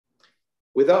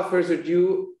Without further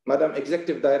ado, Madam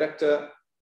Executive Director,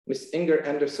 Ms. Inger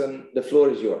Anderson, the floor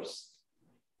is yours.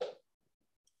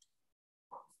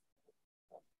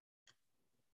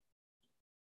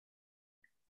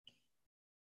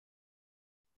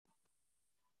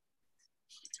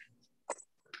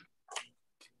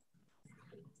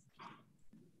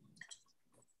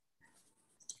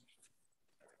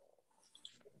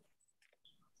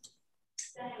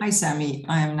 Hi, Sami.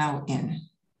 I am now in.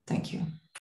 Thank you.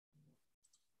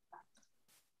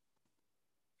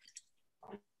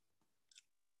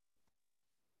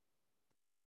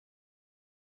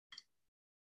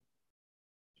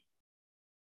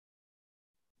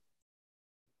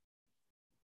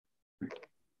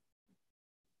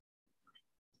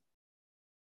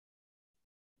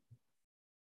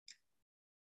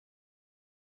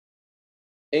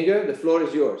 Inger, the floor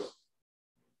is yours.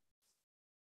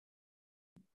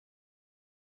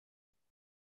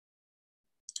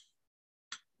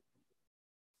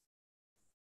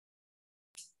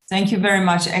 Thank you very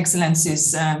much,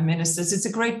 Excellencies, Ministers. It's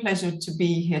a great pleasure to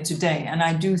be here today. And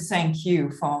I do thank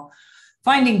you for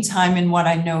finding time in what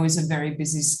I know is a very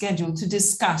busy schedule to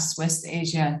discuss West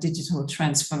Asia digital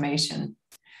transformation.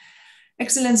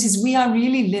 Excellencies, we are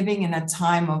really living in a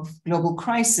time of global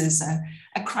crisis,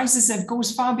 a crisis that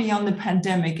goes far beyond the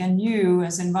pandemic. And you,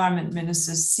 as environment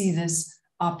ministers, see this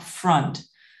up front,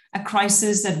 a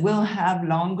crisis that will have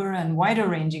longer and wider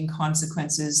ranging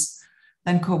consequences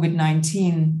than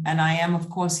COVID-19. And I am, of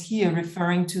course, here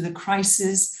referring to the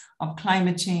crisis of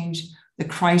climate change, the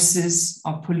crisis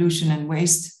of pollution and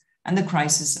waste, and the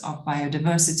crisis of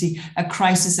biodiversity, a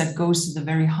crisis that goes to the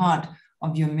very heart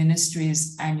of your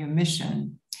ministries and your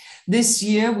mission. This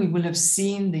year, we will have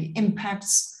seen the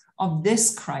impacts of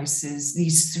this crisis,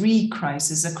 these three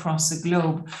crises across the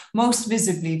globe, most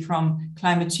visibly from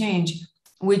climate change,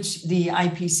 which the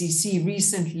IPCC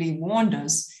recently warned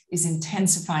us is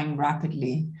intensifying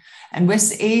rapidly. And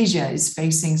West Asia is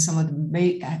facing some of the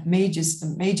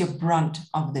major brunt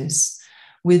of this,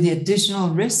 with the additional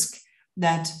risk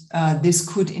that this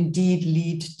could indeed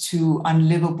lead to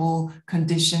unlivable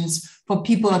conditions for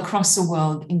people across the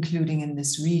world, including in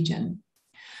this region.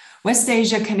 West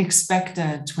Asia can expect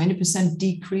a 20%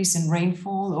 decrease in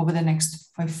rainfall over the next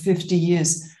 50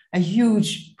 years, a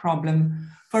huge problem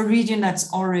for a region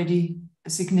that's already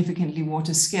significantly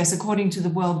water scarce. According to the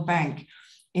World Bank,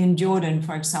 in Jordan,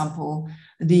 for example,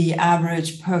 the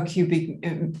average per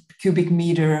cubic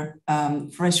meter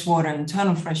freshwater,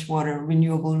 internal freshwater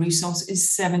renewable resource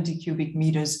is 70 cubic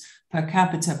meters per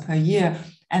capita per year.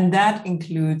 And that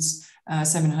includes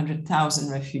 700,000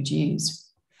 refugees.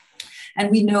 And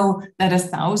we know that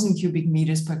 1,000 cubic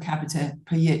meters per capita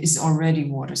per year is already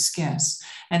water scarce.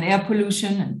 And air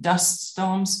pollution and dust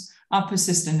storms are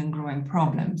persistent and growing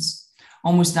problems.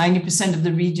 Almost 90% of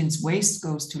the region's waste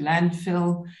goes to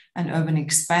landfill and urban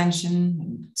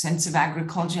expansion, intensive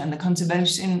agriculture, and the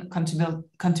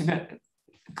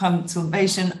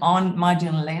conservation on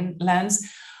marginal lands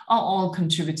are all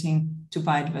contributing to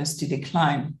biodiversity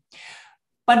decline.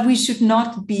 But we should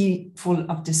not be full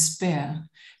of despair,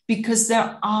 because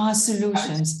there are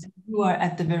solutions. You are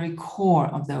at the very core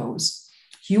of those.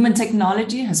 Human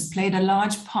technology has played a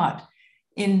large part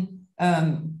in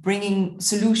bringing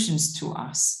solutions to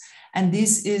us. And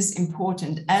this is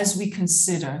important as we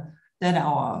consider that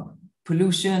our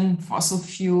pollution, fossil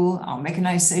fuel, our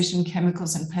mechanization,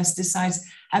 chemicals, and pesticides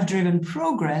have driven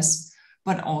progress,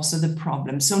 but also the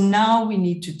problem. So now we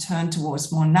need to turn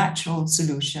towards more natural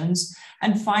solutions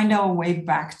and find our way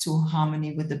back to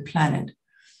harmony with the planet.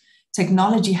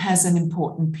 Technology has an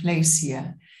important place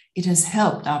here. It has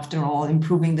helped, after all,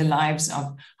 improving the lives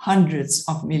of hundreds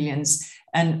of millions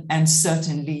and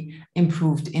certainly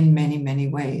improved in many, many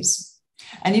ways.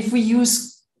 And if we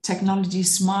use technology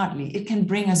smartly, it can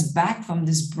bring us back from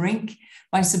this brink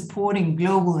by supporting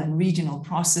global and regional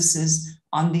processes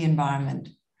on the environment.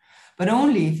 But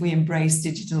only if we embrace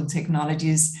digital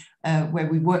technologies where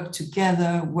we work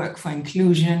together, work for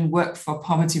inclusion, work for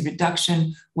poverty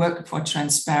reduction, work for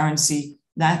transparency,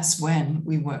 that's when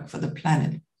we work for the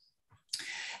planet.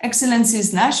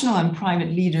 Excellencies, national and private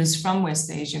leaders from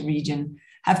West Asia region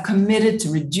have committed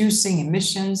to reducing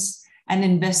emissions and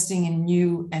investing in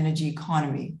new energy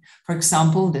economy. For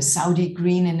example, the Saudi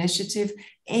Green Initiative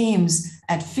aims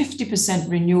at 50%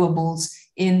 renewables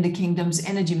in the kingdom's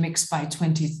energy mix by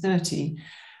 2030,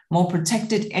 more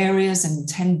protected areas and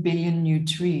 10 billion new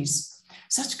trees.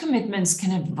 Such commitments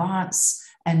can advance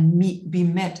and be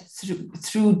met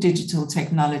through digital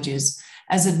technologies,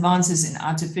 as advances in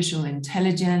artificial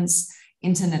intelligence,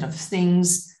 Internet of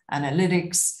Things,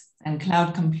 analytics, and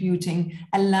cloud computing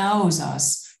allows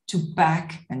us to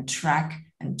back and track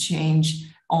and change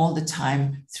all the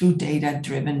time through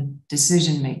data-driven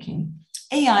decision-making.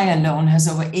 AI alone has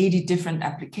over 80 different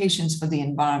applications for the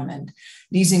environment.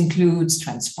 These include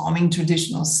transforming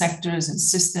traditional sectors and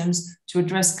systems to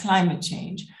address climate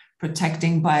change,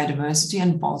 protecting biodiversity,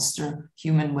 and bolster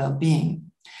human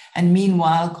well-being. And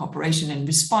meanwhile, cooperation in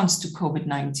response to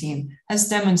COVID-19 has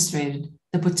demonstrated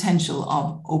the potential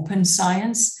of open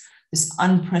science, this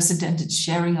unprecedented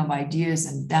sharing of ideas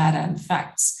and data and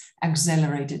facts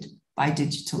accelerated by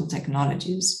digital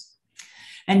technologies.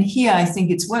 And here I think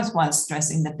it's worthwhile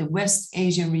stressing that the West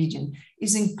Asia region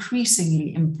is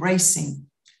increasingly embracing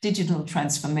digital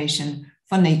transformation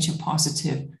for nature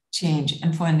positive change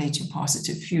and for a nature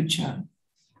positive future.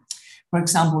 For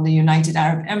example, the United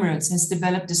Arab Emirates has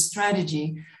developed a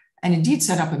strategy and indeed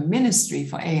set up a ministry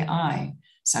for AI.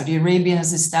 Saudi Arabia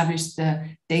has established the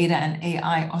Data and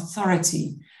AI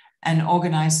Authority and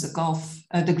organized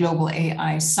the Global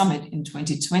AI Summit in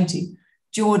 2020.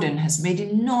 Jordan has made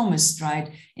enormous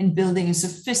stride in building a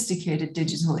sophisticated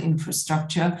digital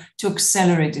infrastructure to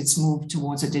accelerate its move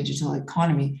towards a digital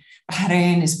economy.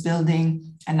 Bahrain is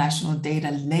building a national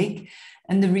data lake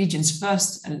and the region's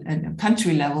first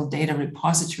country-level data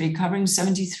repository covering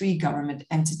 73 government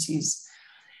entities.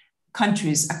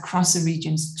 Countries across the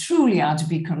regions truly are to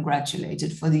be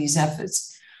congratulated for these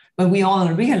efforts, but we all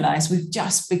realize we've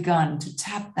just begun to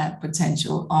tap that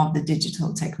potential of the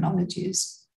digital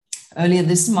technologies. Earlier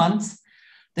this month,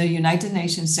 the United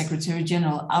Nations Secretary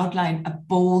General outlined a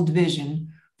bold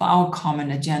vision for our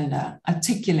common agenda,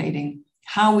 articulating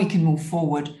how we can move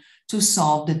forward to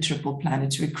solve the triple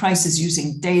planetary crisis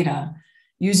using data,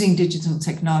 using digital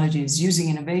technologies, using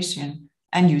innovation,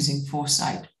 and using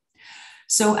foresight.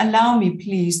 So allow me,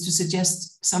 please, to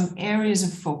suggest some areas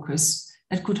of focus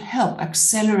that could help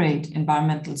accelerate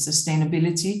environmental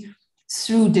sustainability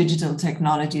through digital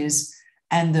technologies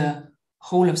and the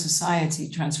whole of society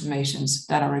transformations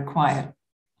that are required.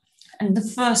 And the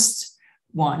first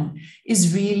one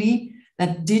is really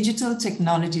that digital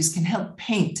technologies can help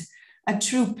paint a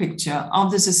true picture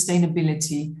of the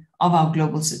sustainability of our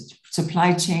global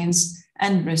supply chains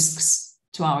and risks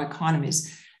to our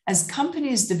economies. As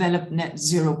companies develop net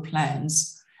zero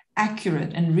plans,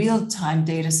 accurate and real-time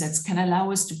data sets can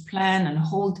allow us to plan and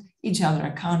hold each other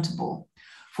accountable.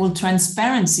 Full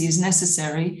transparency is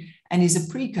necessary and is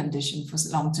a precondition for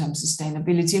long-term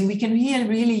sustainability. And we can here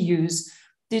really use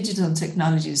digital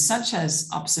technologies such as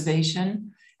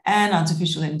observation and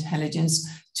artificial intelligence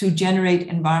to generate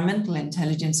environmental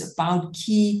intelligence about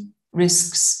key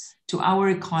risks to our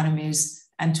economies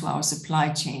and to our supply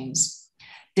chains.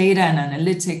 Data and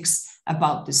analytics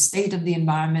about the state of the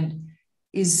environment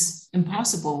is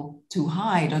impossible to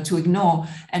hide or to ignore.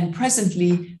 And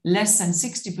presently, less than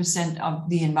 60% of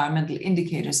the environmental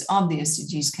indicators of the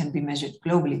SDGs can be measured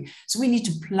globally. So we need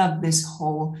to plug this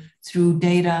hole through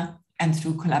data and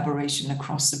through collaboration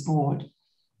across the board.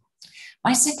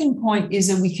 My second point is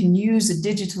that we can use the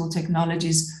digital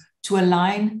technologies to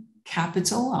align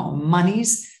capital, our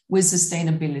monies, with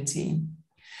sustainability.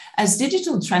 As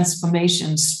digital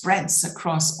transformation spreads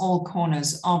across all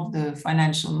corners of the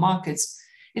financial markets,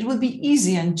 it will be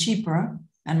easier and cheaper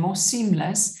and more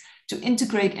seamless to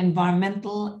integrate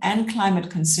environmental and climate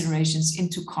considerations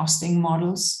into costing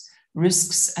models,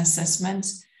 risks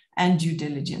assessments, and due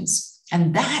diligence.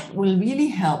 And that will really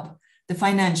help the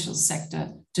financial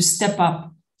sector to step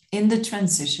up in the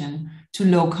transition to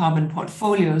low carbon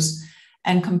portfolios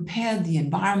and compare the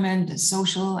environment, the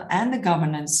social, and the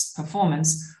governance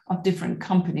performance of different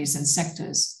companies and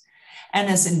sectors. And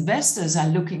as investors are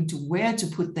looking to where to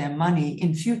put their money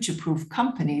in future-proof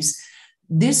companies,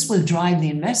 this will drive the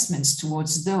investments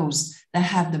towards those that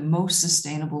have the most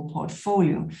sustainable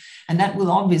portfolio. And that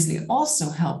will obviously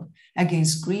also help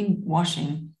against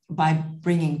greenwashing by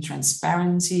bringing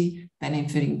transparency,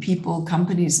 benefiting people,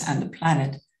 companies, and the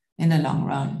planet in the long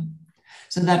run.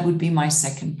 So that would be my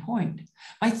second point.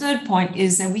 My third point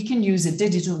is that we can use a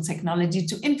digital technology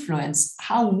to influence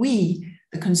how we,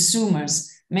 the consumers,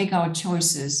 make our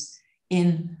choices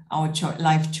in our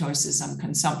life choices on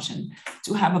consumption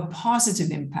to have a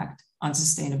positive impact on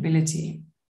sustainability.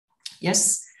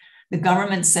 Yes, the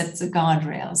government sets the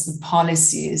guardrails, the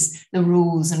policies, the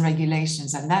rules and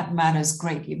regulations, and that matters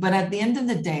greatly. But at the end of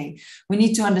the day, we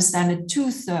need to understand that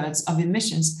 2/3 of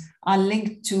emissions are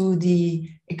linked to the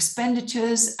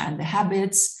expenditures and the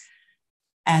habits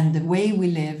and the way we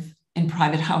live in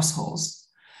private households.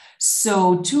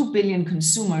 So 2 billion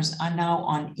consumers are now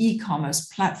on e-commerce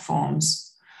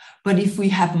platforms. But if we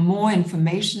have more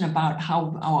information about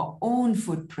how our own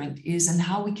footprint is and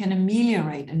how we can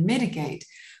ameliorate and mitigate,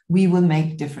 we will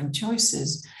make different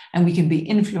choices. And we can be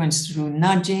influenced through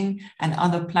nudging and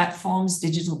other platforms,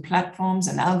 digital platforms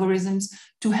and algorithms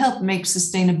to help make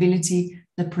sustainability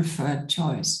the preferred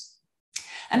choice.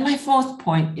 And my fourth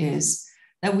point is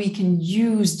that we can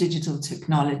use digital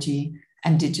technology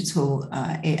and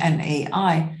and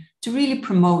AI to really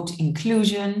promote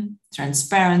inclusion,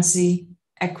 transparency,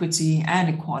 equity, and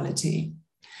equality.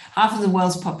 Half of the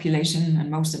world's population, and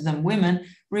most of them women,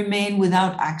 remain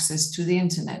without access to the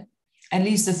internet. At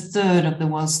least a third of the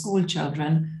world's school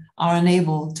children are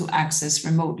unable to access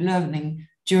remote learning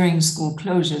during school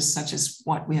closures, such as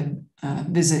what we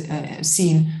have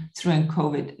seen through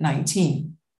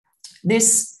COVID-19.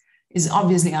 This is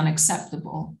obviously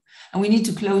unacceptable, and we need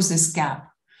to close this gap.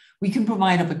 We can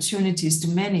provide opportunities to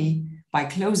many by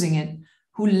closing it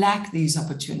who lack these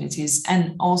opportunities,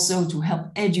 and also to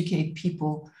help educate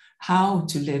people how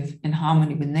to live in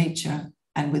harmony with nature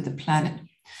and with the planet.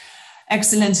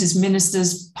 Excellencies,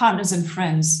 ministers, partners, and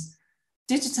friends,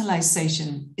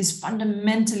 digitalization is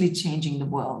fundamentally changing the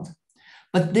world.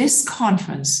 But this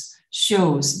conference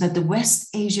shows that the West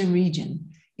Asia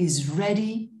region is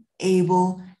ready,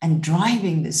 able, and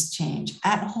driving this change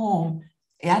at home,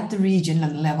 at the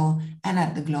regional level, and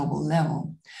at the global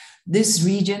level. This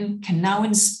region can now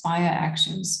inspire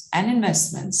actions and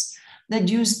investments that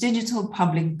use digital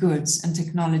public goods and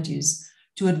technologies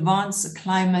to advance the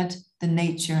climate, the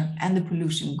nature, and the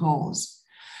pollution goals.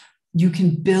 You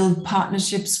can build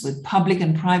partnerships with public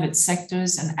and private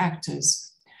sectors and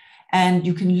actors, and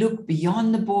you can look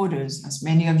beyond the borders, as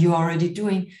many of you are already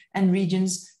doing, and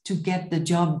regions to get the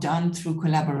job done through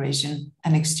collaboration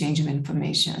and exchange of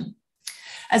information.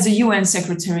 As the UN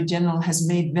Secretary General has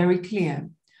made very clear,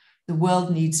 the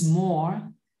world needs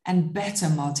more and better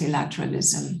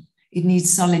multilateralism. It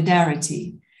needs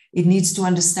solidarity. It needs to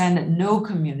understand that no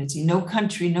community, no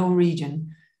country, no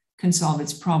region can solve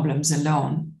its problems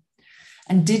alone.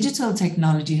 And digital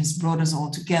technology has brought us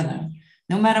all together,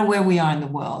 no matter where we are in the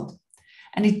world.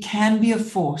 And it can be a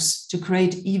force to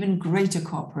create even greater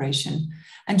cooperation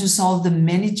and to solve the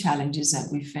many challenges that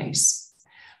we face.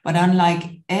 But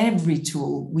unlike every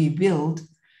tool we build,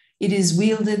 it is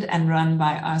wielded and run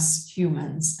by us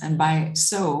humans. And by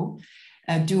so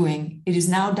doing, it is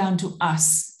now down to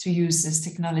us to use this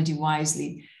technology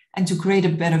wisely and to create a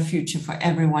better future for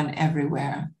everyone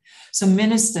everywhere. So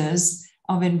ministers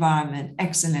of environment,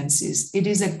 excellencies, it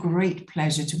is a great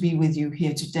pleasure to be with you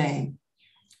here today.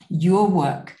 Your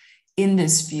work in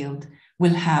this field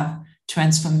will have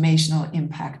transformational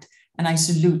impact, and I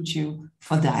salute you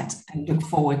for that and look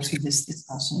forward to this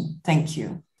discussion. Thank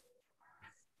you.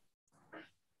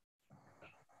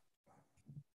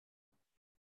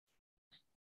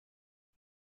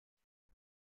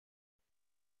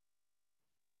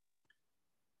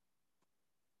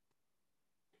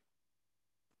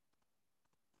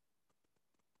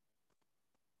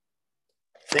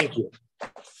 Thank you.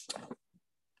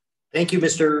 Thank you,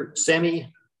 Mr.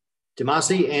 Sami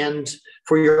Damasi, and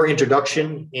for your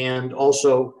introduction, and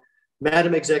also,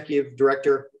 Madam Executive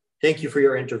Director, thank you for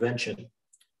your intervention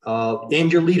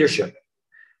and your leadership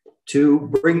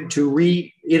to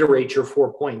reiterate your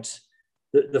 4 points.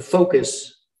 The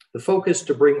focus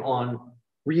to bring on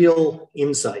real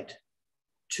insight,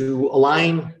 to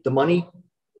align the money,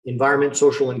 environment,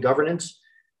 social, and governance,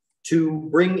 to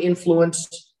bring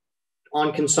influence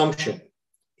on consumption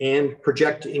and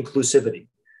project inclusivity.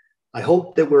 I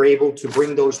hope that we're able to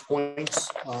bring those points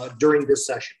during this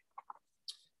session.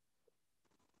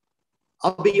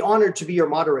 I'll be honored to be your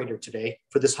moderator today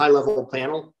for this high-level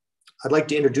panel. I'd like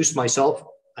to introduce myself.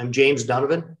 I'm James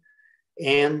Donovan,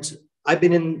 and I've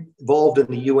been involved in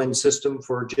the UN system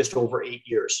for just over 8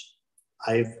 years.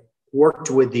 I've worked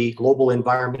with the Global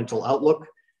Environmental Outlook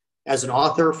as an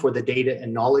author for the Data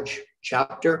and Knowledge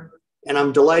chapter, and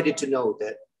I'm delighted to know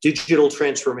that digital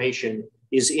transformation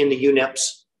is in the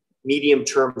UNEP's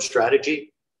medium-term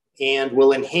strategy and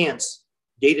will enhance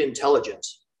data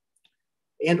intelligence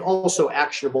and also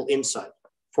actionable insight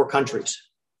for countries.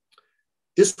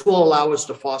 This will allow us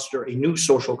to foster a new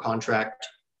social contract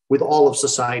with all of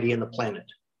society and the planet.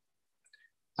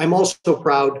 I'm also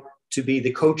proud to be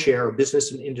the co-chair of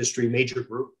Business and Industry Major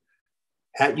Group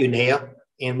at UNEA,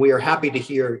 and we are happy to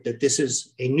hear that this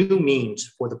is a new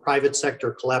means for the private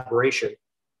sector collaboration.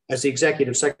 As the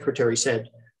Executive Secretary said,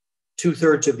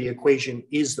 2/3 of the equation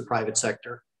is the private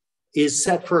sector, is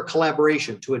set for a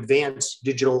collaboration to advance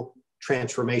digital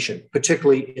transformation,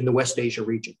 particularly in the West Asia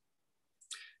region.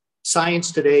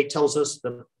 Science today tells us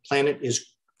the planet is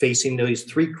facing these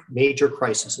 3 major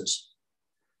crises: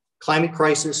 climate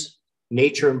crisis,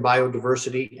 nature and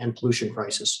biodiversity, and pollution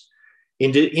crisis.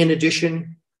 In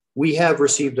addition, we have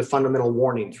received a fundamental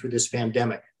warning through this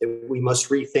pandemic that we must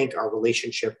rethink our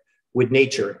relationship with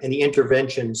nature and the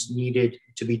interventions needed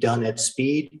to be done at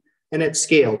speed and at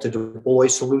scale to deploy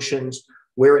solutions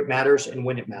where it matters and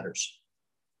when it matters.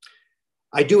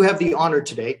 I do have the honor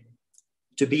today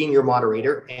to being your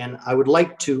moderator, and I would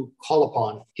like to call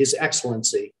upon His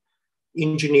Excellency,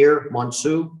 Engineer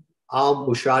Mansour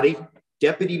Al-Mushadi,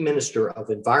 Deputy Minister of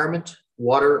Environment,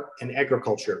 Water, and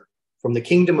Agriculture from the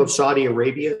Kingdom of Saudi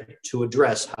Arabia, to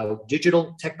address how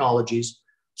digital technologies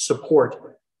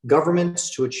support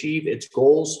governments to achieve its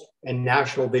goals and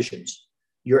national visions.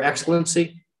 Your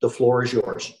Excellency, the floor is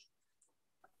yours.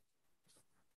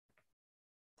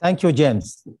 Thank you,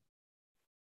 James.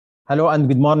 Hello and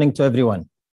good morning to everyone.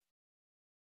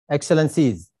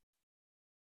 Excellencies,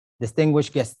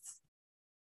 distinguished guests,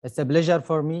 it's a pleasure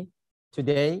for me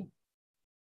today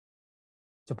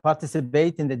to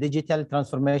participate in the Digital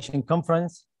Transformation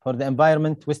Conference for the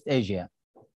Environment West Asia.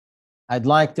 I'd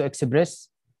like to express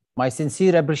my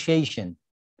sincere appreciation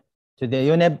to the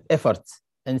UNEP efforts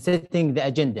in setting the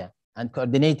agenda and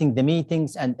coordinating the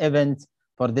meetings and events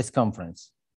for this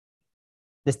conference.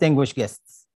 Distinguished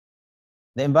guests,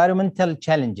 the environmental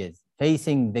challenges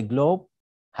facing the globe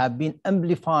have been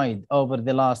amplified over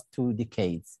the last 2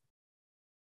 decades.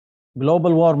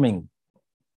 Global warming,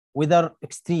 weather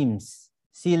extremes,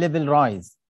 sea level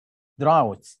rise,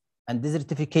 droughts, and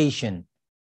desertification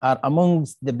are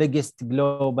amongst the biggest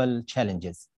global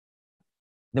challenges.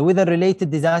 The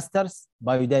weather-related disasters,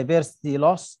 biodiversity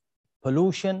loss,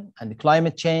 pollution, and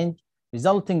climate change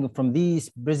resulting from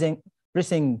these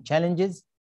pressing challenges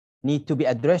need to be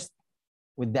addressed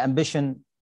with the ambition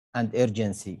and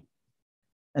urgency.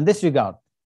 In this regard,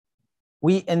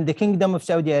 we in the Kingdom of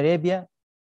Saudi Arabia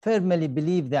firmly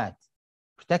believe that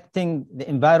protecting the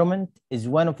environment is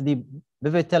one of the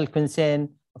pivotal concerns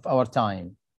of our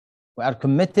time. We are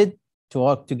committed to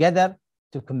work together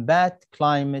to combat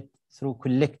climate through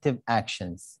collective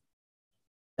actions.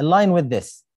 In line with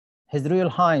this, His Royal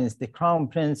Highness, the Crown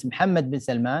Prince Mohammed bin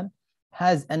Salman,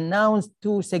 has announced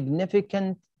 2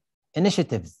 significant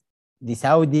initiatives, the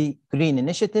Saudi Green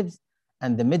Initiatives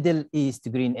and the Middle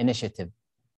East Green Initiative,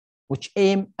 which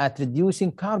aim at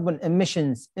reducing carbon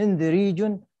emissions in the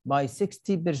region by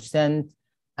 60%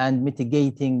 and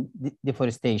mitigating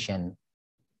deforestation.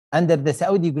 Under the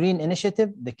Saudi Green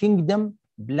Initiative, the Kingdom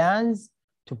plans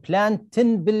to plant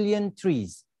 10 billion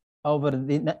trees over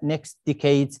the next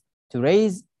decades to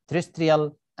raise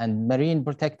terrestrial and marine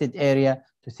protected area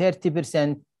to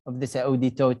 30% of the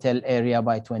Saudi total area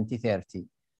by 2030,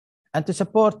 and to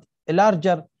support a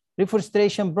larger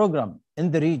reforestation program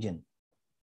in the region.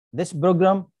 This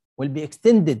program will be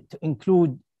extended to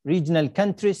include regional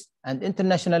countries and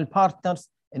international partners,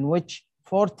 in which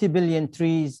 40 billion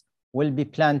trees will be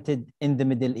planted in the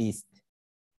Middle East.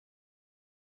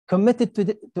 Committed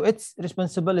to its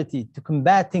responsibility to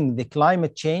combating the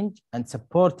climate change and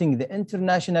supporting the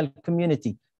international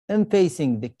community in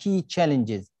facing the key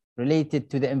challenges related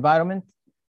to the environment,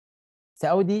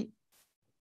 Saudi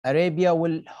Arabia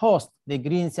will host the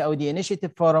Green Saudi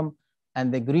Initiative Forum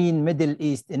and the Green Middle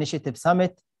East Initiative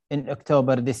Summit in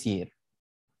October this year.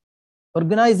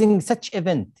 Organizing such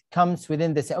event comes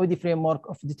within the Saudi framework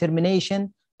of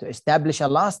determination to establish a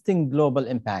lasting global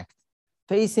impact,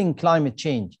 facing climate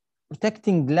change,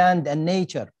 protecting land and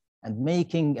nature, and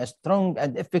making a strong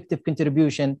and effective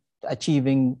contribution to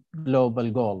achieving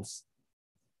global goals.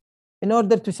 In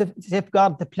order to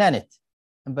safeguard the planet,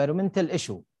 environmental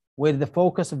issue were the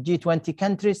focus of G20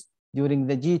 countries during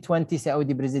the G20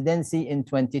 Saudi presidency in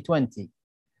 2020.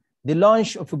 The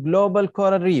launch of a global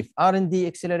coral reef R&D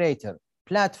accelerator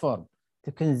platform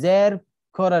to conserve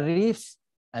coral reefs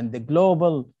and the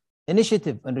global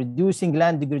initiative on reducing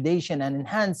land degradation and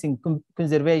enhancing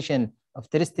conservation of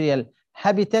terrestrial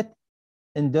habitat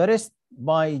endorsed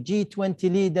by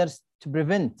G20 leaders to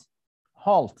prevent,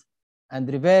 halt, and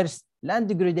reverse land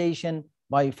degradation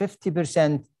by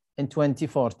 50% in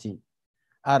 2040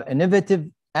 are innovative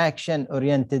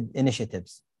action-oriented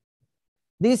initiatives.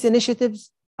 These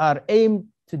initiatives are aimed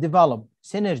to develop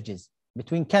synergies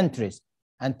between countries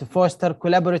and to foster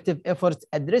collaborative efforts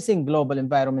addressing global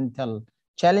environmental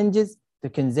challenges to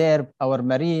conserve our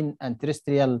marine and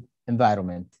terrestrial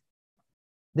environment.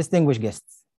 Distinguished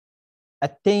guests,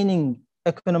 attaining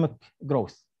economic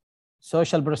growth,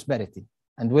 social prosperity,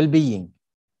 and well-being,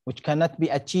 which cannot be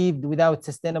achieved without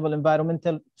sustainable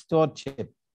environmental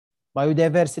stewardship,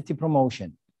 biodiversity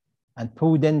promotion, and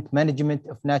prudent management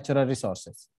of natural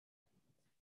resources.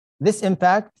 This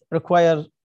impact requires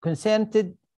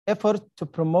concerted effort to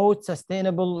promote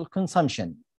sustainable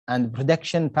consumption and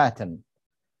production pattern,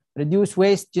 reduce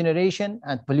waste generation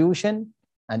and pollution,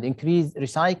 and increase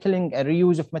recycling and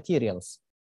reuse of materials.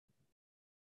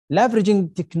 Leveraging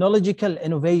technological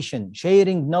innovation,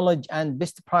 sharing knowledge and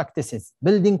best practices,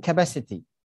 building capacity,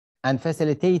 and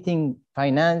facilitating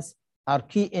finance are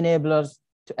key enablers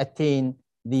to attain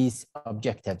these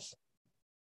objectives.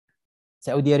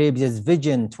 Saudi Arabia's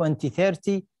Vision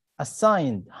 2030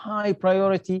 assigned high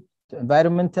priority to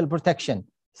environmental protection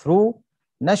through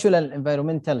national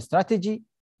environmental strategy,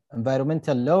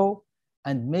 environmental law,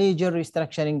 and major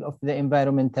restructuring of the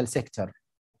environmental sector.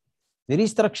 The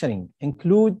restructuring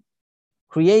include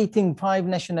creating 5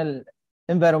 national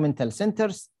environmental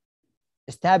centers,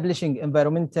 establishing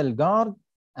environmental guard,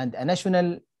 and a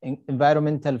national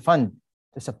environmental fund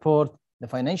to support the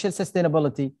financial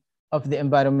sustainability of the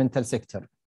environmental sector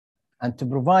and to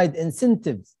provide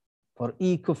incentives for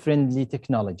eco-friendly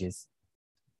technologies.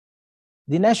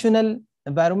 The National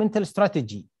Environmental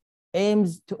Strategy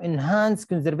aims to enhance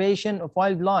conservation of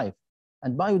wildlife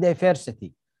and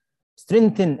biodiversity,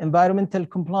 strengthen environmental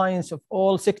compliance of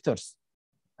all sectors,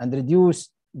 and reduce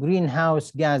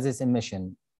greenhouse gases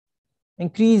emission,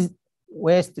 increase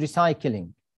waste recycling,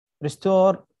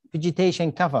 restore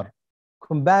vegetation cover,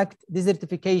 combat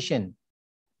desertification,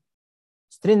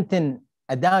 strengthen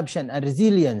adaptation and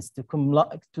resilience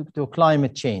to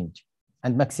climate change,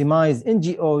 and maximize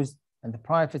NGOs and the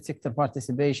private sector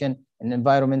participation in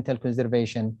environmental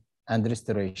conservation and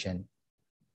restoration.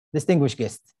 Distinguished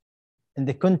guests, in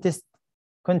the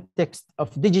context of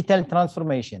digital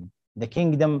transformation, the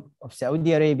Kingdom of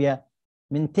Saudi Arabia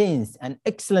maintains an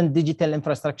excellent digital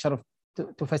infrastructure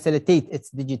to facilitate its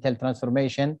digital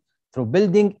transformation through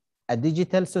building a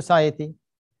digital society,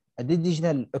 a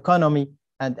digital economy,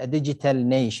 and a digital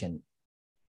nation.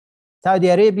 Saudi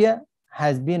Arabia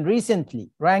has been recently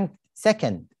ranked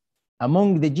second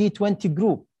among the G20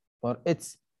 group for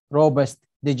its robust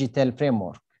digital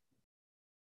framework.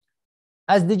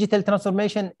 As digital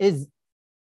transformation is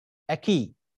a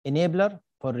key enabler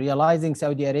for realizing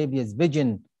Saudi Arabia's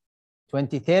Vision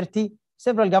 2030,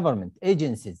 several government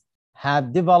agencies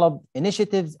have developed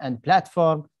initiatives and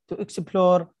platforms to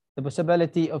explore the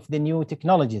possibility of the new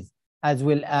technologies, as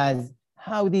well as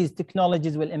how these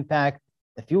technologies will impact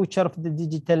the future of the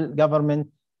digital government,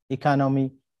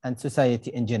 economy, and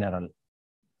society in general.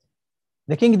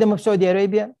 The Kingdom of Saudi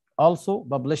Arabia also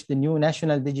published the new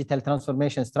National Digital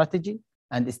Transformation Strategy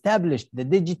and established the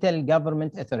Digital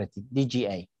Government Authority,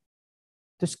 DGA,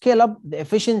 to scale up the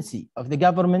efficiency of the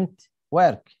government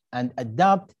work and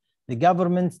adopt the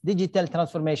government's digital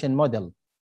transformation model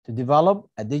to develop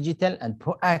a digital and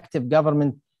proactive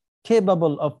government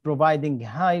capable of providing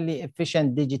highly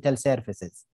efficient digital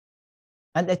services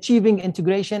and achieving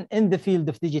integration in the field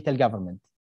of digital government.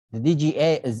 The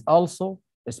DGA is also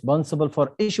responsible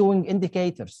for issuing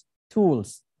indicators,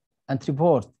 tools, and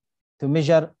reports to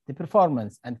measure the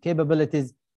performance and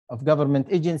capabilities of government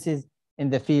agencies in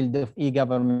the field of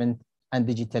e-government and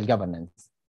digital governance.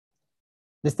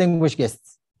 Distinguished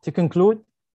guests, to conclude,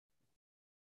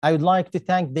 I would like to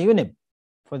thank the UNIB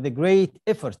for the great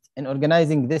effort in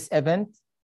organizing this event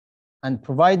and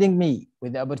providing me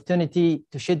with the opportunity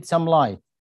to shed some light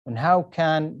on how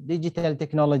can digital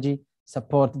technology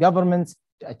support governments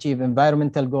to achieve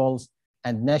environmental goals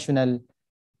and national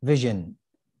vision.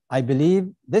 I believe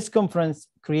this conference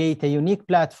creates a unique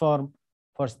platform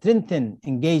for strengthened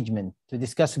engagement to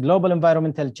discuss global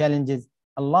environmental challenges,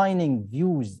 aligning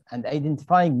views and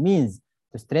identifying means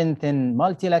to strengthen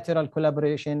multilateral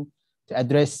collaboration to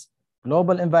address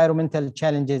global environmental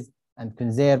challenges and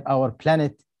conserve our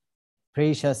planet,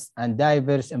 precious and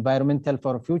diverse environmental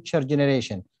for future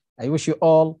generation. I wish you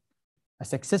all a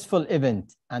successful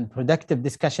event and productive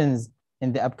discussions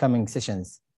in the upcoming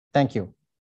sessions. Thank you.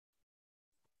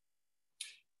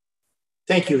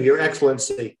 Thank you, Your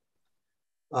Excellency.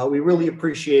 We really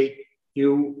appreciate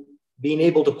you being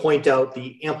able to point out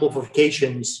the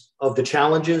amplifications of the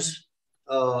challenges,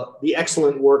 the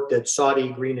excellent work that Saudi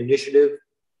Green Initiative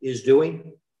is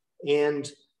doing,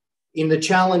 and in the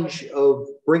challenge of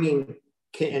bringing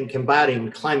and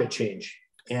combating climate change,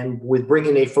 and with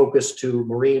bringing a focus to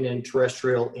marine and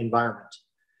terrestrial environment.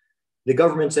 The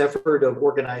government's effort of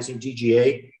organizing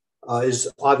DGA is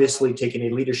obviously taking a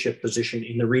leadership position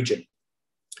in the region.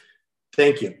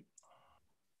 Thank you.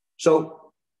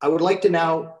 So I would like to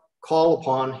now call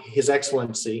upon His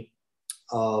Excellency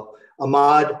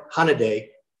Ahmad Hanadeh,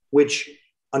 which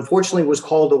unfortunately was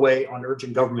called away on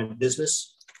urgent government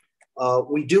business.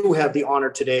 We do have the honor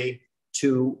today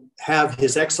to have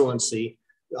His Excellency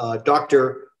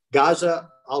Dr. Gaza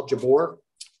Al-Jabor,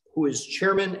 who is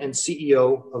Chairman and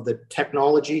CEO of the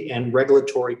Technology and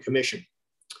Regulatory Commission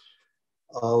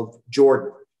of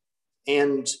Jordan.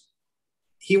 And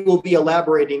he will be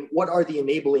elaborating what are the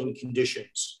enabling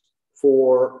conditions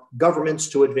for governments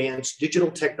to advance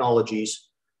digital technologies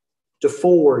to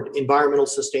forward environmental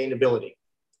sustainability.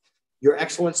 Your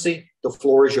Excellency, the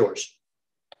floor is yours.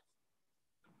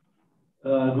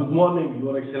 Good morning,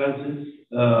 Your Excellencies.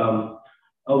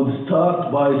 I would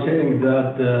start by saying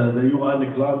that the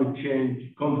UN Climate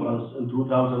Change Conference in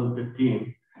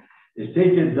 2015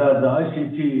 stated that the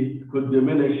ICT could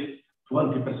diminish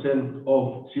 20%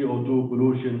 of CO2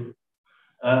 pollution.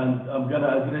 And I'm going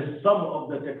to address some of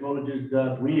the technologies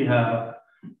that we have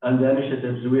and the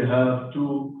initiatives we have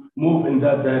to move in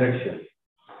that direction.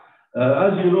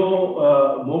 As you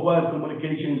know, mobile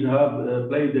communications have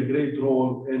played a great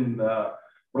role in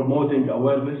promoting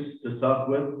awareness to start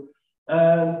with.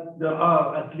 And there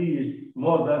are at least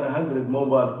more than 100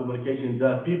 mobile communications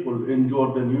that people in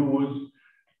Jordan use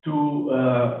to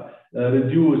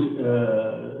reduce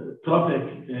traffic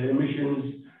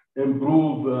emissions,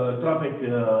 improve traffic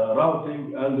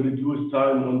routing, and reduce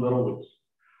time on the roads.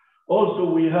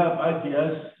 Also, we have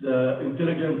ITS,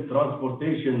 intelligent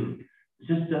transportation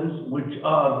systems, which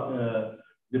are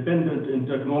dependent in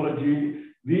technology.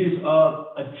 These are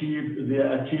they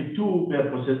achieve two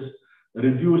purposes: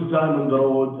 reduce time on the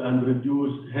road and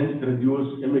hence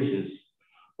reduce emissions.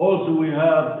 Also, we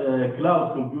have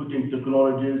cloud computing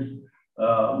technologies.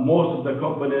 Most of the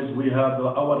companies we have,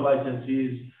 our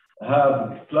licensees,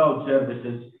 have cloud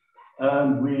services,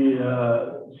 and we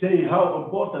say how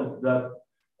important that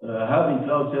having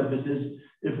cloud services.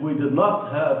 If we did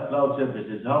not have cloud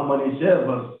services, how many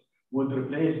servers would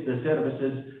replace the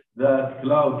services that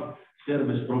cloud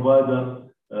service provider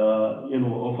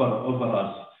offer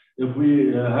us? If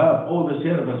we have all the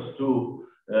servers to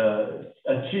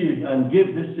achieve and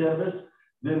give this service,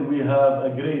 then we have a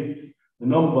great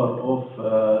number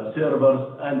of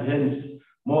servers and hence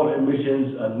more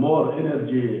emissions and more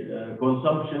energy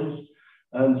consumptions.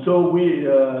 And so we,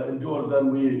 in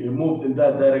Jordan, we moved in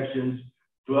that direction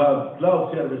to have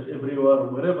cloud service everywhere,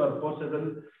 wherever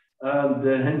possible, and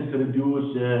hence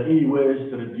reduce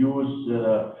e-waste, reduce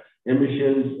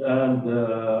emissions and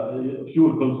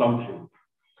fuel consumption.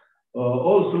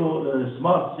 Also,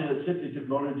 smart city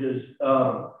technologies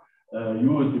are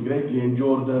used greatly in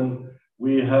Jordan.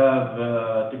 We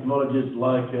have technologies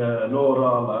like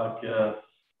LoRa, like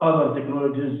other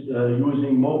technologies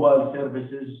using mobile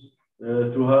services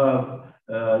to have,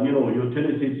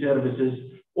 utility services.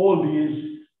 All these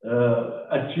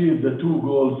achieve the two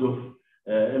goals of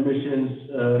emissions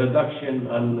reduction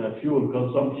and fuel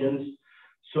consumptions.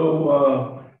 So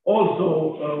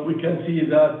also we can see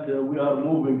that we are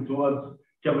moving towards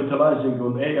capitalizing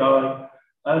on AI,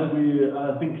 as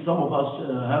I think some of us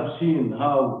have seen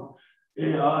how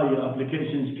AI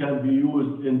applications can be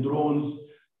used in drones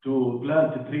to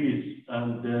plant trees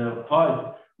and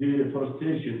fight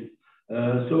deforestation.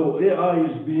 So AI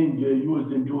is being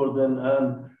used in Jordan,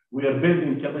 and we are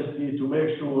building capacity to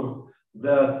make sure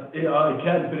that AI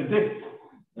can predict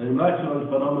natural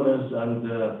phenomena and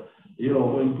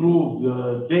improve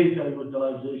the data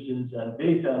utilizations and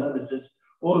data analysis.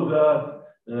 All that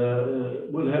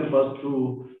will help us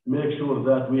to make sure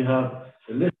that we have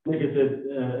less negative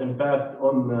impact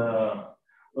on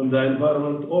the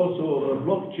environment. Also,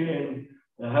 blockchain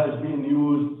has been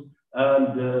used,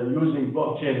 and using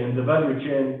blockchain in the value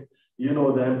chain,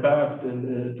 the impact,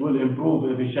 and it will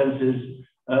improve efficiencies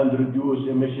and reduce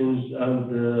emissions and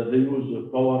the use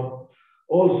of power.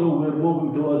 Also, we're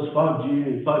moving towards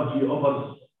 5G. 5G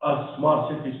offers us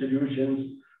smart city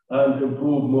solutions and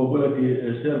improve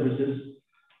mobility services.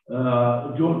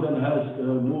 Jordan has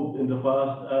moved in the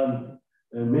past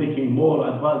and making more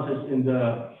advances in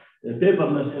the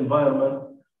paperless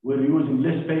environment. We're using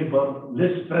less paper,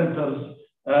 less printers,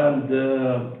 and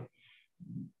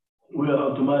we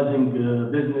are optimizing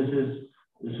businesses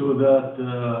so that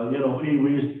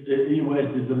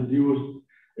e-waste is reduced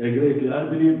greatly. I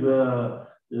believe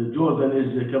Jordan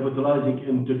is capitalizing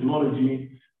in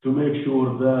technology to make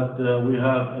sure that we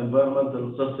have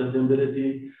environmental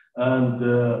sustainability,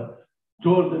 and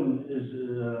Jordan is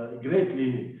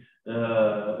greatly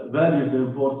values the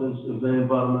importance of the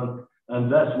environment,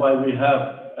 and that's why we have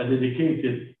a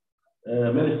dedicated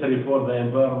Ministry for the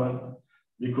Environment,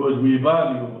 because we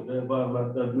value the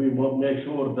environment, that we want to make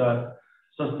sure that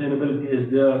sustainability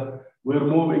is there. We're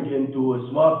moving into a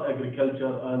smart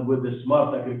agriculture, and with the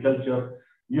smart agriculture,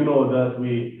 that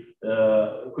we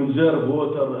conserve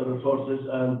water resources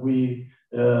and we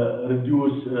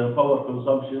reduce power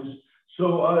consumptions.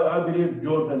 So I believe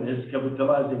Jordan is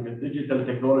capitalizing on digital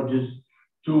technologies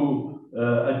to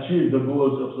achieve the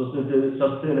goals of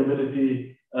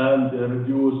sustainability and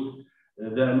reduce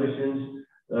the emissions.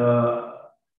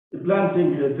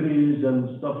 planting trees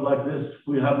and stuff like this,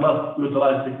 we have not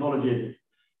utilized technology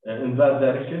in that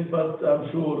direction, but I'm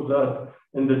sure that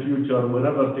in the future,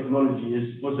 whenever technology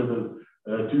is possible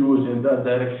to use in that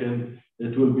direction,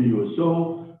 it will be used.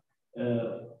 So,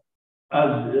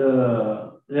 as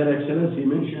Her Excellency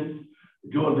mentioned,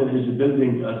 Jordan is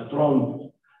building a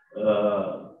strong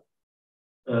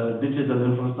digital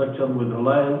infrastructure with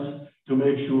Reliance to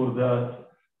make sure that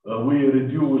we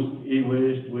reduce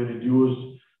e-waste, we reduce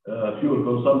fuel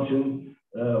consumption.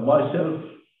 Myself,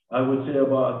 I would say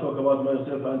talk about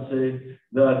myself and say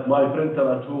that my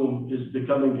printer at home is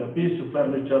becoming a piece of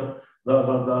furniture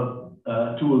rather than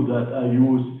a tool that I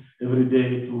use every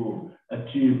day to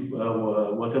achieve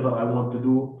whatever I want to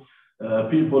do.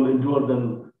 People in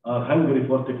Jordan are hungry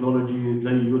for technology.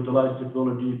 They utilize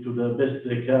technology to the best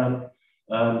they can,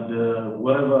 and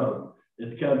wherever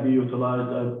it can be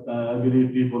utilized, I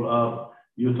believe people are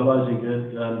utilizing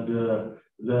it, and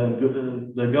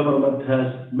the government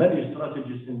has many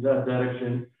strategies in that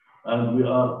direction, and we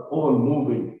are all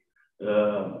moving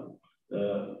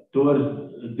towards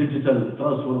digital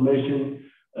transformation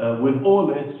with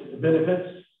all its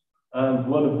benefits. And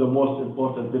one of the most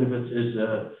important benefits is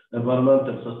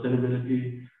environmental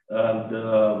sustainability. And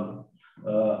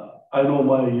I know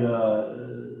my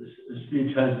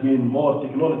speech has been more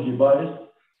technology biased,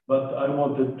 but I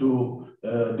wanted to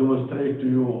demonstrate to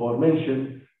you or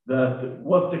mention that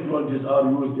what technologies are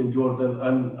used in Jordan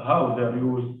and how they're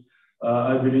used.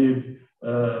 I believe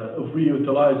if we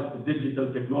utilize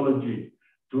digital technology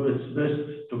to its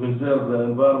best to conserve the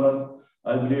environment,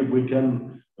 I believe we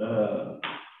can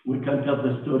cut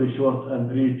the story short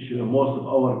and reach most of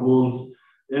our goals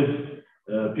if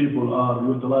people are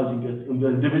utilizing it on the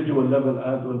individual level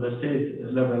and on the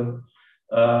state level.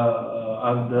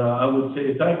 I would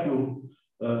say thank you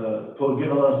for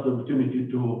giving us the opportunity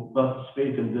to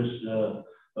participate in this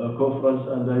conference.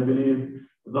 And I believe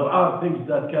there are things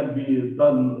that can be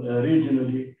done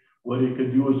regionally, where you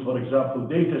could use, for example,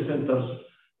 data centers,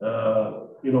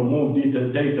 move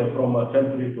data from a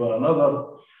country to another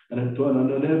and to a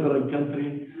neighboring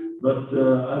country. But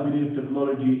I believe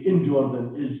technology in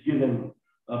Jordan is given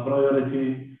a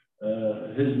priority.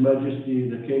 His Majesty,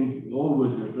 the King,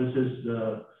 always addresses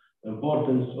the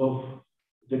importance of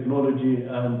technology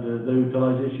and the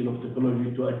utilization of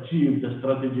technology to achieve the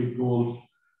strategic goals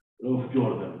of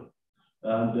Jordan.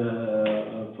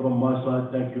 And from my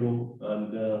side, thank you.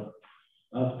 And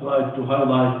I've tried to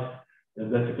highlight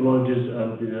the technologies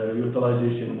and the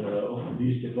utilization of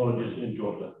these technologies in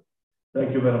Jordan.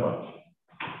 Thank you very much.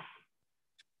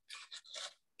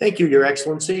 Thank you, Your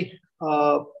Excellency.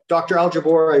 Dr.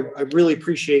 Al-Jabour, I really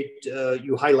appreciate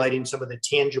you highlighting some of the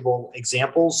tangible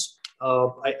examples.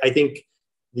 I think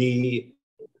the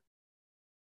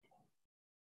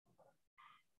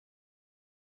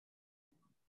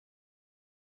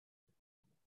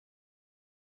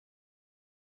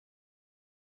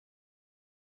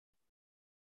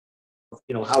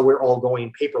how we're all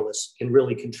going paperless can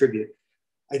really contribute.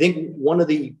 I think one of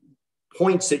the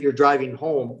points that you're driving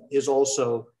home is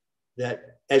also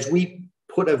that as we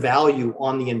put a value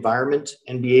on the environment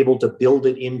and be able to build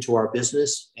it into our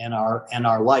business and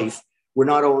our life, we're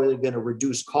not only going to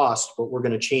reduce costs, but we're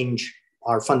going to change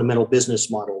our fundamental business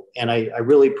model. And I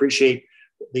really appreciate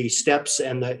the steps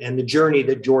and the journey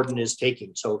that Jordan is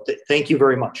taking. So thank you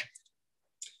very much.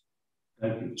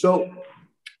 Thank you. So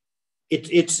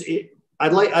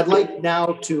I'd like now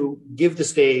to give the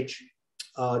stage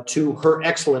to Her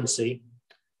Excellency,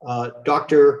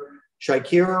 Dr.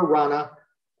 Shaikira Rana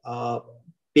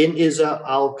bin Isa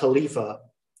Al Khalifa,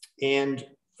 and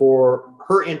for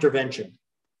her intervention.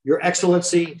 Your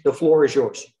Excellency, the floor is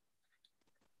yours.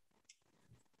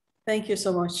 Thank you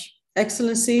so much.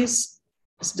 Excellencies,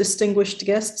 distinguished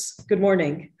guests, good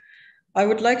morning. I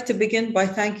would like to begin by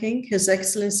thanking His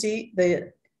Excellency,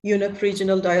 the UNEP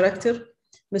Regional Director,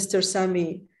 Mr.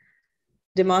 Sami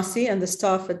Demasi, and the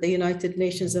staff at the United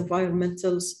Nations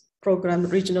Environmental Program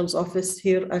Regional's Office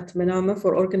here at Manama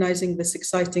for organizing this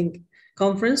exciting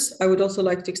conference. I would also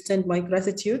like to extend my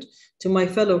gratitude to my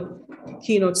fellow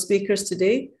keynote speakers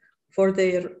today for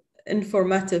their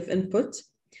informative input.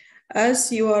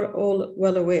 As you are all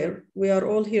well aware, we are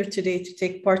all here today to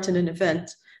take part in an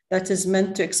event that is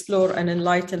meant to explore and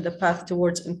enlighten the path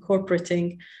towards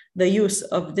incorporating the use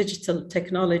of digital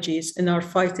technologies in our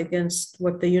fight against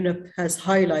what the UNEP has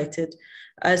highlighted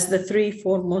as the three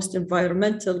foremost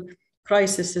environmental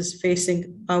crises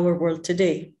facing our world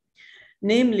today,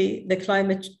 namely the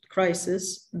climate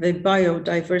crisis, the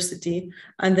biodiversity,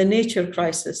 and the nature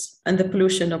crisis, and the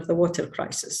pollution of the water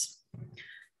crisis.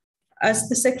 As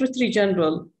the Secretary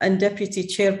General and Deputy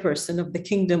Chairperson of the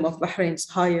Kingdom of Bahrain's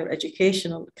Higher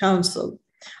Educational Council,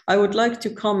 I would like to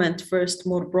comment first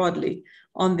more broadly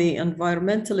on the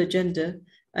environmental agenda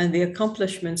and the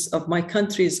accomplishments of my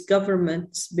country's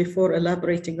government before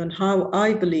elaborating on how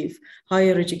I believe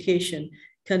higher education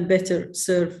can better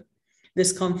serve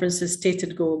this conference's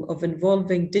stated goal of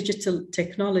involving digital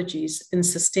technologies in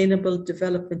sustainable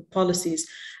development policies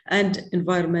and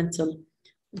environmental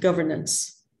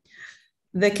governance.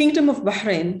 The Kingdom of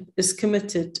Bahrain is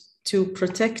committed to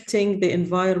protecting the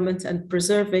environment and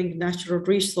preserving natural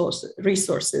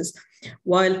resources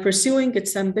while pursuing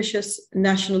its ambitious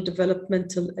national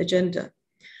developmental agenda.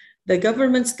 The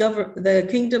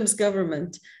Kingdom's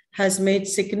government has made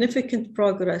significant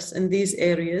progress in these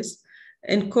areas,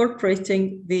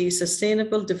 incorporating the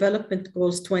Sustainable Development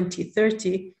Goals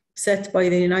 2030 set by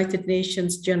the United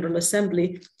Nations General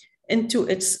Assembly into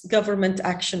its Government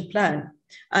Action Plan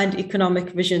and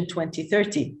Economic Vision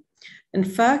 2030. In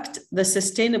fact, the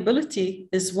sustainability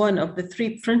is one of the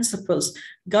three principles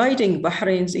guiding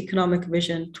Bahrain's Economic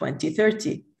Vision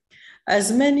 2030.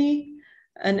 As many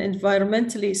an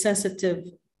environmentally sensitive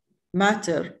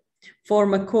matter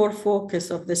form a core focus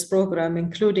of this program,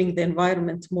 including the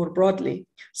environment more broadly,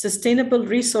 sustainable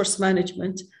resource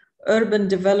management, urban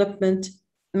development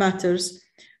matters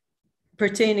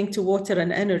pertaining to water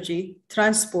and energy,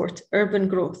 transport, urban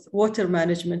growth, water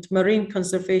management, marine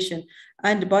conservation,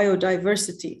 and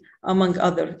biodiversity, among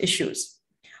other issues.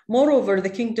 Moreover, the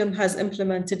Kingdom has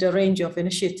implemented a range of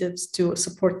initiatives to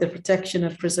support the protection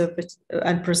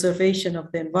and preservation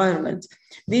of the environment.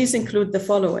 These include the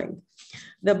following: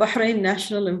 the Bahrain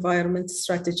National Environment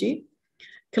Strategy,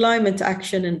 climate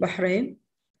action in Bahrain,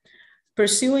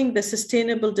 pursuing the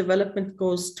Sustainable Development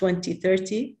Goals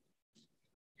 2030,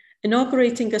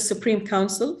 inaugurating a Supreme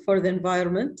Council for the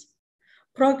Environment,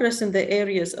 progress in the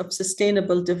areas of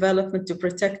sustainable development to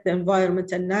protect the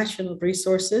environment and national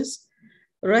resources,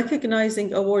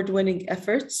 recognizing award-winning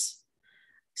efforts,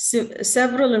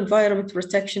 several environment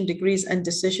protection degrees and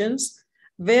decisions,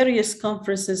 various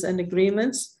conferences and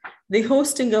agreements, the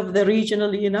hosting of the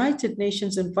Regional United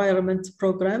Nations Environment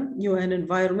Program, UN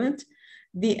Environment,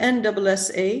 the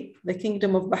NSSA, the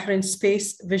Kingdom of Bahrain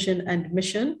Space Vision and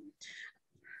Mission.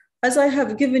 As I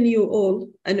have given you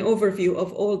all an overview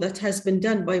of all that has been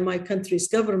done by my country's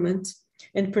government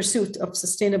in pursuit of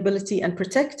sustainability and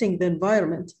protecting the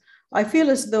environment, I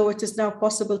feel as though it is now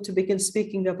possible to begin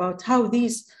speaking about how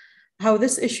this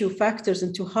issue factors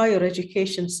into higher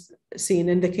education scene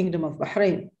in the Kingdom of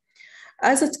Bahrain.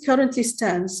 As it currently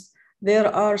stands, there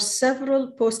are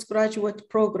several postgraduate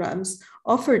programs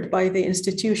offered by the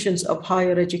institutions of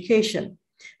higher education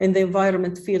in the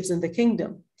environment fields in the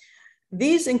Kingdom.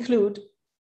 These include,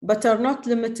 but are not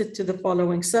limited to, the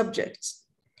following subjects: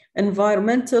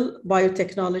 environmental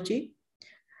biotechnology,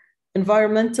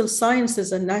 environmental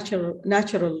sciences and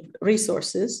natural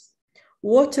resources,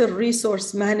 water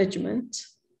resource management,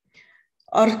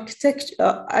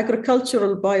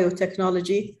 agricultural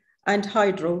biotechnology, and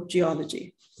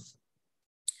hydrogeology.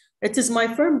 It is my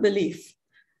firm belief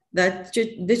that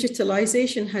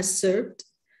digitalization has served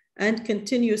and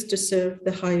continues to serve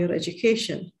the higher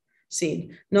education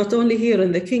scene, not only here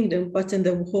in the Kingdom, but in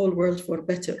the whole world for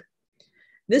better.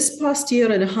 This past year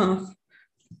and a half,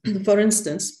 for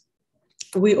instance,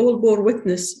 we all bore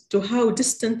witness to how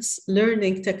distance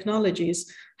learning technologies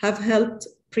have helped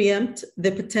preempt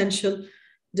the potential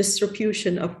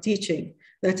distribution of teaching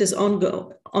that is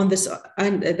ongoing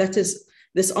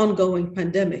this ongoing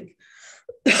pandemic.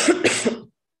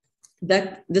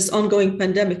 That this ongoing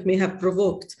pandemic may have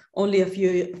provoked only a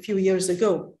few years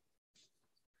ago.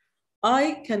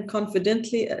 I can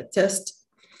confidently attest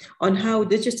on how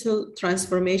digital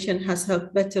transformation has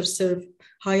helped better serve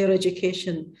higher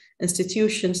education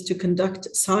institutions to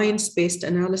conduct science-based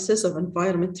analysis of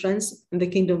environment trends in the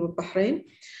Kingdom of Bahrain.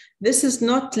 This is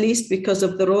not least because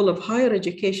of the role of higher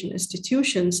education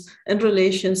institutions in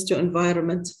relations to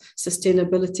environment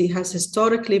sustainability has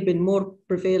historically been more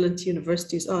prevalent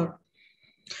universities are.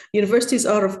 Universities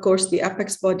are, of course, the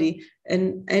apex body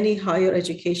in any higher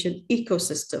education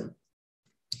ecosystem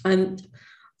and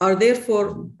are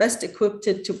therefore best equipped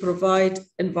to provide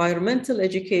environmental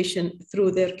education through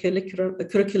their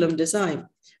curriculum design,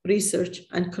 research,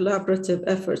 and collaborative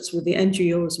efforts with the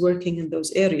NGOs working in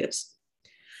those areas.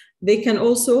 They can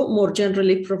also more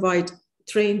generally provide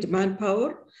trained manpower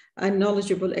and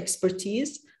knowledgeable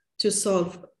expertise to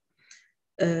solve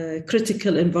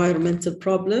critical environmental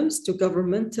problems to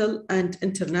governmental and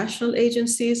international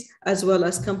agencies, as well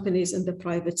as companies in the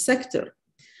private sector.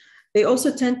 They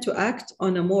also tend to act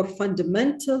on a more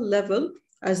fundamental level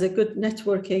as a good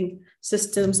networking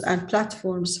systems and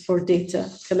platforms for data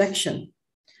collection.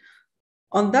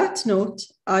 On that note,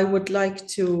 I would like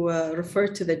to refer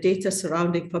to the data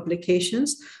surrounding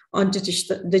publications on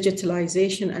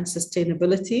digitalization and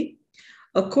sustainability.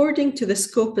 According to the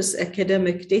Scopus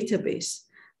academic database,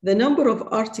 the number of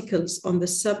articles on the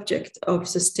subject of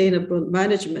sustainable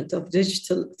management of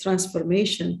digital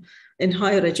transformation in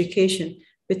higher education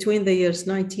between the years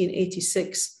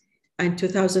 1986 and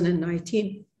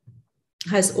 2019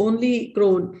 has only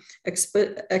grown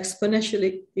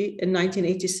exponentially. In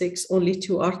 1986, only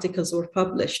 2 articles were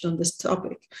published on this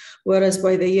topic, whereas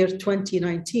by the year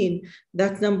 2019,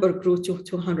 that number grew to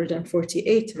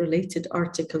 248 related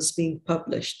articles being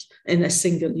published in a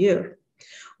single year.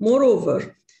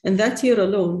 Moreover, in that year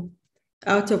alone,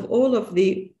 out of all of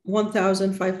the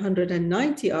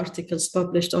 1,590 articles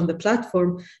published on the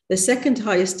platform, the second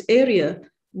highest area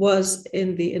was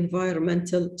in the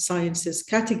environmental sciences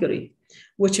category,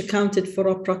 which accounted for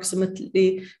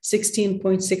approximately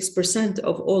 16.6%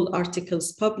 of all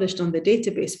articles published on the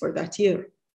database for that year.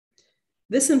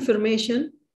 This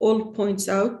information all points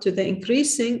out to the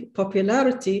increasing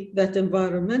popularity that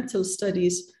environmental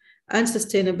studies and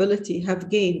sustainability have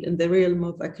gained in the realm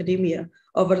of academia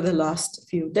over the last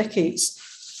few decades.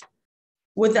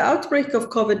 With the outbreak of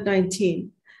COVID-19,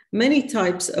 many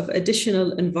types of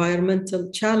additional environmental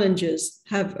challenges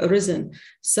have arisen,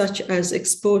 such as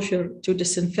exposure to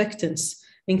disinfectants,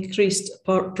 increased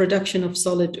production of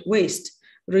solid waste,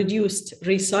 reduced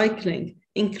recycling,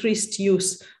 increased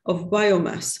use of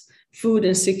biomass, food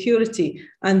insecurity,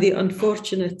 and the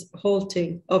unfortunate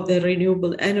halting of the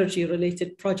renewable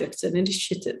energy-related projects and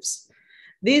initiatives.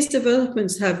 These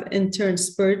developments have in turn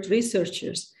spurred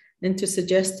researchers into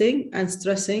suggesting and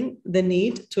stressing the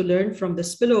need to learn from the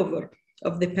spillover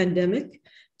of the pandemic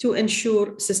to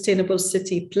ensure sustainable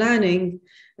city planning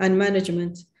and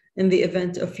management in the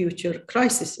event of future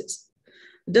crises.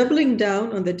 Doubling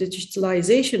down on the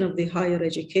digitalization of the higher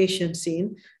education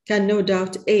scene can no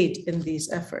doubt aid in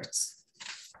these efforts.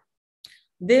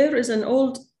 There is an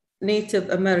old Native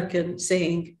American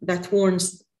saying that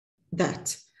warns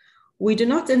that we do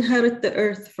not inherit the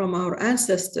earth from our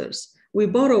ancestors, we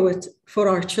borrow it for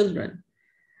our children.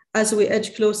 As we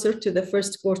edge closer to the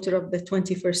first quarter of the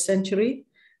 21st century,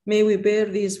 may we bear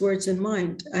these words in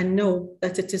mind and know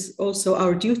that it is also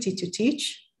our duty to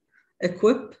teach,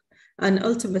 equip, and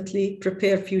ultimately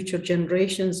prepare future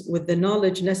generations with the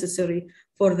knowledge necessary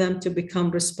for them to become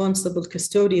responsible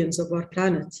custodians of our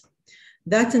planet.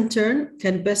 That in turn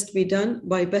can best be done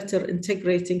by better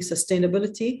integrating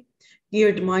sustainability,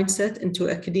 geared mindset into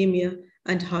academia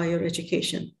and higher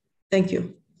education. Thank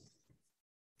you.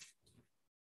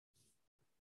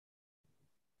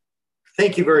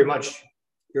 Thank you very much,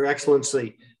 Your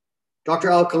Excellency. Dr.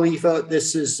 Al Khalifa,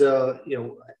 this is,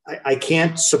 I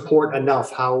can't support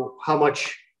enough how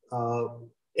much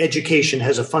education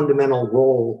has a fundamental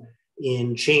role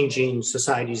in changing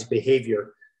society's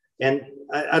behavior. And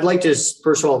I'd like to,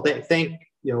 first of all, thank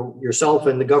yourself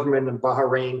and the government of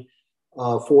Bahrain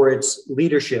for its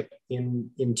leadership in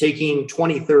taking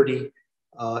 2030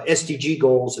 SDG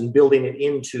goals and building it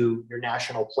into your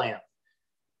national plan.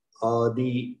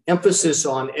 The emphasis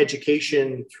on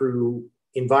education through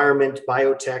environment,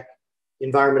 biotech,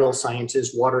 environmental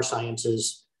sciences, water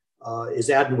sciences is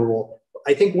admirable.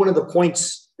 I think one of the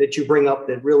points that you bring up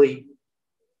that really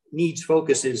needs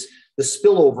focus is the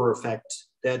spillover effect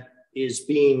that is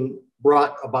being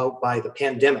brought about by the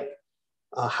pandemic.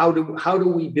 How do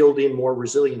we build in more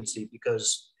resiliency?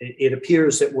 Because it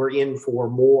appears that we're in for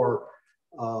more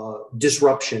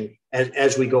disruption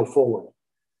as we go forward.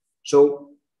 So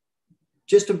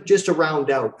just to round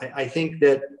out, I think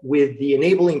that with the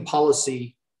enabling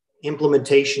policy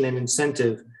implementation and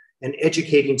incentive and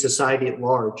educating society at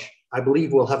large, I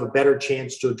believe we'll have a better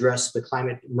chance to address the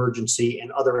climate emergency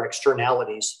and other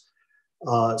externalities,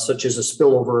 such as the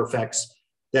spillover effects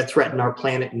that threaten our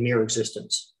planet and mere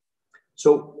existence.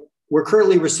 So we're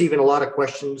currently receiving a lot of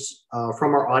questions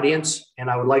from our audience, and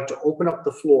I would like to open up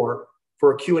the floor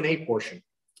for a Q&A portion.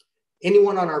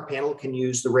 Anyone on our panel can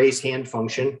use the raise hand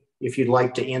function if you'd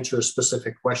like to answer a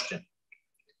specific question.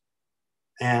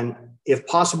 And if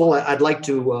possible, I'd like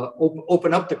to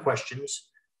open up the questions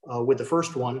with the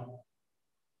first one.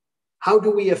 How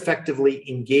do we effectively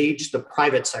engage the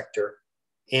private sector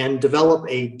and develop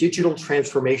a digital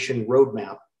transformation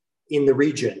roadmap in the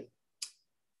region?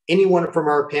 Anyone from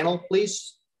our panel,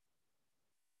 please?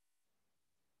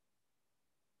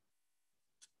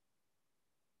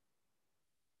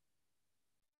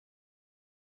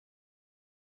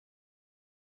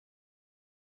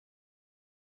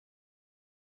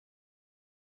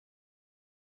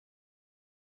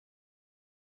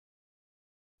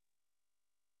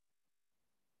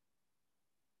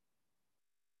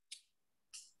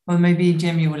 Well, maybe,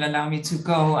 Jim, you will allow me to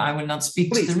go. I will not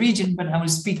speak Please. to the region, but I will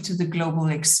speak to the global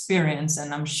experience.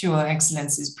 And I'm sure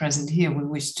excellencies present here will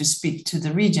wish to speak to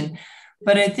the region.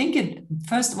 But I think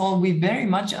first of all, we're very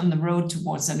much on the road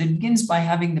towards that. It begins by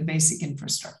having the basic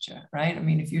infrastructure, right? I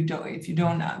mean, if you're not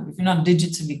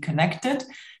digitally connected,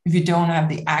 if you don't have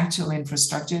the actual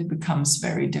infrastructure, it becomes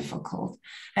very difficult.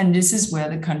 And this is where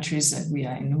the countries that we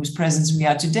are in, whose presence we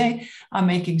are today, are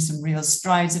making some real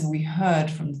strides. And we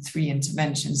heard from the 3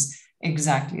 interventions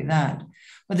exactly that.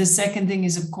 But the second thing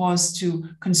is, of course, to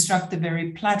construct the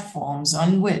very platforms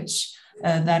on which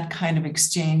that kind of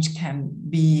exchange can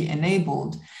be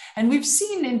enabled. And we've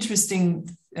seen interesting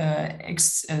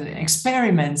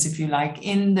experiments, if you like,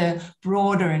 in the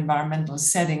broader environmental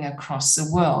setting across the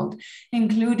world,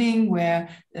 including where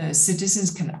citizens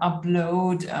can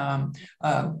upload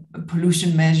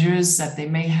pollution measures that they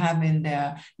may have in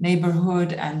their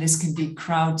neighborhood, and this can be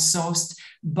crowdsourced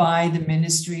by the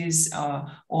ministries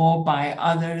or by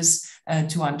others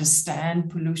to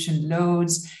understand pollution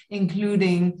loads,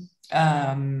 including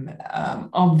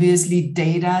obviously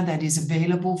data that is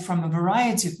available from a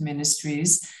variety of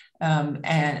ministries,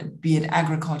 and be it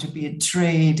agriculture, be it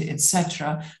trade,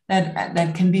 etc.,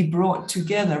 that can be brought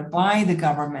together by the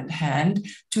government hand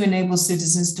to enable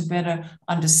citizens to better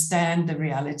understand the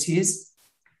realities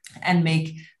and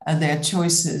make their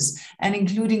choices, and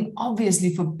including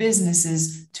obviously for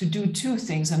businesses to do 2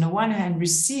 things. On the one hand,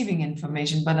 receiving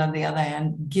information, but on the other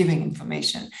hand, giving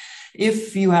information.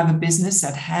 If you have a business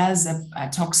that has a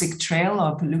toxic trail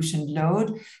or pollution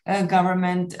load,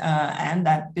 government and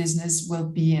that business will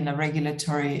be in a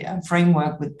regulatory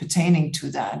framework with pertaining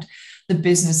to that. The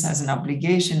business has an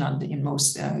obligation in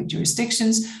most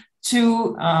jurisdictions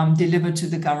to deliver to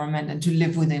the government and to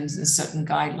live within certain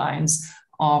guidelines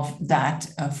of that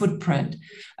footprint.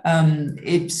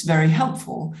 It's very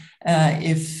helpful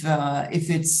if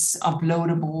it's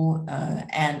uploadable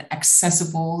and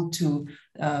accessible to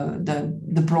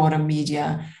the broader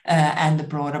media and the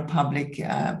broader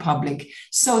public,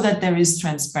 so that there is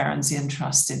transparency and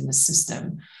trust in the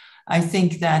system. I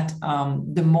think that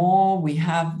the more we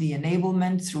have the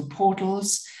enablement through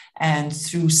portals and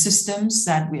through systems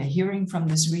that we are hearing from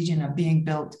this region are being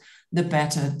built, the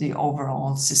better the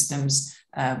overall systems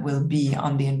will be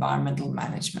on the environmental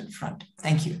management front.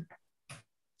 Thank you.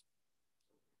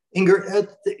 Inger,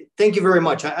 thank you very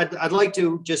much. I'd like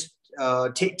to just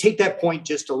take that point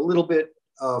just a little bit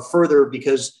further,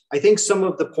 because I think some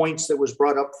of the points that was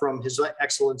brought up from His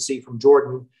Excellency from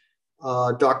Jordan,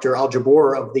 Dr.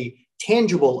 Al-Jabour, of the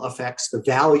tangible effects, the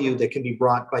value that can be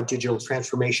brought by digital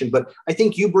transformation. But I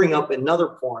think you bring up another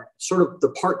point, sort of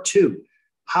the part 2.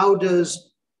 How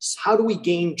do we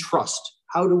gain trust?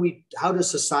 How does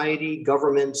society,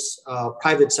 governments,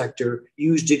 private sector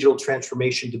use digital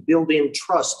transformation to build in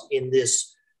trust in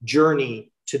this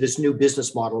journey to this new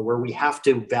business model where we have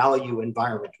to value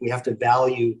environment, we have to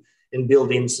value and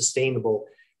build in sustainable.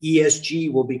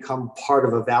 ESG will become part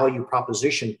of a value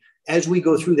proposition. As we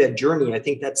go through that journey, I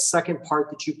think that second part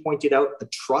that you pointed out, the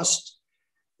trust,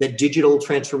 that digital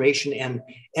transformation,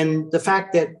 and the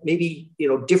fact that maybe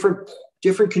different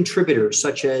contributors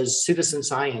such as citizen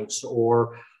science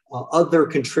or other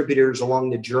contributors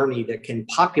along the journey that can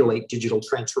populate digital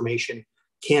transformation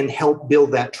can help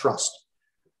build that trust.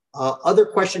 Other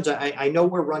questions? I know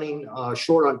we're running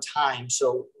short on time,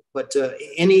 but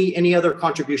any other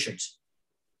contributions?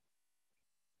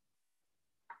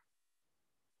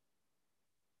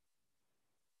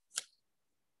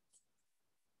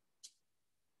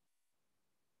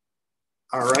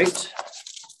 All right.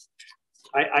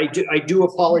 I do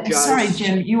apologize. Sorry,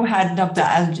 Jim, you had Dr.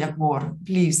 Al-Jabour,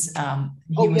 please.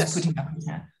 He was yes. putting up his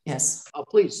hand. Yes.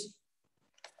 Please.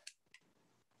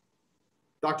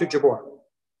 Dr. Jabour.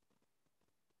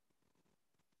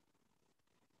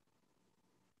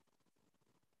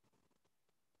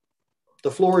 The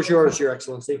floor is yours, Your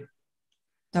Excellency.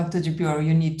 Dr. Jabour,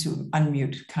 you need to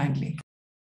unmute kindly.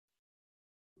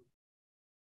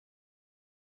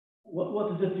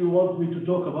 What is it you want me to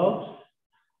talk about?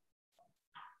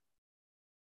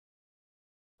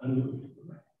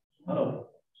 Hello.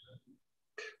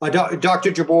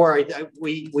 Dr. Jabour,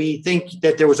 we think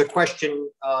that there was a question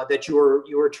that you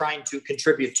were trying to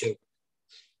contribute to.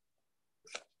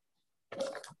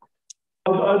 I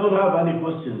don't have any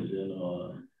questions.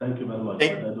 Thank you very much. I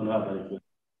don't have any questions.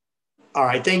 All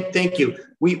right, thank you.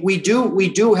 We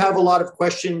do have a lot of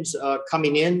questions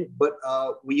coming in, but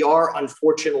we are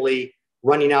unfortunately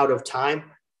running out of time.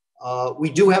 We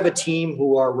do have a team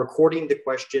who are recording the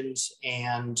questions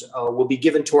and will be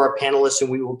given to our panelists,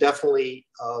 and we will definitely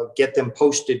get them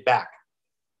posted back.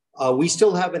 We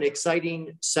still have an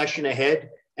exciting session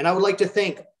ahead, and I would like to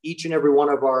thank each and every one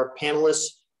of our panelists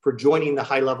for joining the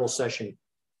high-level session.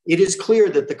 It is clear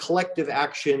that the collective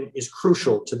action is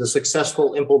crucial to the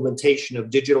successful implementation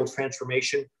of digital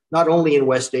transformation, not only in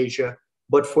West Asia,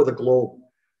 but for the globe.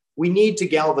 We need to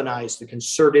galvanize the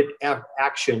concerted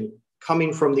action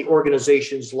coming from the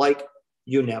organizations like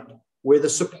UNEP, where the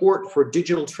support for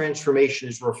digital transformation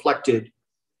is reflected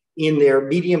in their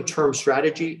medium-term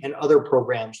strategy and other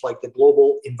programs like the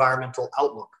Global Environmental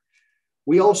Outlook.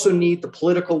 We also need the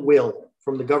political will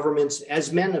from the governments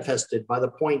as manifested by the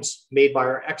points made by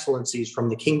our excellencies from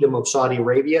the Kingdom of Saudi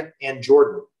Arabia and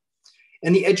Jordan,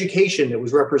 and the education that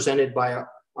was represented by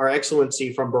our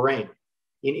excellency from Bahrain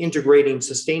in integrating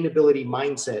sustainability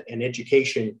mindset and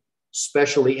education,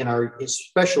 especially in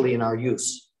our youth.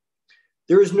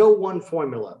 There is no one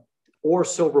formula or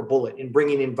silver bullet in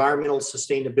bringing environmental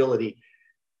sustainability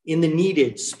in the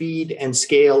needed speed and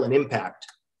scale and impact,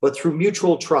 but through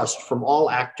mutual trust from all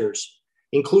actors,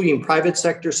 including private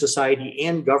sector, society,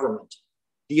 and government,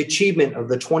 the achievement of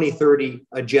the 2030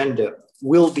 agenda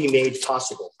will be made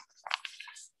possible.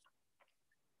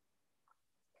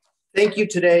 Thank you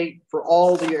today for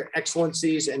all the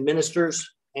excellencies and ministers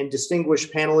and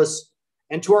distinguished panelists,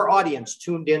 and to our audience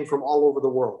tuned in from all over the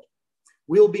world.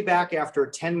 We'll be back after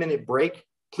a 10-minute break.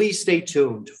 Please stay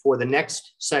tuned for the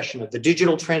next session of the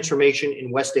digital transformation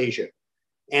in West Asia.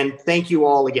 And thank you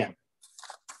all again.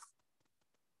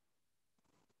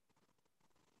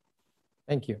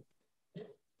 Thank you.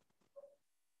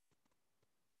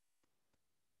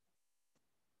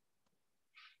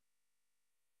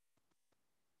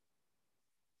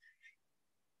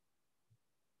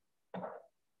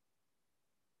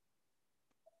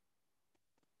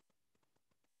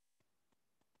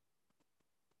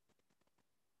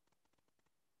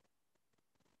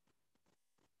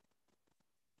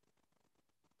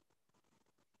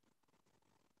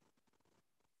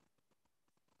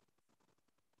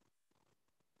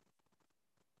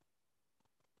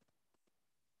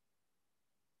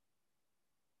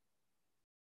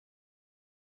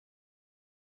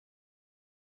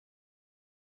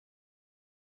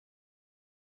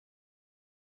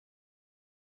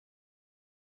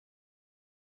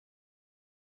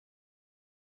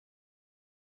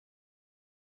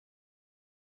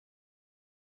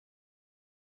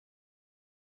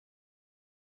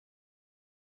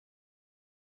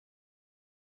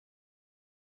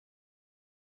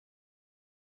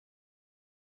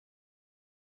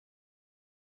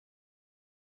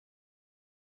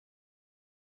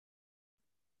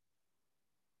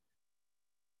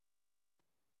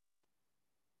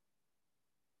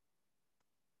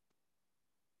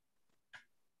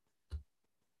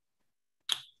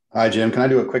 Hi, Jim. Can I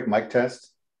do a quick mic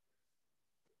test?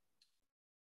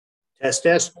 Test,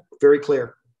 test, very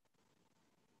clear.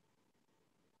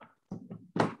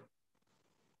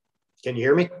 Can you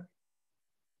hear me?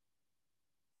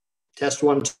 Test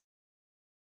one.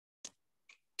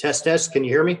 Test, test, can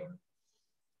you hear me?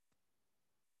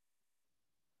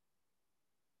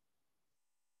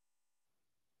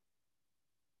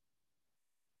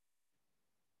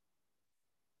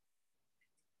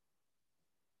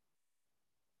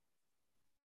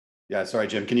 Yeah, sorry,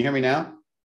 Jim. Can you hear me now?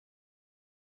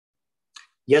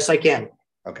 Yes, I can.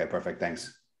 Okay, perfect.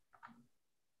 Thanks.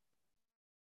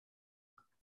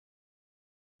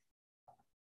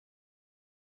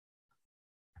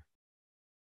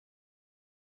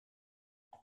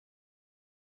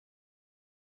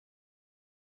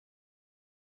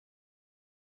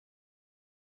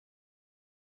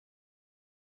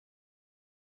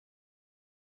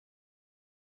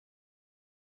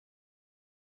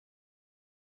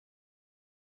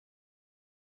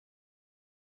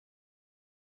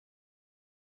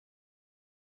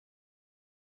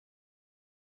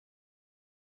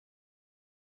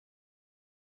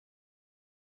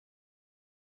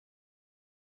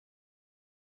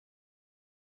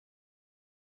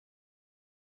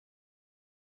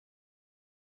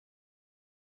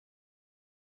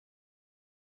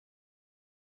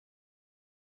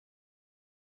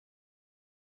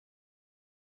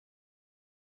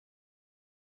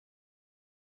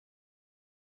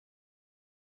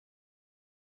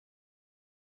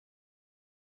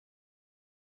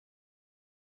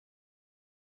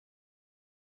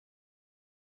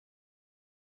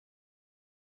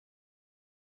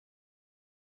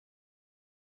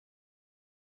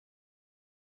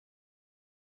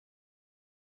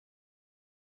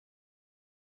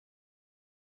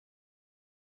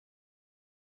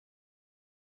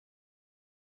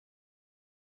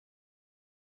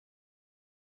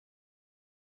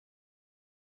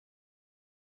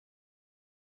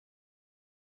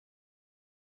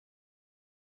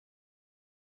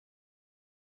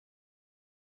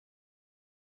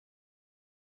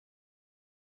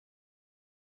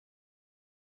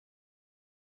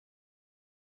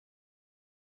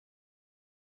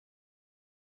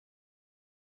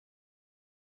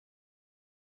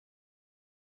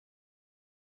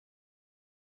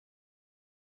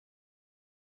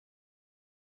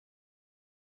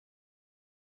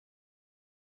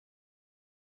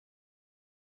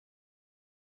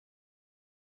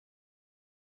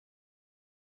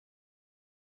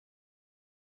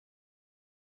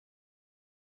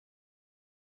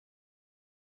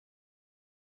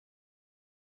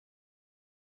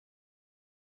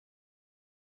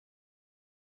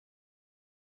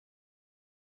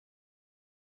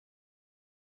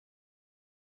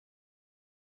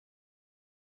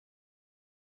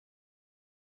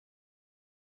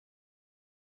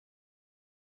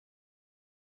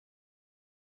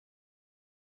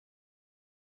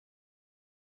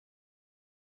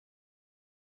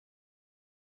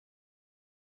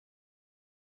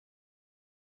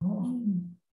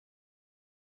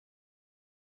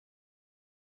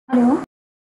 Hello.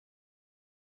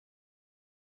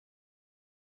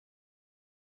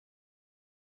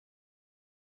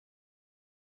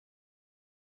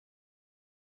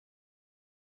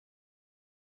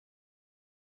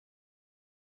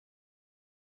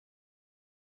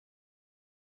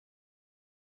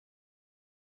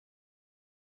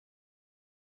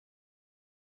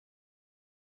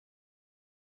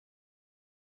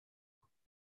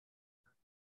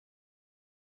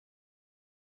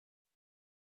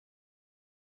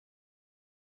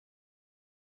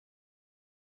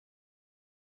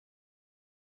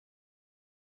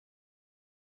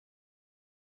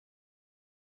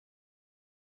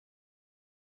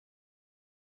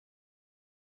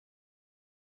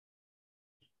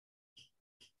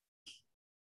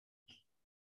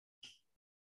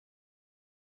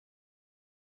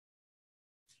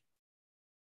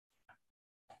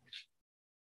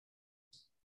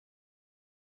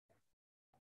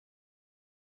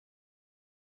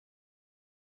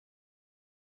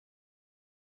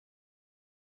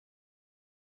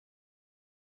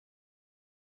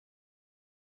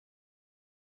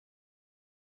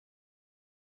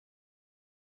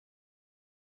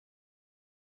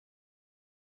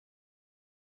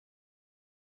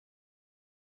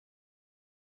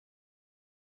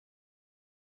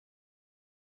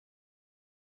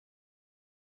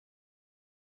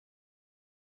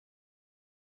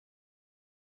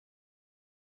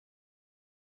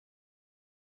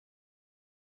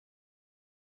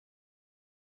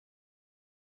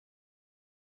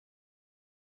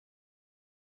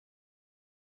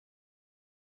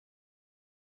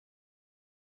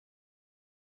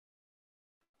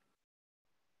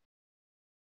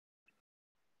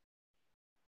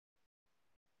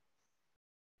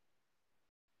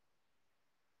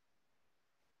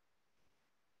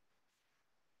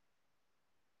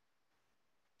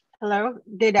 Hello,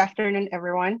 good afternoon,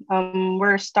 everyone.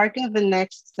 We're starting the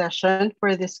next session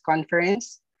for this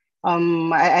conference.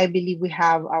 I believe we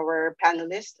have our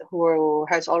panelist who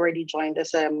has already joined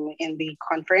us in the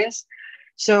conference.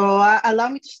 So allow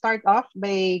me to start off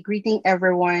by greeting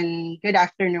everyone, good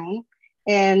afternoon.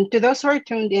 And to those who are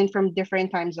tuned in from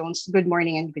different time zones, good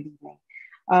morning and good evening.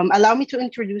 Allow me to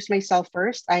introduce myself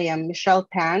first. I am Michelle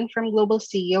Pan from Global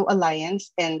CEO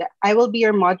Alliance, and I will be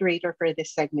your moderator for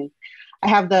this segment. I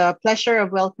have the pleasure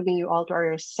of welcoming you all to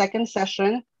our second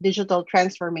session, Digital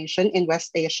Transformation in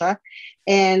West Asia.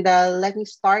 And let me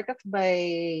start off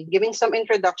by giving some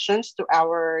introductions to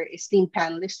our esteemed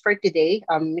panelists for today.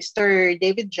 Mr.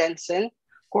 David Jensen,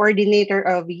 Coordinator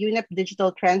of UNEP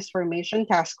Digital Transformation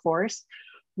Task Force.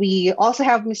 We also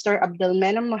have Mr.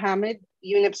 Abdelmenem Mohammed,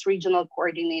 UNEP's Regional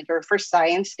Coordinator for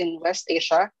Science in West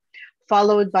Asia,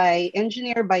 followed by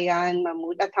Engineer Bayan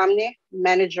Mahmoud Atamne,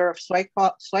 Manager of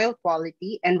Soil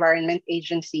Quality Environment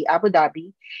Agency, Abu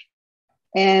Dhabi.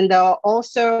 And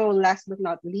also, last but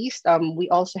not least, we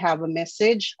also have a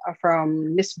message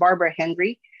from Ms. Barbara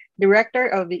Henry, Director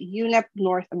of UNEP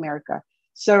North America.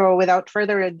 So without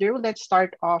further ado, let's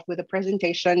start off with a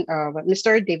presentation of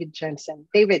Mr. David Jensen.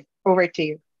 David, over to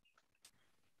you.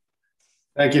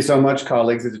 Thank you so much,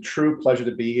 colleagues. It's a true pleasure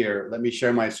to be here. Let me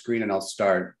share my screen and I'll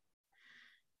start.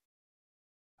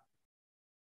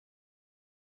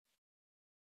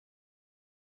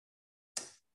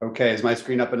 Okay, is my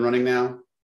screen up and running now?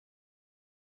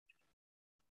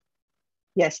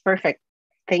 Yes, perfect.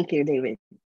 Thank you, David.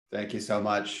 Thank you so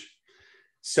much.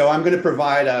 So I'm going to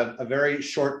provide a very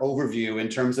short overview in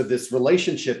terms of this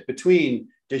relationship between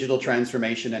digital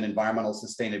transformation and environmental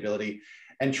sustainability,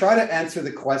 and try to answer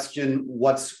the question,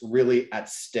 what's really at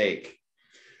stake?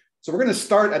 So we're going to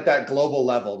start at that global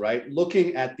level, right?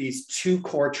 Looking at these two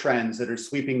core trends that are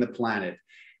sweeping the planet.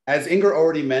 As Inger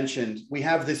already mentioned, we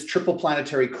have this triple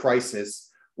planetary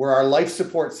crisis where our life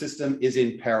support system is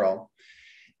in peril.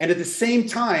 And at the same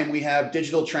time, we have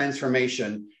digital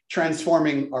transformation,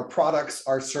 transforming our products,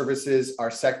 our services, our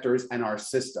sectors, and our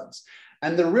systems.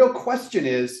 And the real question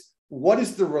is, what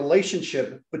is the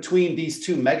relationship between these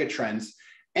two megatrends?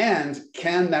 And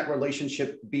can that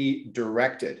relationship be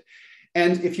directed?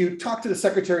 And if you talk to the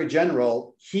Secretary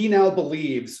General, he now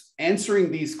believes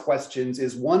answering these questions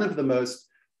is one of the most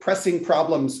pressing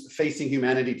problems facing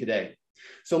humanity today.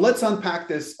 So let's unpack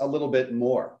this a little bit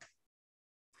more.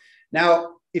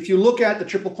 Now, if you look at the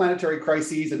triple planetary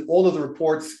crises and all of the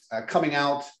reports coming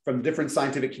out from different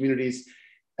scientific communities,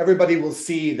 everybody will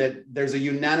see that there's a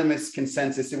unanimous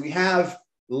consensus and we have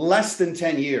less than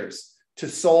 10 years to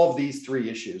solve these three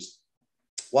issues,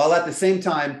 while at the same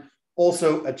time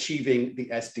also achieving the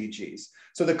SDGs.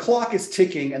 So the clock is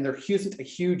ticking and there isn't a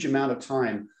huge amount of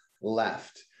time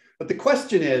left. But the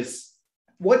question is,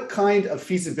 what kind of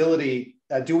feasibility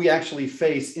do we actually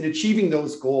face in achieving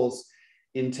those goals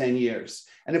in 10 years?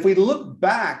 And if we look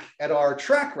back at our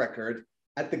track record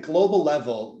at the global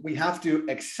level, we have to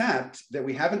accept that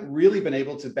we haven't really been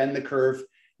able to bend the curve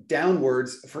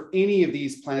downwards for any of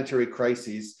these planetary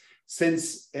crises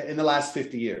since in the last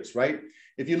 50 years, right?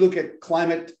 If you look at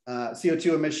climate,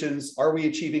 CO2 emissions, are we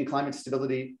achieving climate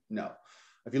stability? No.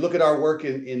 If you look at our work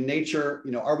in nature,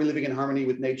 are we living in harmony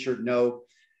with nature? No.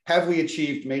 Have we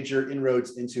achieved major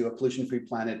inroads into a pollution-free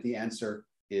planet? The answer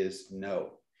is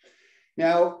no.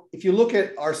 Now, if you look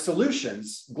at our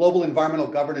solutions, global environmental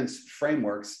governance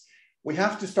frameworks, we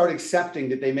have to start accepting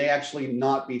that they may actually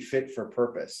not be fit for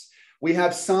purpose. We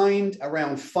have signed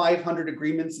around 500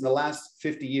 agreements in the last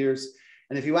 50 years.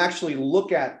 And if you actually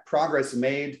look at progress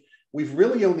made, we've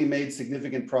really only made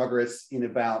significant progress in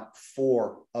about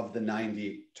 4 of the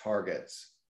 90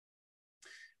 targets.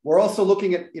 We're also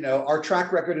looking at our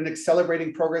track record in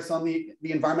accelerating progress on the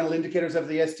environmental indicators of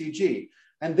the SDG.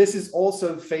 And this is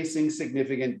also facing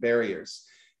significant barriers.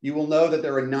 You will know that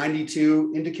there are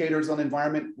 92 indicators on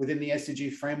environment within the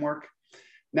SDG framework.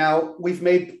 Now, we've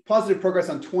made positive progress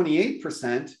on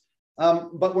 28%,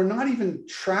 but we're not even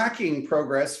tracking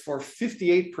progress for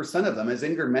 58% of them, as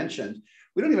Inger mentioned.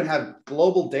 We don't even have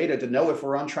global data to know if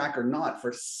we're on track or not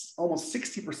for almost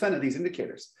 60% of these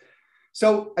indicators.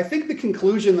 So I think the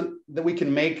conclusion that we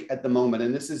can make at the moment,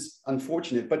 and this is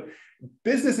unfortunate, but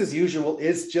business as usual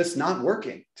is just not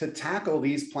working to tackle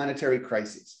these planetary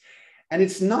crises. And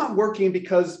it's not working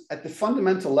because at the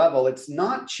fundamental level, it's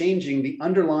not changing the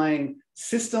underlying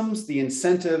systems, the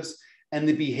incentives, and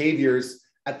the behaviors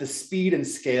at the speed and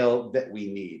scale that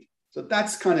we need. So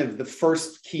that's kind of the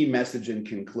first key message in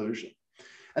conclusion.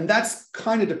 And that's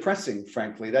kind of depressing,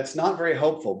 frankly. That's not very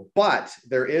hopeful, but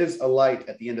there is a light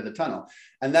at the end of the tunnel,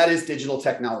 and that is digital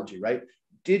technology, right?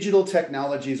 Digital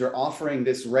technologies are offering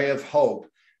this ray of hope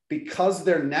because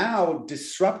they're now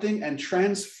disrupting and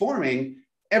transforming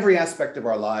every aspect of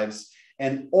our lives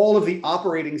and all of the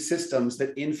operating systems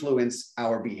that influence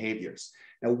our behaviors.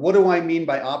 Now, what do I mean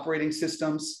by operating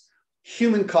systems?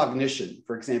 Human cognition,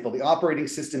 for example, the operating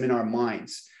system in our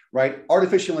minds, right?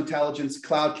 Artificial intelligence,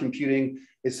 cloud computing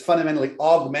is fundamentally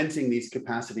augmenting these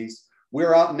capacities.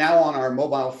 We're out now on our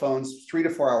mobile phones 3 to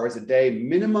 4 hours a day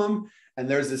minimum, and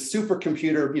there's a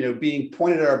supercomputer, being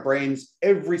pointed at our brains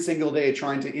every single day,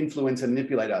 trying to influence and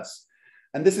manipulate us.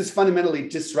 And this is fundamentally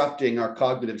disrupting our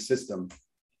cognitive system.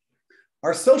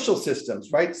 Our social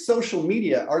systems, right? Social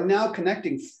media are now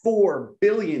connecting 4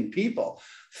 billion people.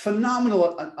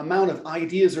 Phenomenal amount of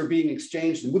ideas are being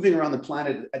exchanged and moving around the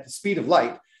planet at the speed of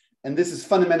light. And this is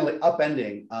fundamentally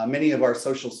upending many of our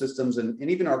social systems and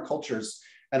even our cultures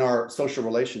and our social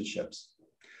relationships.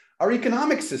 Our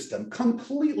economic system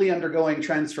completely undergoing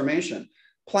transformation.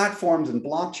 Platforms and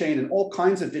blockchain and all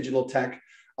kinds of digital tech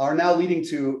are now leading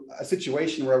to a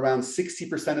situation where around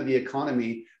 60% of the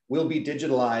economy will be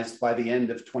digitalized by the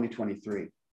end of 2023.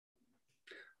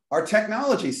 Our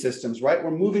technology systems, right?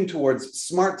 We're moving towards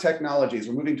smart technologies.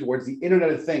 We're moving towards the Internet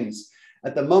of Things.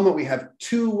 At the moment, we have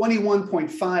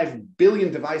 21.5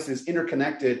 billion devices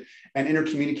interconnected and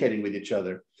intercommunicating with each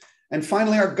other. And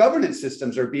finally, our governance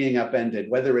systems are being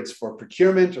upended, whether it's for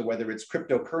procurement or whether it's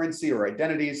cryptocurrency or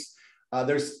identities.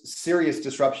 There's serious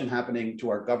disruption happening to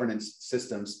our governance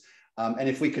systems. And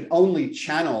if we could only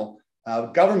channel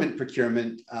government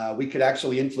procurement, we could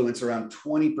actually influence around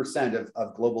 20%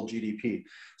 of global GDP.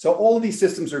 So all of these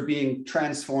systems are being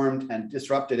transformed and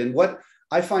disrupted. And what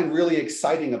I find really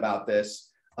exciting about this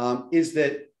is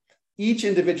that each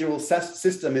individual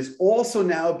system is also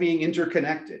now being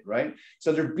interconnected, right?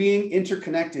 So they're being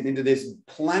interconnected into this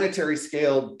planetary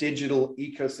scale digital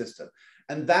ecosystem.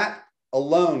 And that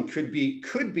alone could be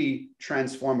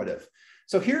transformative.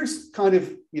 So here's kind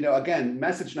of, again,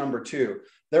 message number 2.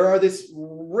 There are this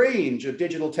range of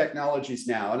digital technologies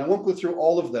now, and I won't go through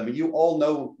all of them. You all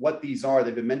know what these are.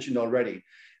 They've been mentioned already.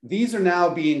 These are now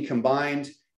being combined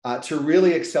to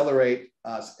really accelerate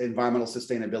environmental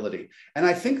sustainability. And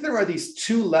I think there are these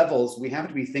 2 levels we have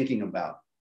to be thinking about.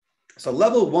 So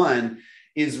level 1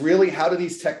 is really how do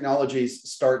these technologies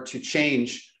start to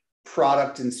change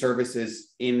product and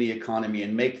services in the economy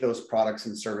and make those products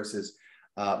and services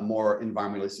more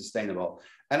environmentally sustainable.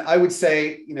 And I would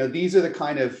say, these are the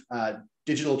kind of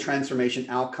digital transformation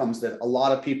outcomes that a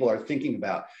lot of people are thinking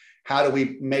about. How do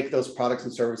we make those products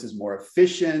and services more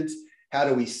efficient? How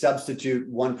do we substitute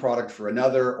one product for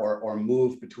another or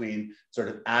move between sort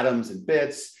of atoms and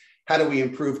bits? How do we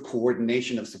improve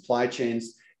coordination of supply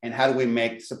chains? And how do we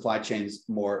make supply chains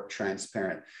more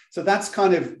transparent? So that's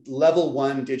kind of level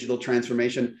 1 digital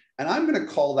transformation. And I'm going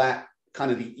to call that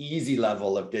kind of the easy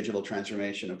level of digital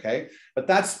transformation, okay? But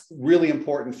that's really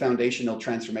important foundational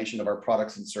transformation of our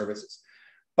products and services.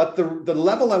 But the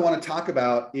level I want to talk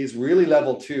about is really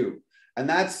level 2, and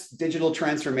that's digital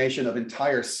transformation of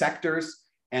entire sectors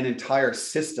and entire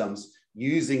systems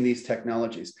using these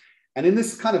technologies. And in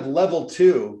this kind of level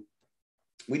 2,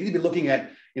 we need to be looking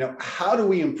at, how do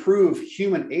we improve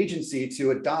human agency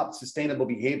to adopt sustainable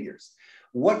behaviors?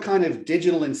 What kind of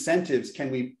digital incentives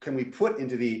can we put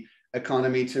into the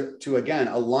economy to again,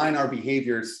 align our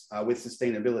behaviors with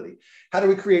sustainability? How do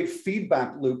we create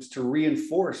feedback loops to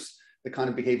reinforce the kind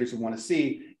of behaviors we want to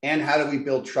see? And how do we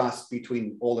build trust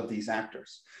between all of these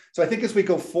actors? So I think as we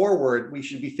go forward, we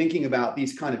should be thinking about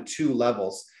these kind of 2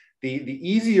 levels, the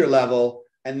easier level,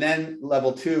 and then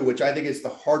level 2, which I think is the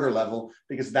harder level,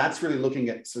 because that's really looking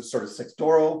at sort of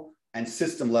sectoral and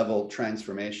system level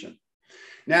transformation.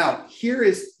 Now, here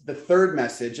is the third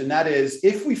message, and that is,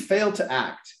 if we fail to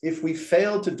act, if we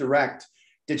fail to direct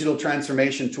digital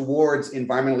transformation towards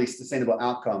environmentally sustainable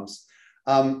outcomes,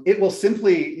 it will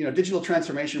simply, digital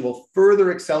transformation will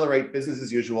further accelerate business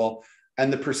as usual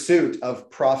and the pursuit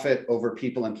of profit over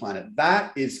people and planet.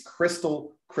 That is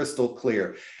crystal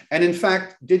clear. And in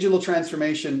fact, digital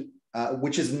transformation,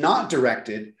 which is not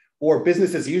directed, or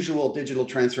business as usual digital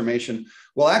transformation,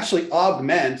 will actually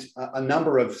augment a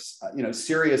number of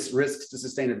serious risks to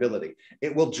sustainability.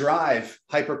 It will drive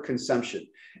hyperconsumption.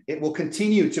 It will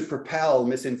continue to propel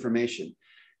misinformation.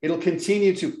 It'll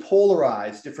continue to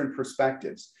polarize different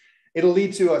perspectives. It'll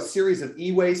lead to a series of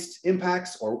e-waste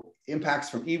impacts or impacts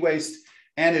from e-waste,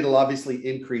 and it'll obviously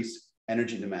increase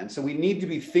energy demand. So we need to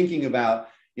be thinking about,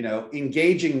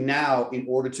 engaging now in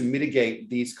order to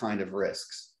mitigate these kind of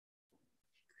risks.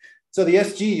 So the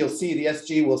SG, you'll see the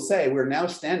SG will say, we're now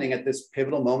standing at this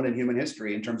pivotal moment in human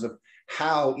history in terms of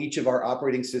how each of our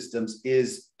operating systems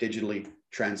is digitally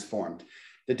transformed.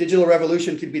 The digital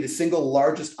revolution could be the single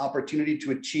largest opportunity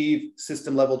to achieve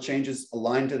system level changes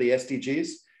aligned to the SDGs.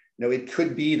 It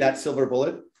could be that silver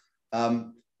bullet,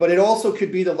 but it also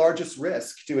could be the largest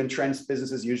risk to entrench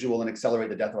business as usual and accelerate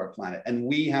the death of our planet. And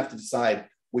we have to decide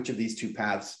which of these 2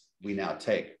 paths we now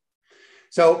take.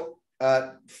 So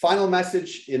final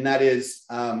message in that is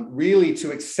really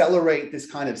to accelerate this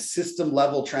kind of system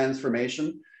level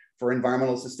transformation for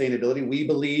environmental sustainability. We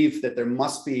believe that there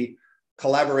must be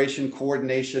collaboration,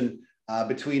 coordination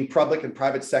between public and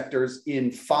private sectors in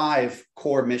 5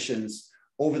 core missions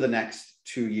over the next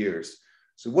 2 years.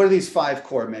 So what are these 5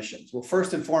 core missions? Well,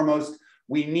 first and foremost,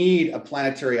 we need a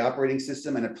planetary operating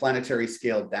system and a planetary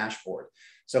scale dashboard.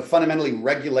 So fundamentally,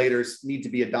 regulators need to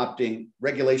be adopting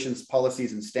regulations,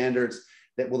 policies, and standards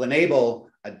that will enable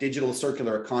a digital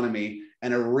circular economy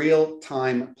and a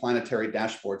real-time planetary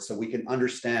dashboard so we can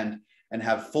understand and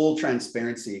have full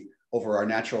transparency over our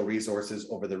natural resources,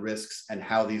 over the risks and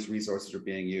how these resources are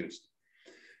being used.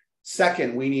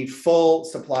 Second, we need full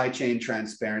supply chain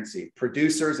transparency.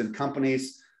 Producers and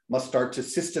companies must start to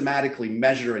systematically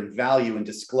measure and value and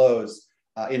disclose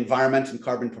environment and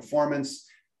carbon performance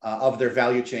of their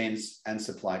value chains and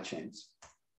supply chains.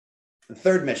 The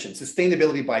third mission,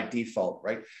 sustainability by default,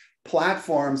 right?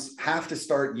 Platforms have to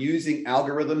start using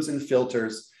algorithms and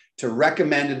filters to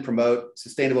recommend and promote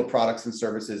sustainable products and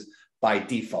services by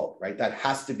default, right? That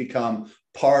has to become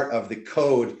part of the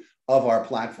code of our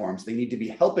platforms. They need to be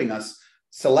helping us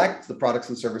select the products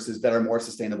and services that are more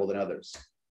sustainable than others.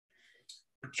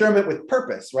 Procurement with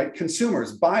purpose, right?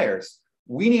 Consumers, buyers,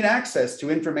 we need access to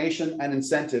information and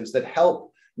incentives that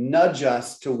help nudge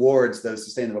us towards those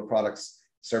sustainable products,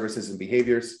 services, and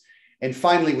behaviors. And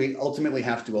finally, we ultimately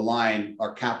have to align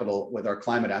our capital with our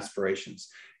climate aspirations,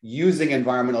 using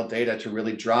environmental data to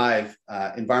really drive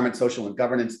environment, social, and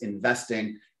governance,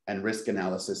 investing, and risk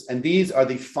analysis. And these are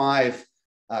the 5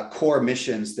 core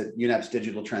missions that UNEP's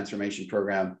digital transformation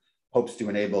program hopes to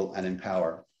enable and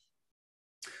empower.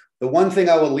 The one thing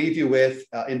I will leave you with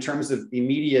in terms of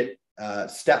immediate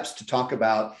steps to talk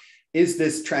about is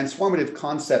this transformative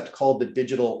concept called the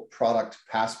digital product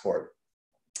passport.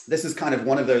 This is kind of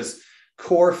one of those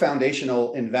core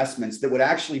foundational investments that would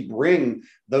actually bring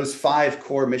those 5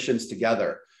 core missions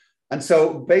together. And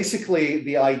so basically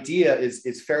the idea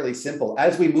is fairly simple.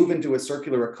 As we move into a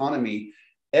circular economy,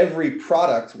 every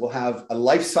product will have a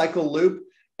life cycle loop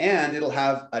and it'll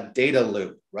have a data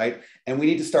loop, right? And we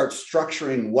need to start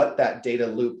structuring what that data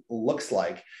loop looks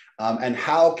like. And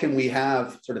how can we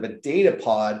have sort of a data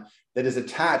pod that is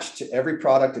attached to every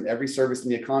product and every service in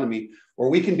the economy, where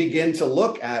we can begin to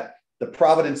look at the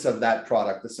provenance of that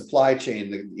product, the supply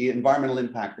chain, the environmental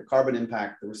impact, the carbon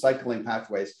impact, the recycling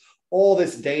pathways. All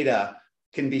this data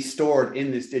can be stored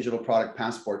in this digital product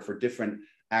passport for different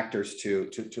actors to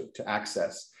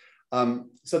access.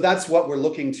 So that's what we're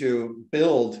looking to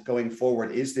build going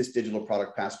forward, is this digital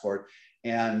product passport.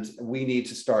 And we need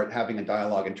to start having a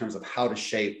dialogue in terms of how to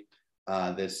shape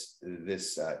this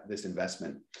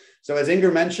investment. So as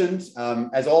Inger mentioned,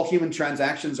 as all human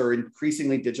transactions are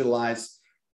increasingly digitalized,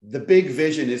 the big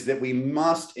vision is that we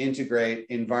must integrate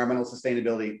environmental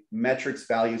sustainability metrics,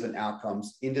 values, and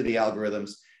outcomes into the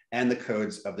algorithms and the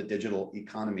codes of the digital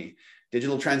economy.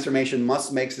 Digital transformation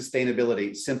must make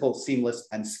sustainability simple, seamless,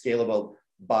 and scalable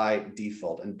by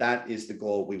default. And that is the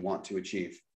goal we want to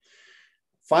achieve.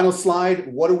 Final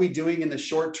slide, what are we doing in the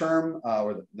short term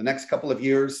or the next couple of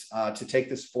years to take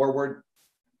this forward?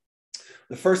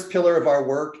 The first pillar of our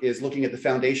work is looking at the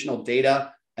foundational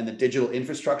data and the digital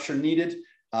infrastructure needed.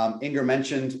 Inger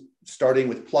mentioned starting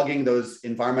with plugging those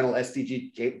environmental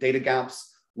SDG data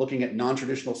gaps, looking at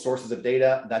non-traditional sources of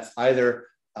data. That's either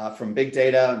from big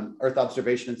data and Earth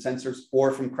observation and sensors,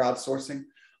 or from crowdsourcing.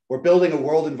 We're building a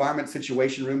world environment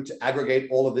situation room to aggregate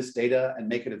all of this data and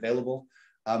make it available.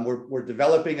 We're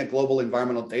developing a global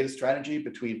environmental data strategy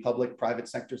between public, private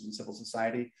sectors, and civil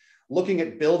society, looking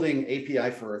at building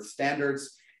API for Earth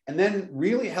standards, and then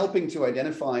really helping to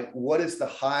identify what is the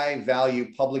high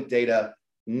value public data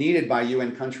needed by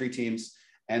UN country teams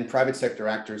and private sector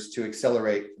actors to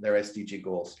accelerate their SDG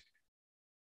goals.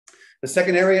 The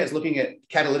second area is looking at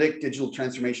catalytic digital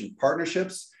transformation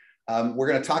partnerships. We're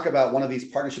going to talk about one of these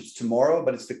partnerships tomorrow,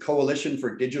 but it's the Coalition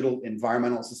for Digital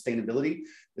Environmental Sustainability.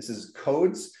 This is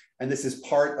CODES, and this is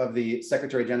part of the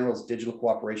Secretary General's Digital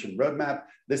Cooperation Roadmap.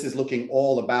 This is looking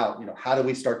all about, how do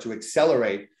we start to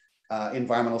accelerate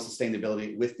environmental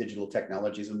sustainability with digital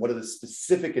technologies, and what are the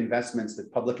specific investments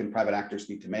that public and private actors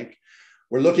need to make.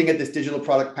 We're looking at this digital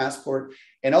product passport,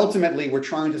 and ultimately we're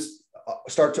trying to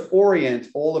start to orient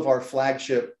all of our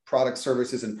flagship product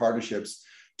services and partnerships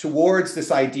towards this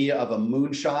idea of a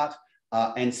moonshot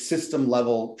and system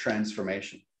level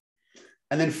transformation.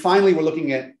 And then finally, we're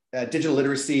looking at digital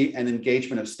literacy and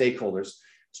engagement of stakeholders,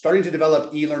 starting to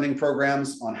develop e-learning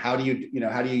programs on how do you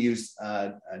use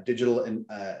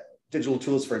digital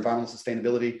tools for environmental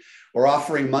sustainability. We're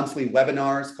offering monthly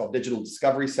webinars called digital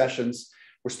discovery sessions.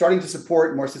 We're starting to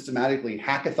support more systematically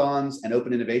hackathons and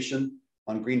open innovation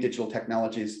on green digital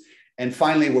technologies. And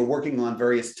finally, we're working on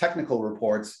various technical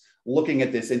reports looking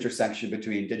at this intersection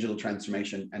between digital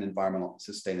transformation and environmental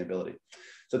sustainability.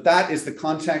 So that is the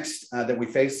context that we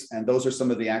face, and those are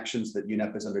some of the actions that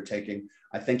UNEP is undertaking.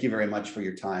 I thank you very much for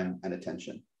your time and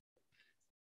attention.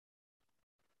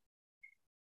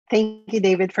 Thank you,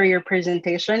 David, for your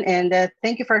presentation, and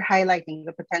thank you for highlighting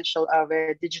the potential of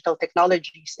digital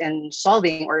technologies in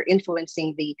solving or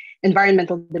influencing the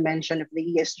environmental dimension of the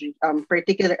ESG,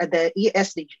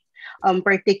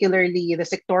 particularly the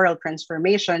sectoral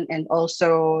transformation and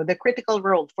also the critical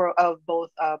role of both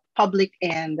public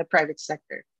and the private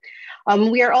sector.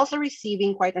 We are also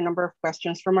receiving quite a number of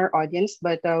questions from our audience,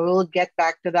 but we'll get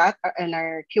back to that in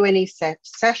our Q&A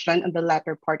session in the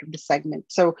latter part of the segment.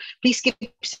 So please keep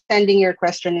sending your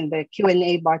question in the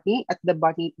Q&A button at the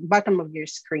bottom of your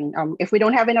screen. If we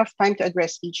don't have enough time to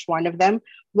address each one of them,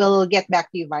 we'll get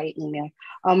back to you via email.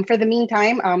 For the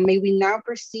meantime, may we now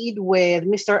proceed with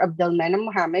Mr. Abdelmenem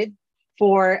Mohammed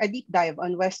for a deep dive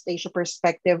on West Asia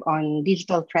perspective on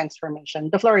digital transformation.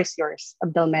 The floor is yours,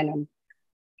 Abdelmenem.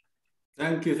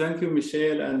 Thank you,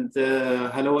 Michelle, and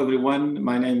hello everyone.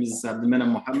 My name is Abdelmenem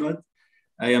Mohammed.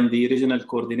 I am the Regional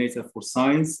Coordinator for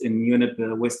Science in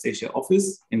UNEP West Asia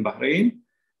Office in Bahrain,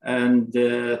 and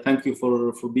thank you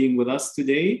for being with us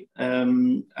today.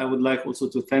 I would like also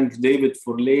to thank David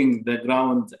for laying the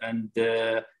ground and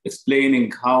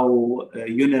explaining how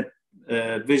UNEP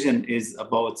vision is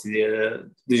about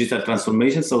the digital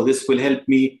transformation. So this will help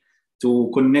me to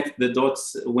connect the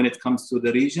dots when it comes to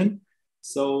the region.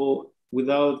 So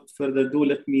without further ado,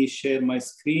 let me share my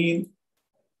screen.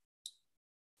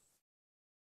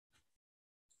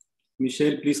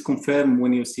 Michelle, please confirm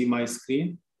when you see my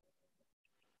screen.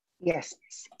 Yes.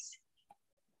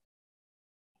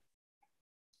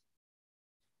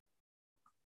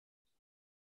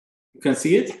 You can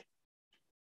see it?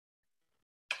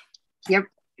 Yep,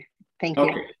 thank you.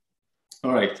 Okay,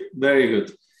 all right, very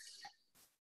good.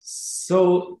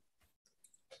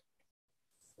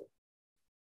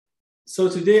 So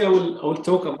today I will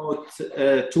talk about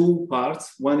two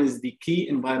parts. One is the key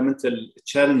environmental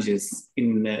challenges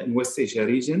in West Asia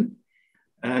region.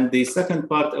 And the second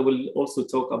part, I will also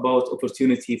talk about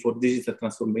opportunity for digital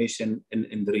transformation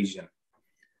in the region.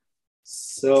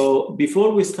 So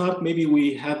before we start, maybe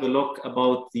we have a look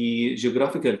about the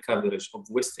geographical coverage of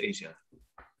West Asia.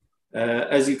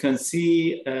 As you can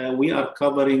see, we are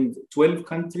covering 12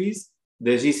 countries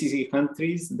the GCC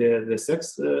countries, the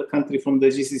 6 countries from the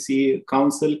GCC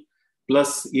Council,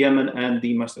 plus Yemen and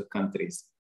the Mashreq countries.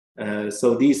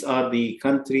 So these are the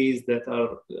countries that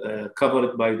are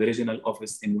covered by the regional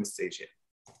office in West Asia.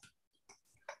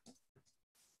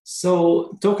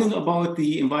 So talking about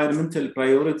the environmental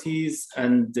priorities,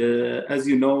 and as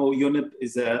you know, UNEP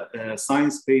is a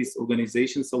science-based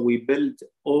organization. So we build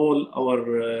all our,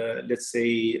 let's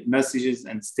say, messages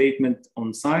and statement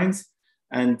on science.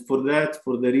 And for that,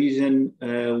 for the region,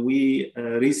 we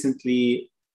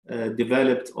recently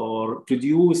developed or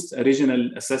produced a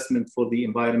regional assessment for the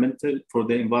environment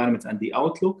and the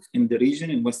outlook in the region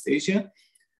in West Asia.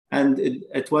 And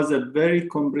it was a very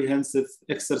comprehensive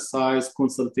exercise,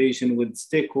 consultation with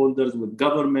stakeholders, with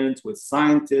government, with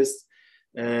scientists,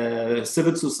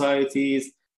 civil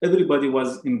societies. Everybody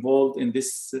was involved in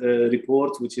this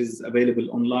report, which is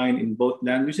available online in both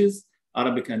languages,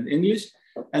 Arabic and English.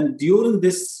 And during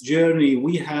this journey,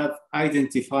 we have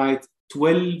identified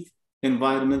 12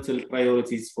 environmental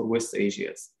priorities for West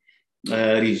Asia's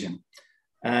region.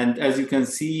 And as you can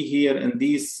see here in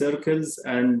these circles,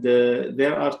 and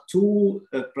there are 2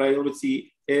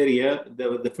 priority areas.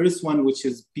 The first one, which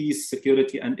is peace,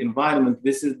 security, and environment.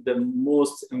 This is the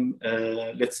most,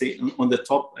 let's say, on the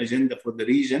top agenda for the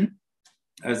region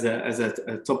as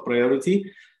a top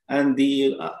priority. And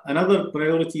the another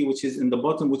priority, which is in the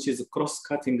bottom, which is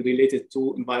cross-cutting related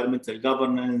to environmental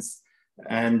governance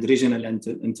and regional and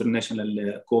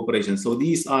international cooperation. So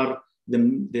these are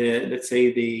let's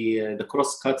say the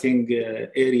cross-cutting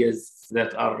areas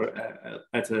that are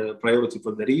at a priority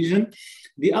for the region.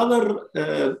 The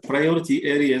other priority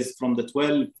areas from the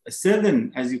 12,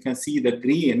 7, as you can see, the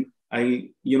green, I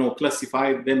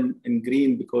classified them in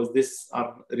green because these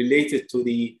are related to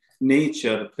the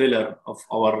nature pillar of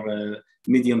our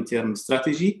medium-term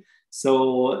strategy.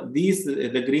 So these,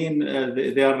 the green,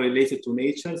 they are related to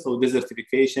nature. So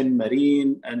desertification,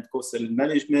 marine and coastal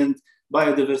management,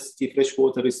 biodiversity,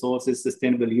 freshwater resources,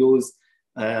 sustainable use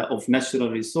of natural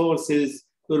resources,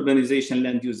 urbanization,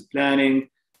 land use planning,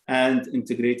 and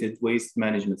integrated waste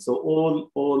management. So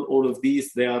all of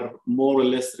these, they are more or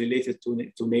less related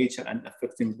to nature and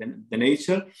affecting the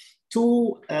nature.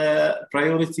 2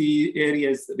 priority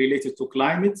areas related to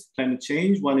climate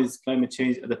change. One is climate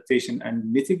change adaptation and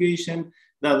mitigation.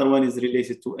 The other one is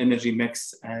related to energy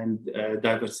mix and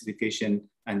diversification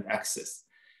and access.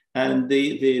 And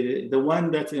the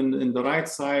one that in the right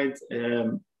side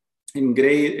in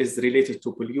gray is related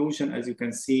to pollution, as you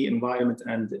can see, environment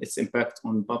and its impact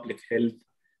on public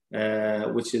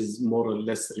health, which is more or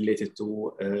less related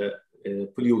to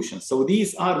pollution. So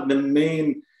these are the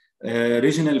main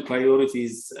regional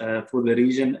priorities for the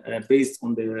region based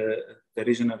on the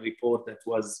regional report that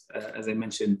was, as I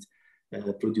mentioned,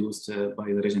 produced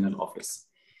by the regional office.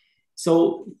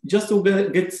 So just to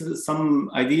get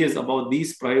some ideas about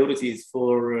these priorities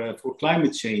for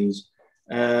climate change,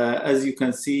 as you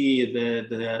can see,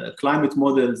 the climate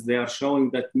models, they are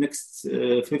showing that next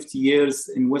 50 years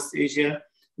in West Asia,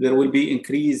 there will be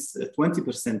increase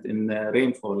 20% in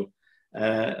rainfall,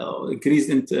 increase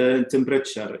in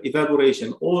temperature,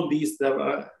 evaporation, all these that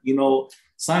are,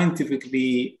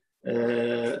 scientifically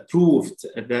proved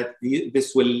that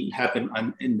this will happen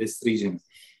in this region.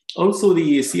 Also,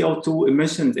 the CO2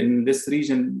 emissions in this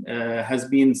region has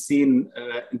seen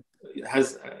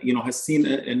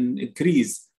an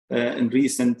increase in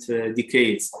recent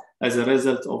decades as a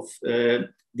result of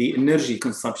the energy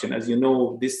consumption. As you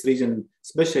know, this region,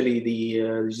 especially the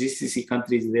GCC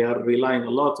countries, they are relying a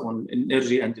lot on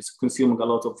energy and is consuming a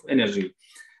lot of energy.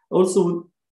 Also,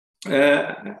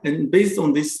 and based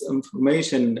on this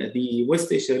information, the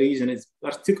West Asia region is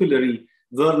particularly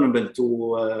vulnerable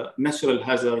to natural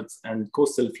hazards and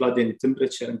coastal flooding,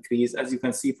 temperature increase. As you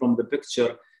can see from the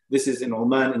picture, this is in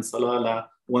Oman, in Salalah,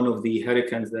 one of the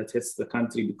hurricanes that hits the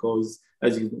country because,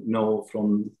 as you know,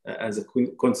 as a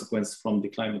consequence from the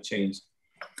climate change.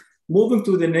 Moving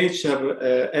to the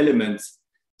nature elements.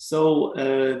 So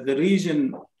the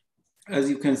region, as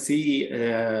you can see,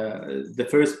 the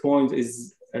first point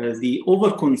is the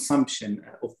overconsumption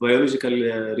of biological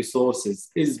resources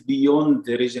is beyond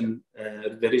the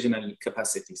regional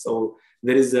capacity. So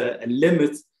there is a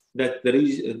limit that the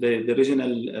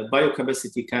regional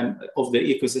biocapacity of the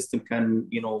ecosystem can,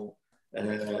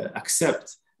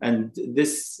 accept, and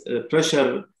this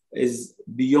pressure is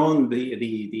beyond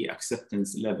the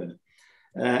acceptance level,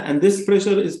 and this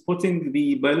pressure is putting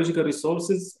the biological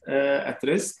resources at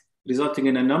risk, resulting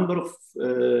in a number of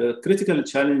critical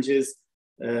challenges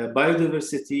to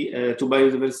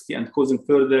biodiversity and causing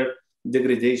further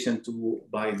degradation to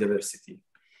biodiversity.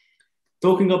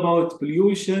 Talking about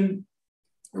pollution,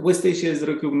 West Asia is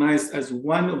recognized as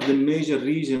one of the major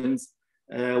regions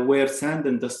where sand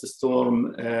and dust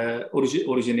storm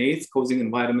originates, causing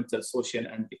environmental, social,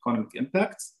 and economic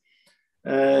impacts.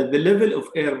 The level of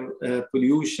air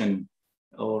pollution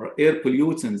or air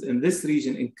pollutants in this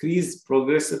region increased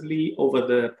progressively over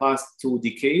the past 2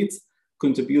 decades,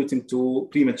 contributing to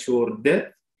premature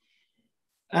death.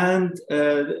 And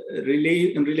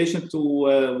in relation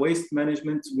to waste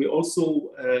management, we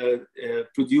also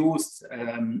produced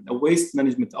a waste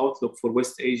management outlook for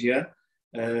West Asia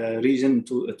region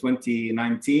to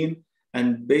 2019.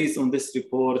 And based on this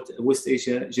report, West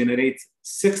Asia generates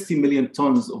 60 million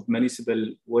tons of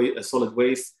municipal solid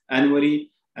waste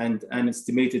annually, and an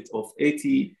estimated of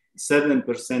 87%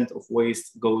 of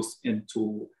waste goes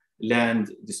into land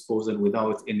disposal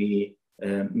without any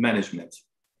management.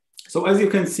 So as you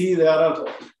can see, there are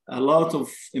a lot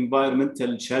of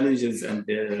environmental challenges and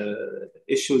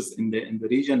issues in the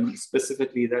region,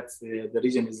 specifically that the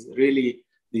region is really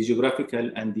the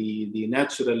geographical and the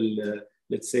natural,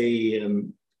 let's say,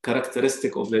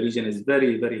 characteristic of the region is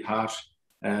very, very harsh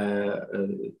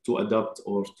to adapt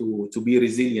or to be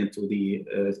resilient to the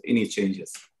any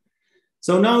changes.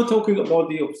 So now talking about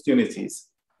the opportunities.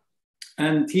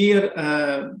 And here,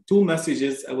 2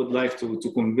 messages I would like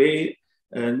to convey.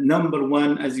 Number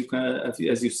one, as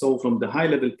you saw from the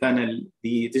high-level panel,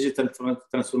 the digital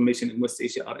transformation in West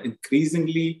Asia are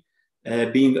increasingly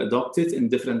being adopted in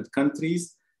different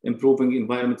countries, improving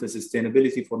environmental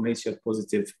sustainability for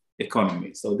nature-positive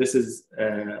economy. So this is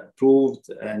proved,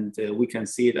 and we can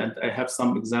see it, and I have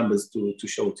some examples to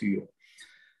show to you.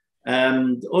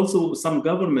 And also some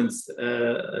governments,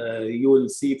 you will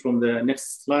see from the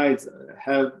next slides,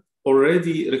 have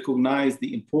already recognized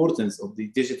the importance of the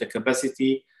digital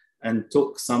capacity and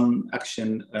took some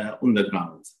action on the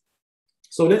ground.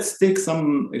 So let's take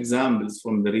some examples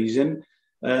from the region.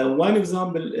 One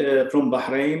example from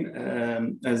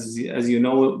Bahrain, as you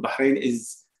know, Bahrain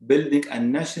is building a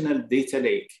national data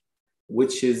lake,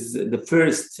 which is the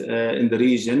first in the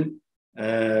region,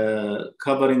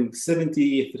 covering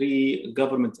 73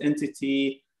 government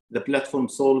entities. The platform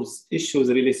solves issues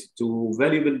related to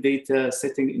valuable data,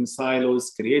 setting in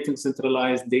silos, creating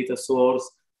centralized data source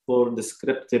for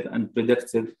descriptive and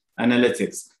predictive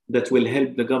analytics that will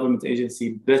help the government agency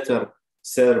better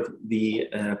serve the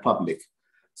public.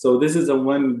 So this is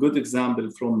one good example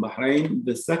from Bahrain.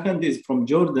 The second is from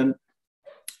Jordan.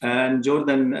 And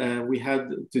Jordan, we had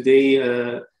today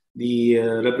the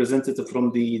representative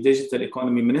from the Digital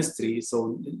Economy Ministry.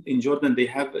 So in Jordan, they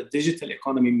have a Digital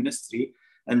Economy Ministry,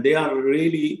 and they are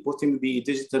really putting the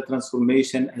digital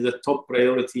transformation as a top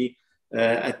priority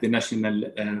at the national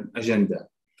agenda.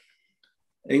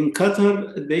 In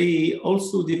Qatar, they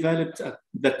also developed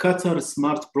the Qatar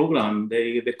Smart Program.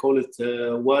 They call it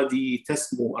Wadi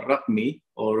Tasmo Al-Raqmi,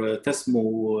 or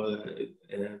Tasmo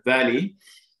Valley,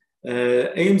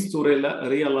 aims to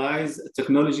realize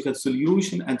technological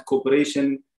solution and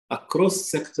cooperation across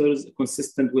sectors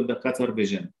consistent with the Qatar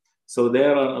vision. So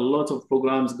there are a lot of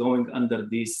programs going under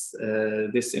this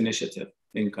initiative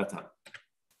in Qatar.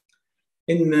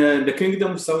 In the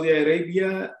Kingdom of Saudi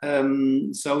Arabia,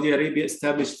 Saudi Arabia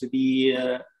established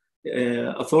the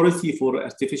Authority for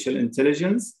Artificial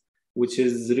Intelligence, which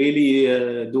is really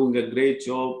doing a great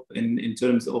job in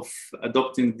terms of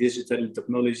adopting digital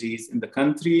technologies in the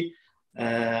country.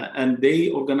 And they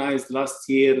organized last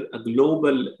year a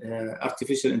global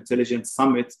artificial intelligence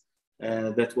summit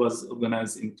that was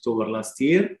organized in October last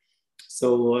year.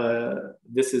 So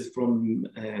this is from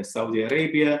Saudi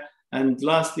Arabia. And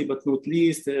lastly, but not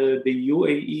least, the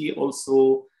UAE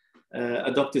also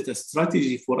adopted a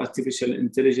strategy for artificial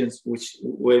intelligence,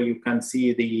 where you can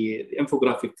see the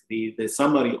infographic, the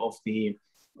summary of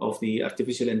the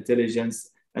artificial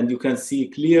intelligence. And you can see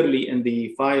clearly in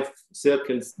the 5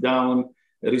 circles down,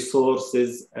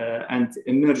 resources and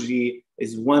energy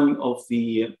is one of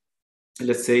the,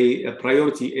 let's say,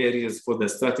 priority areas for the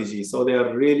strategy. So they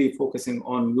are really focusing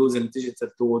on using digital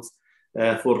tools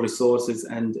for resources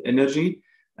and energy.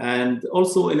 And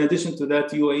also, in addition to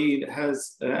that, UAE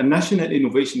has a national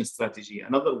innovation strategy,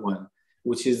 another one,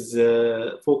 which is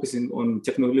focusing on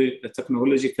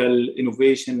technological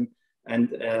innovation and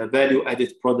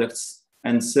value-added products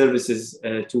and services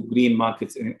to green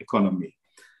market economy.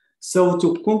 So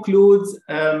to conclude,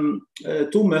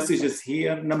 2 messages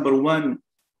here. Number one,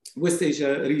 West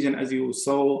Asia region, as you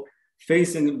saw,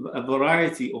 facing a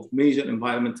variety of major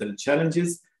environmental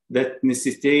challenges that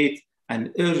necessitate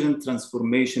an urgent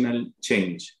transformational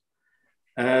change.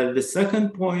 The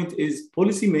second point is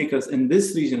policymakers in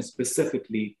this region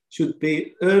specifically should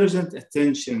pay urgent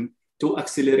attention to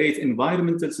accelerate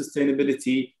environmental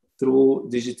sustainability through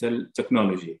digital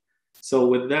technology. So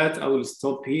with that, I will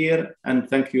stop here and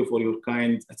thank you for your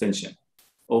kind attention.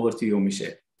 Over to you,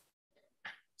 Michelle.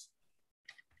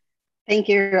 Thank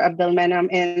you, Abdelmenam,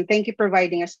 and thank you for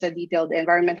providing us the detailed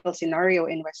environmental scenario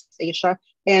in West Asia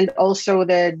and also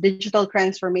the digital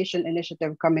transformation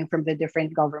initiative coming from the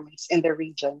different governments in the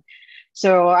region.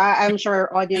 So I'm sure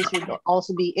our audience would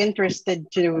also be interested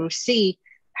to see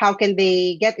how can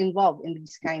they get involved in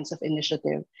these kinds of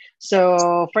initiatives.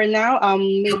 So for now,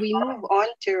 may we move on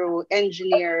to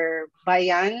Engineer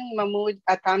Bayan Mahmoud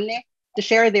Atamne to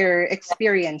share their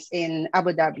experience in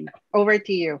Abu Dhabi. Over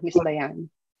to you, Ms. Bayan.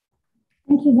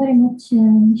 Thank you very much,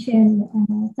 Michelle.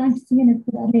 Thanks to UNEP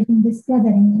for arranging this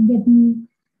gathering and giving me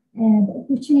the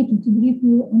opportunity to brief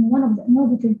you on one of the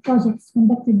innovative projects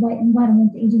conducted by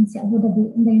Environment Agency Abu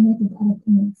Dhabi in the United Arab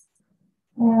Emirates.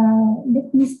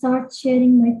 Let me start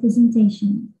sharing my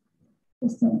presentation.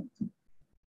 Just a minute.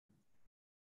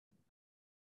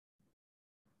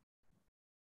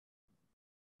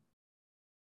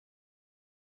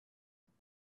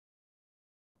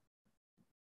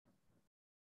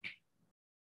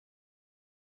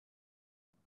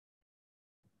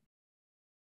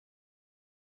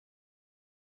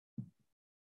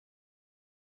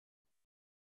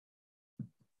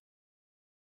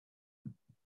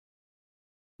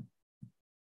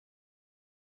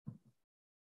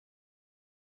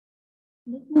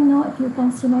 Let me know if you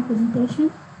can see my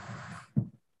presentation.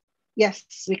 Yes,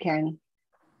 we can.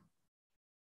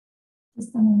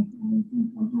 Just a minute. I think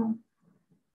I have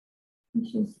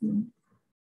issues here.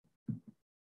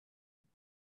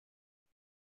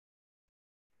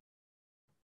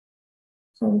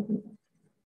 Sorry for that.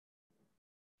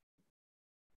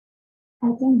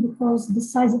 I think because the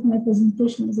size of my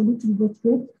presentation is a little bit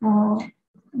big,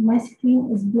 my screen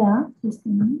is black. Just a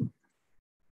minute.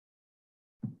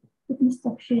 Let me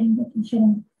stop sharing that and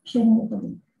sharing it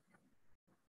again.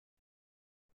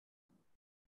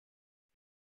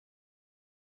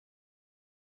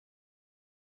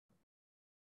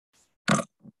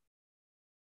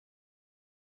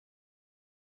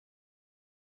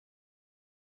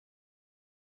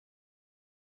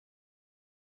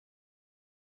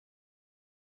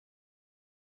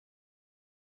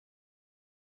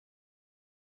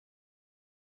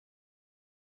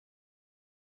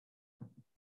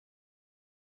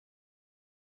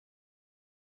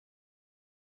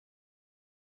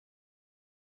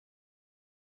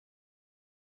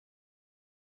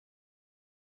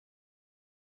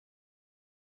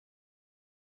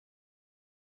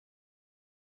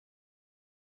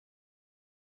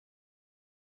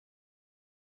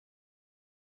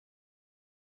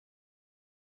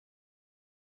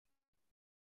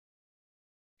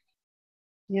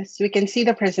 Yes, we can see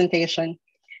the presentation.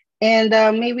 And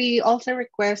may we also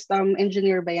request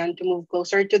Engineer Bayan to move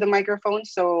closer to the microphone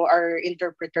so our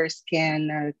interpreters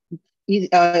can,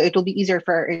 it will be easier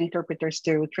for our interpreters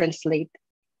to translate.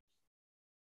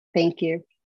 Thank you.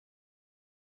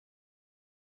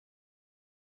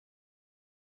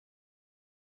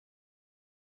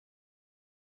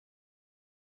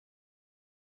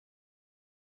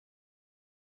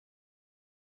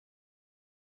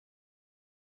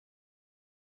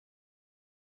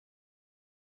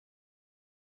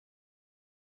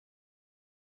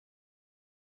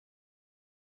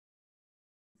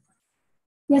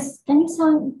 Yes, can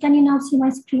you now see my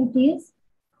screen, please?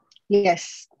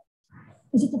 Yes.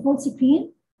 Is it a full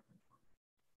screen?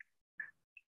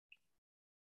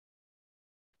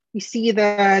 You see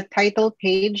the title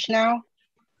page now?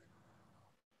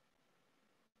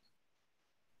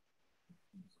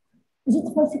 Is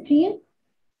it full screen?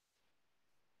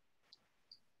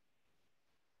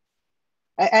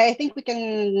 I think we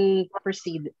can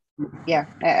proceed. Yeah.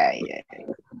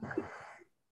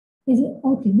 Is it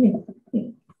okay?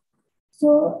 Great.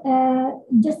 So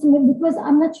just a minute, because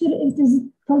I'm not sure if it is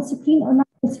full screen or not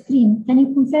full screen. Can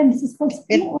you confirm this is full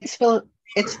screen?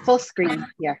 It's full screen.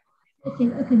 Yeah. Okay,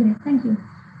 great. Thank you.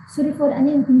 Sorry for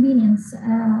any inconvenience.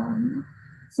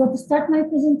 So to start my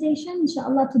presentation,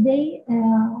 inshallah, today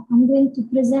I'm going to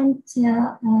present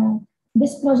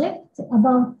this project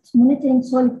about monitoring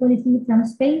soil quality from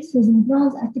space using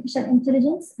drones, artificial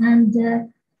intelligence, and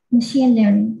machine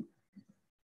learning.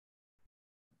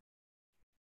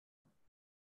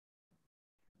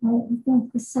 I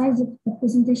think the size of the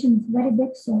presentation is very big,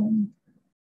 so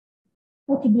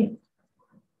okay, great.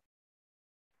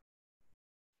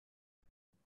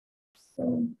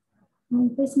 So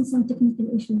I'm facing some technical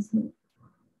issues here.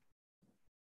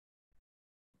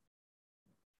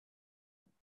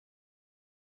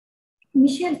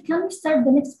 Michelle, can we start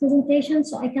the next presentation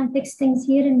so I can fix things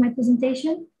here in my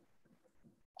presentation?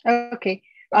 Okay.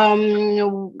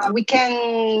 We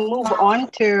can move on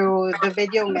to the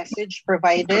video message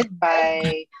provided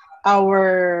by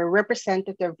our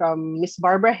representative, Ms.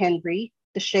 Barbara Henry,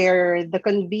 to share the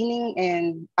convening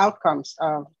and outcomes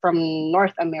from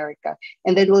North America.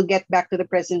 And then we'll get back to the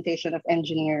presentation of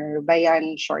Engineer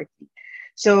Bayan shortly.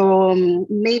 So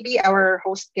maybe our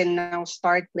host can now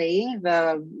start playing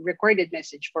the recorded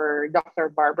message for Dr.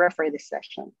 Barbara for this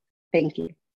session. Thank you.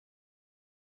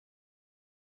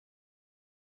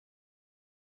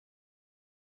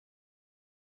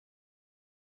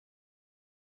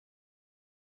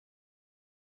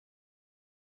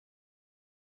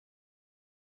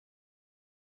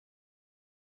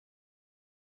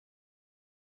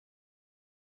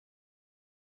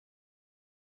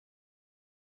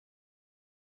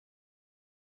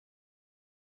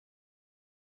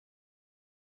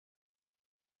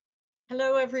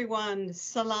 Hello, everyone.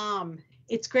 Salam.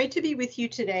 It's great to be with you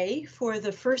today for the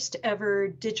first ever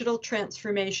Digital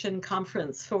Transformation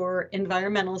Conference for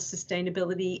Environmental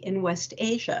Sustainability in West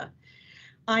Asia.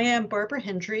 I am Barbara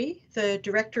Hendry, the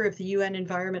Director of the UN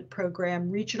Environment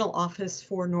Program Regional Office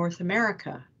for North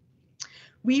America.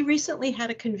 We recently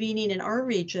had a convening in our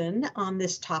region on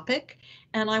this topic,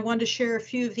 and I want to share a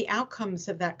few of the outcomes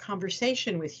of that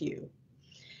conversation with you.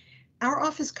 Our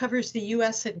office covers the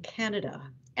US and Canada,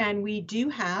 and we do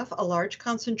have a large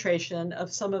concentration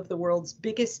of some of the world's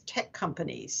biggest tech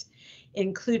companies,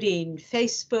 including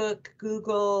Facebook,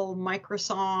 Google,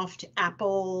 Microsoft,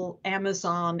 Apple,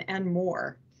 Amazon, and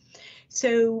more.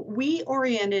 So we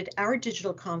oriented our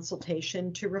digital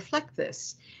consultation to reflect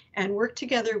this and work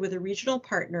together with a regional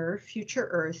partner, Future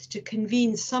Earth, to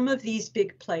convene some of these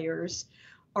big players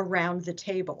around the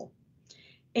table.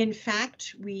 In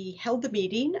fact, we held the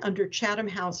meeting under Chatham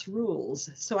House rules,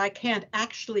 so I can't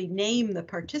actually name the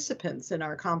participants in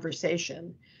our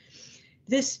conversation.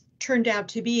 This turned out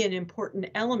to be an important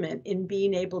element in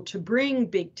being able to bring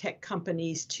big tech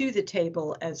companies to the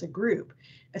table as a group,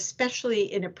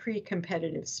 especially in a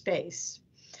pre-competitive space.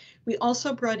 We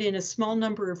also brought in a small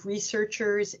number of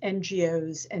researchers,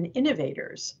 NGOs, and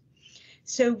innovators.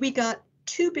 So we got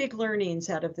two big learnings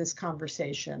out of this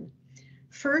conversation.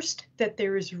 First, that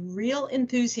there is real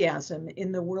enthusiasm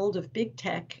in the world of big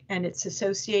tech and its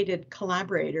associated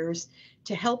collaborators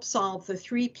to help solve the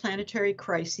three planetary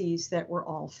crises that we're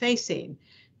all facing: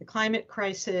 the climate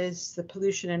crisis, the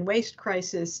pollution and waste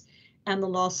crisis, and the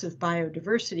loss of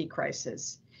biodiversity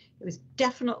crisis. There was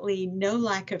definitely no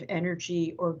lack of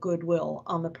energy or goodwill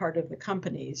on the part of the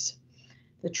companies.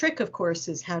 The trick, of course,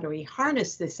 is how do we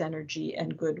harness this energy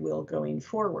and goodwill going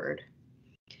forward?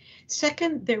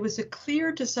 Second, there was a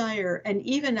clear desire and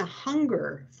even a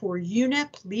hunger for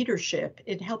UNEP leadership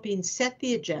in helping set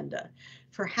the agenda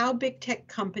for how big tech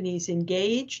companies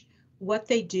engage, what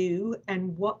they do,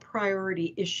 and what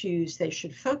priority issues they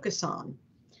should focus on.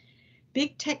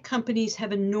 Big tech companies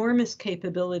have enormous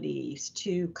capabilities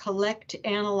to collect,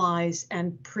 analyze,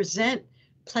 and present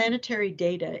planetary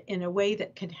data in a way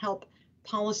that can help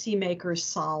policymakers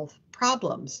solve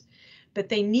problems. But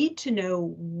they need to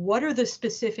know what are the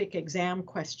specific exam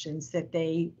questions that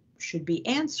they should be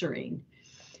answering.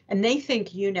 And they think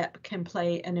UNEP can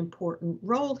play an important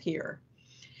role here.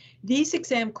 These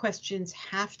exam questions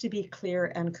have to be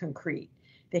clear and concrete.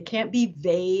 They can't be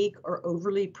vague or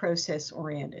overly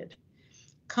process-oriented.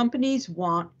 Companies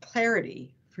want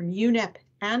clarity from UNEP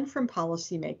and from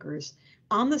policymakers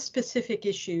on the specific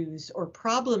issues or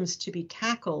problems to be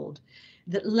tackled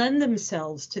that lend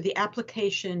themselves to the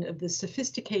application of the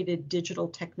sophisticated digital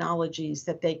technologies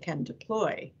that they can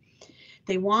deploy.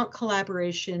 They want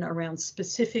collaboration around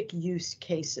specific use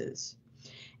cases.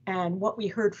 And what we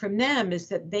heard from them is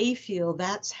that they feel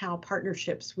that's how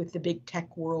partnerships with the big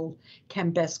tech world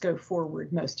can best go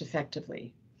forward most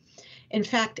effectively. In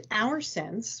fact, our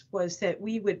sense was that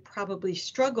we would probably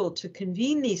struggle to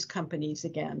convene these companies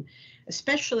again,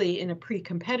 especially in a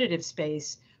pre-competitive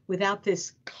space, without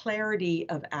this clarity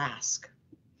of ask.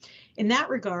 In that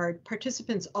regard,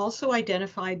 participants also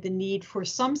identified the need for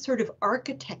some sort of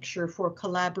architecture for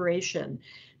collaboration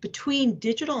between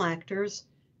digital actors,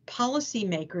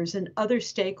 policymakers, and other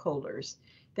stakeholders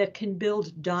that can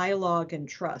build dialogue and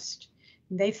trust.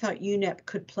 And they thought UNEP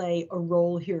could play a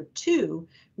role here too,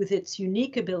 with its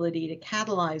unique ability to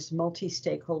catalyze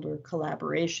multi-stakeholder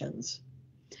collaborations.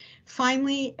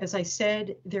 Finally, as I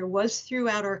said, there was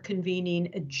throughout our convening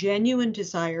a genuine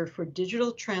desire for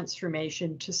digital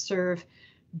transformation to serve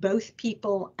both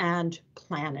people and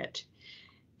planet.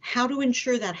 How to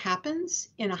ensure that happens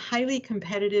in a highly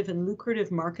competitive and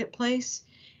lucrative marketplace,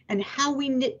 and how we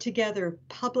knit together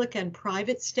public and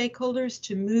private stakeholders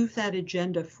to move that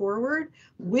agenda forward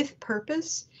with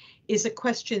purpose is a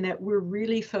question that we're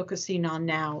really focusing on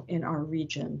now in our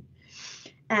region.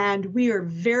 And we are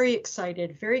very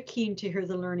excited, very keen to hear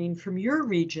the learning from your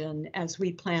region as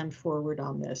we plan forward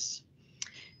on this.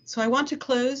 So I want to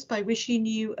close by wishing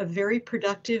you a very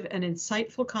productive and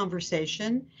insightful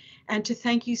conversation, and to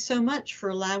thank you so much for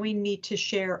allowing me to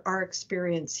share our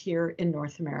experience here in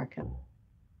North America.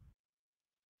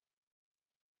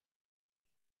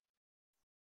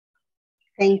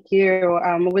 Thank you.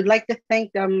 We'd like to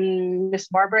thank Ms.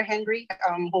 Barbara Henry,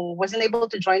 who wasn't able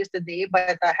to join us today,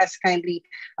 but has kindly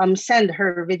sent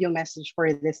her video message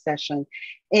for this session.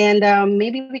 And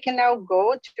maybe we can now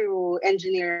go to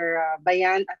Engineer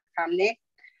Bayan Akamne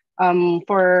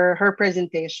for her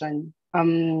presentation.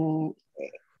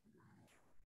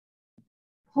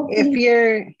 If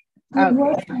you're... Let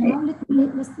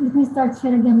me start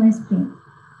sharing again my screen.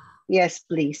 Yes,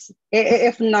 please.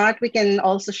 If not, we can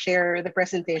also share the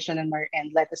presentation on our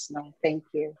end. Let us know. Thank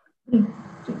you.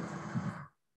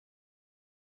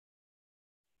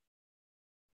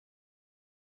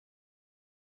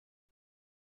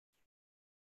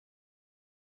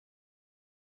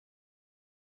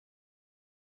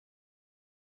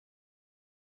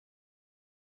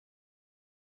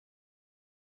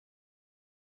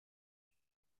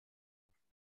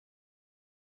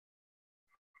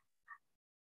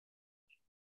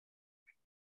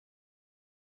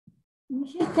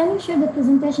 Michelle, can you share the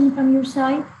presentation from your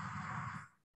side?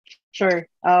 Sure,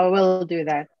 we'll do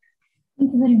that.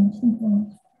 Thank you very much. Thank you very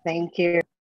much. Thank you.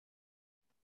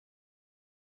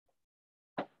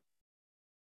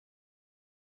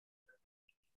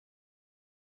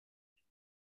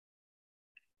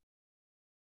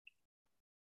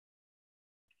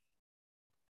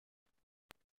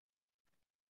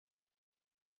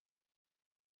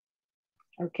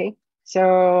 Okay,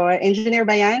 so Engineer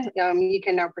Bayan, you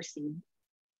can now proceed.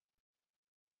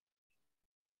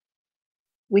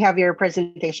 We have your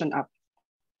presentation up.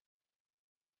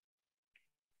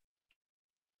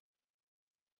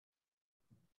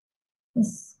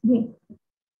 Yes, great.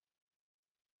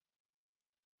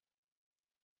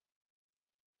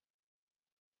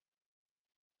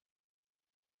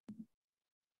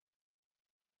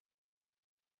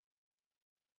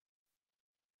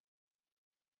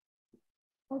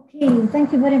 Okay,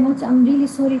 thank you very much. I'm really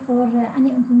sorry for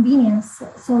any inconvenience.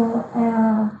 So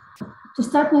to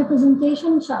start my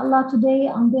presentation, inshallah, today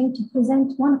I'm going to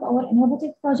present one of our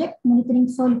innovative projects, monitoring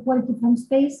soil quality from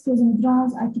space using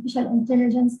drones, artificial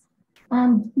intelligence,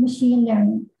 and machine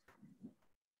learning.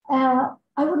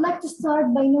 I would like to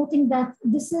start by noting that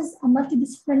this is a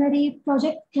multidisciplinary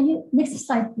project. Can you, next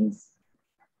slide, please?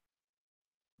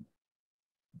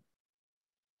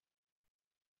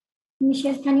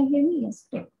 Michelle, can you hear me? Yes,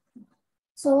 great.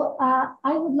 So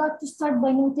I would like to start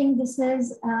by noting this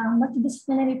is a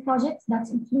multidisciplinary project that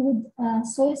includes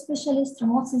soil specialists,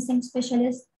 remote sensing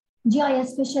specialists,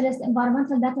 GIS specialists,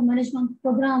 environmental data management,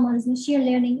 programmers, machine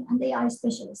learning, and AI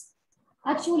specialists.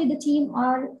 Actually, the team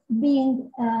are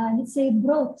being, let's say,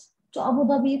 brought to Abu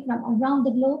Dhabi from around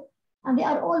the globe, and they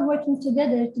are all working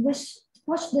together to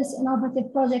push this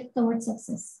innovative project towards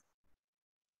success.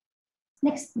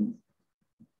 Next, please.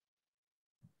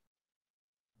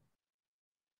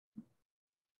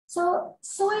 So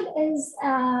soil is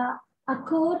a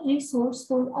core resource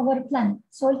for our planet.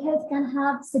 Soil health can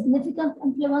have significant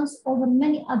influence over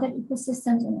many other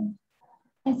ecosystems on Earth.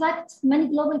 In fact, many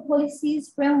global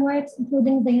policies, frameworks,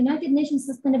 including the United Nations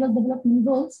Sustainable Development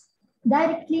Goals,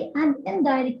 directly and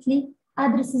indirectly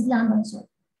addresses land and soil.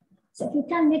 So if you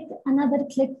can make another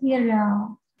click here,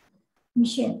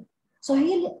 Michelle. So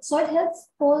here, soil health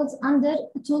falls under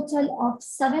a total of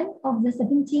 7 of the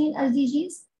 17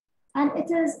 SDGs, and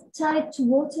it is tied to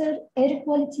water, air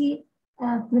quality,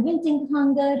 preventing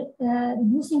hunger,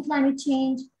 reducing climate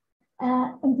change,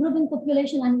 improving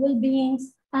population and well-being,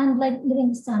 and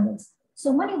living standards.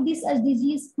 So many of these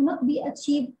SDGs cannot be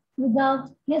achieved without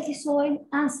healthy soil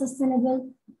and sustainable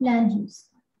land use.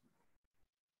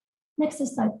 Next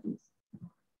slide, please.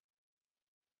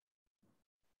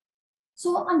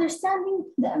 So understanding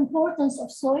the importance of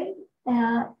soil,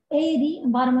 AED,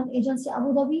 Environment Agency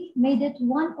Abu Dhabi, made it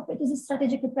one of its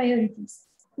strategic priorities.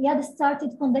 We had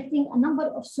started conducting a number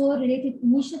of soil-related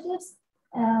initiatives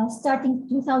starting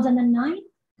 2009.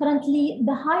 Currently,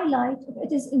 the highlight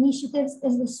of its initiatives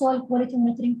is the Soil Quality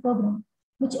Monitoring Program,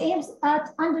 which aims at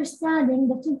understanding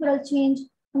the temporal change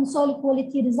in soil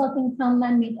quality resulting from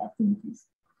man-made activities.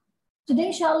 Today,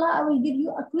 inshallah, I will give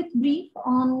you a quick brief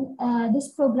on this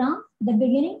program, the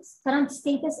beginnings, current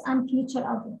status, and future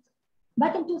outlook.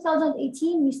 Back in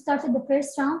 2018, we started the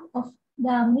first round of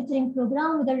the monitoring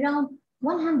program with around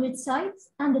 100 sites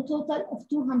and a total of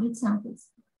 200 samples.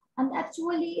 And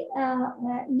actually,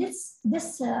 this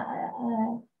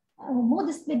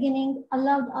modest beginning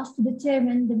allowed us to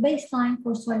determine the baseline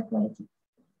for soil quality.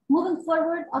 Moving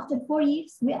forward, after 4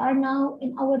 years, we are now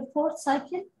in our 4th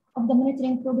cycle of the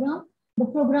monitoring program. The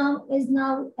program is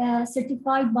now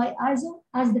certified by ISO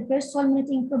as the first soil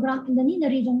monitoring program in the NENA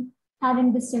region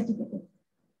having this certificate.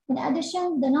 In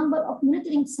addition, the number of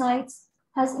monitoring sites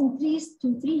has increased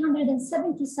to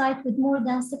 370 sites with more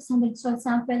than 600 soil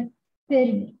samples per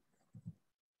year.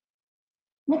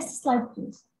 Next slide,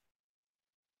 please.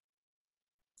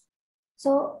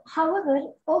 So, however,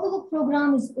 although the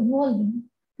program is evolving,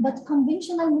 but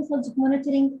conventional methods of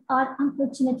monitoring are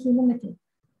unfortunately limited.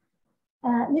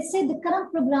 Let's say the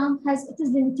current program has its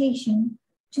limitation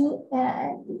to,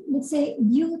 let's say,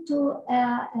 due to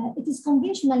its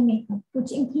conventional method,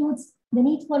 which includes the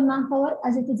need for manpower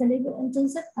as it is a labor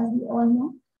intensive, as we all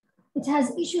know. It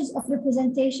has issues of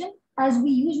representation, as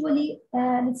we usually,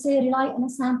 let's say, rely on a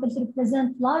sample to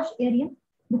represent large area,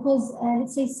 because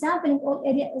let's say sampling all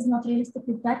area is not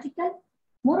realistically practical.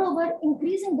 Moreover,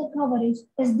 increasing the coverage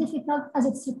is difficult as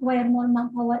it requires more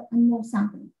manpower and more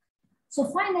sampling. So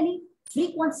finally,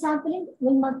 frequent sampling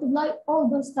will multiply all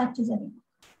those factors again.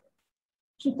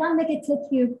 If you can make it click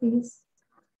here, please.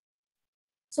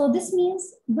 So this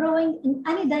means growing in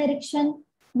any direction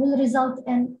will result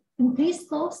in increased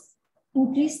cost,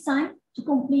 increased time to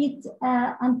complete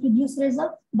and produce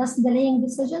results, thus delaying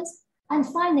decisions. And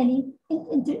finally,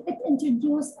 it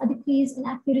introduced a decrease in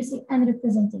accuracy and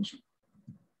representation.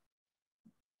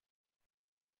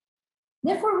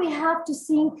 Therefore, we have to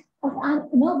think of an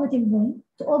innovative way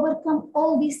to overcome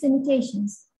all these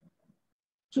limitations.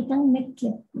 If you can make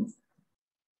click, please.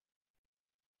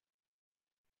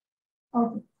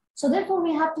 Okay, so therefore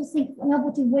we have to think of an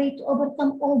innovative way to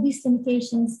overcome all these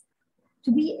limitations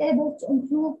to be able to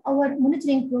improve our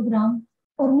monitoring program,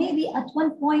 or maybe at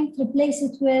one point replace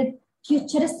it with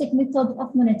futuristic method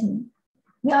of monitoring.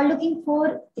 We are looking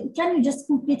for, can you just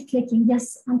complete clicking?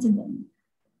 Yes, until then.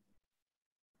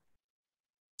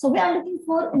 So we are looking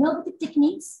for innovative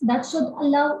techniques that should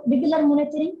allow regular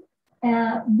monitoring,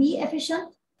 be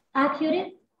efficient,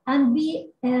 accurate, and be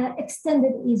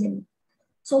extended easily.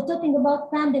 So talking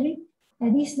about pandemic,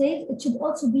 these days, it should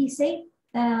also be safe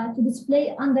to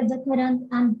display under the current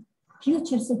and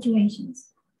future situations.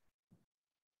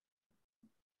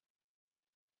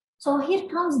 So here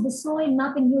comes the soil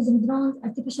mapping using drones,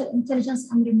 artificial intelligence,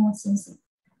 and remote sensing.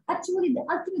 Actually, the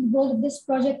ultimate goal of this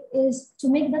project is to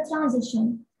make the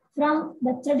transition from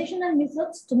the traditional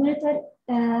methods to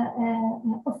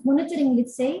monitoring,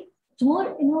 let's say, to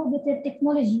more innovative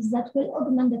technologies that will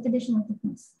augment the traditional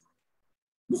techniques.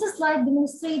 This slide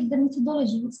demonstrates the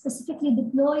methodology specifically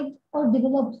deployed or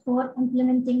developed for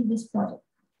implementing this project.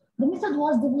 The method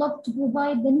was developed to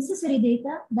provide the necessary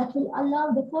data that will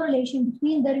allow the correlation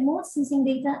between the remote sensing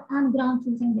data and ground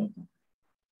truthing data.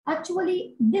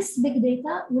 Actually, this big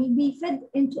data will be fed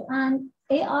into an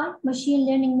AI machine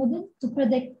learning model to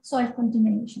predict soil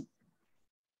contamination.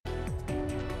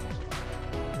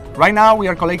 Right now, we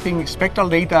are collecting spectral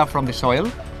data from the soil.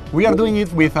 We are doing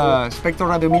it with a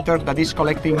spectroradiometer that is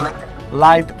collecting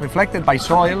light reflected by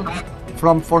soil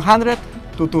from 400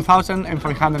 to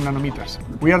 2,500 nanometers.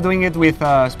 We are doing it with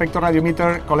a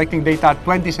spectroradiometer collecting data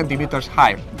 20 centimeters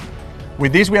high.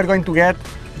 With this, we are going to get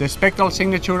the spectral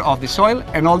signature of the soil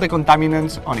and all the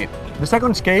contaminants on it. The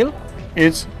second scale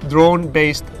is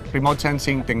drone-based remote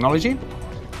sensing technology.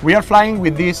 We are flying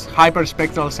with this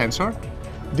hyperspectral sensor.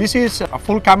 This is a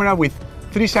full camera with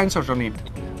 3 sensors on it.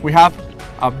 We have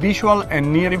a visual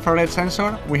and near-infrared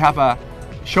sensor, we have a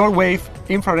shortwave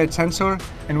infrared sensor,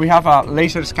 and we have a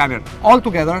laser scanner, all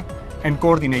together and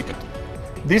coordinated.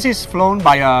 This is flown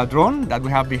by a drone that we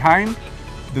have behind.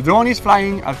 The drone is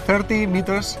flying at 30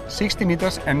 meters, 60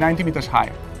 meters, and 90 meters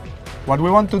high. What we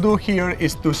want to do here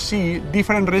is to see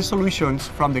different resolutions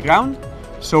from the ground,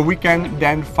 so we can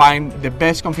then find the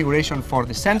best configuration for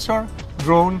the sensor,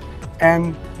 drone,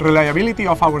 and reliability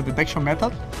of our detection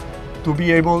method to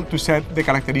be able to set the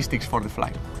characteristics for the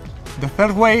flight. The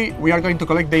third way we are going to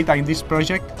collect data in this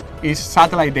project is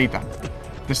satellite data.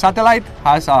 The satellite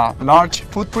has a large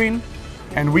footprint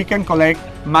and we can collect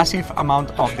massive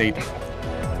amount of data.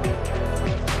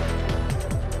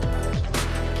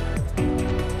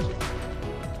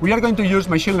 We are going to use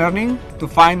machine learning to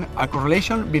find a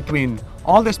correlation between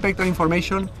all the spectral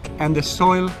information and the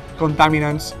soil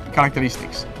contaminants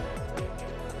characteristics.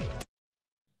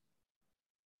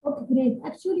 Okay, great.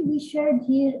 Actually, we shared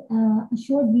here a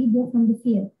short video from the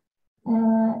field.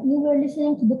 You were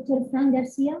listening to Dr. Fran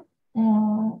Garcia,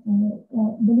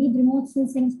 the lead remote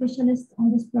sensing specialist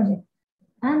on this project.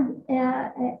 And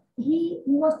he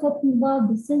was talking about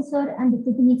the sensor and the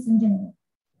techniques in general.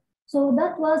 So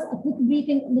that was a quick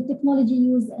briefing on the technology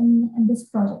used in this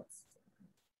project.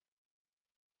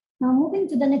 Now moving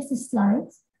to the next slide.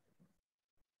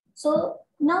 So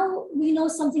now we know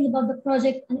something about the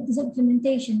project and its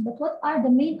implementation, but what are the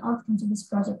main outcomes of this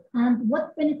project and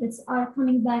what benefits are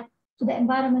coming back to the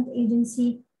Environment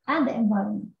Agency and the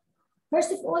environment?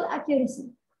 First of all,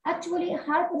 accuracy. Actually, a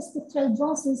hyperspectral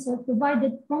drone sensor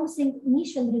provided promising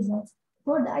initial results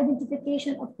for the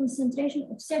identification of concentration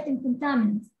of certain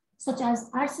contaminants, such as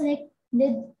arsenic,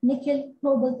 lead, nickel,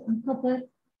 cobalt, and copper,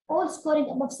 all scoring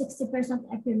above 60%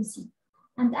 accuracy.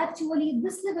 And actually,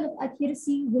 this level of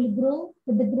accuracy will grow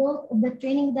with the growth of the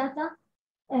training data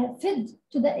fed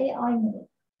to the AI model.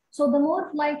 So the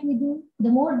more flight we do, the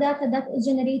more data that is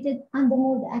generated, and the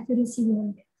more the accuracy we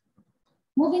will get.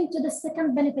 Moving to the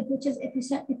second benefit, which is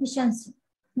efficiency.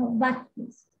 No, back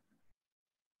please.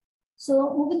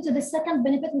 So moving to the second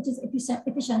benefit, which is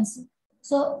efficiency.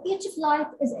 So each flight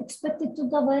is expected to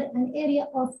cover an area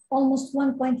of almost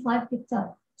 1.5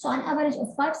 hectares. So an average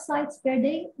of 5 sites per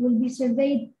day will be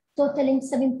surveyed, totaling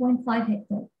 7.5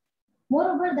 hectares.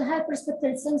 Moreover, the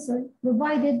hyperspectral sensor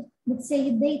provided, let's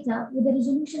say, data with a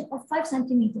resolution of 5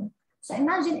 centimeters. So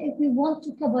imagine if we want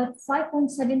to cover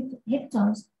 5.7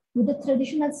 hectares with the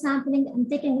traditional sampling and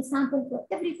taking a sample for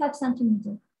every 5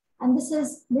 centimeters. And this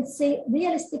is, let's say,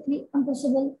 realistically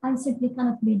impossible and simply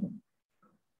cannot be done.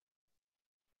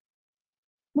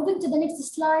 Moving to the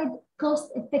next slide,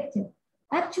 cost effective.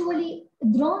 Actually,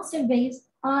 drone surveys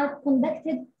are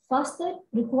conducted faster,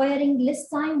 requiring less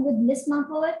time with less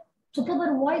manpower to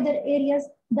cover wider areas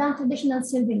than traditional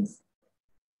surveys.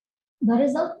 The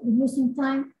result, reducing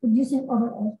time, reducing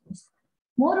overall cost.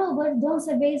 Moreover, drone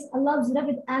surveys allows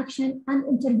rapid action and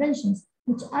interventions,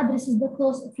 which addresses the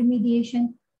cost of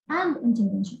remediation and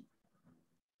intervention.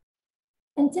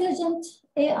 Intelligent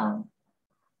AI.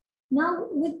 Now,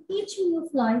 with each new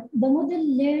flight, the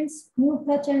model learns new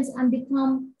patterns and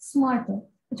become smarter.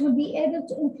 It will be able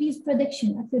to increase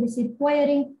prediction accuracy,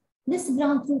 requiring less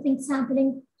ground truthing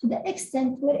sampling to the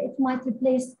extent where it might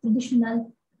replace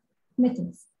traditional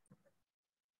methods.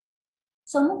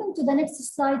 So moving to the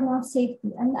next slide now,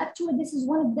 safety. And actually, this is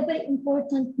one of the very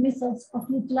important methods of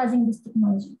utilizing this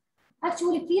technology.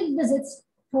 Actually, field visits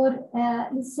for,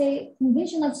 let's say,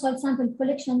 conventional soil sample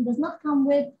collection does not come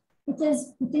with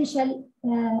potential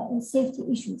safety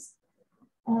issues.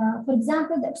 For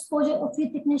example, the exposure of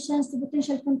field technicians to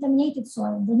potential contaminated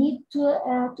soil, the need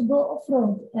to go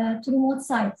off-road to remote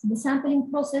sites, the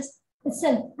sampling process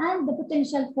itself, and the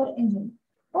potential for injury.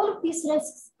 All of these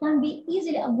risks can be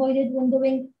easily avoided when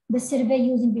doing the survey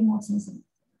using remote sensing.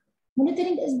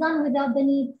 Monitoring is done without the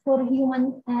need for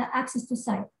human access to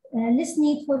site, less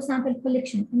need for sample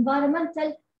collection,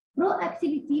 environmental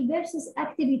proactivity versus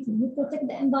activity. We protect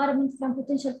the environment from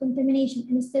potential contamination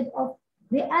instead of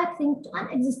reacting to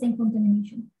unexisting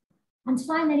contamination. And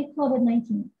finally,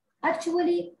 COVID-19.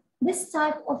 Actually, this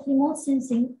type of remote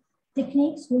sensing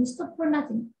techniques will stop for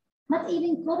nothing. Not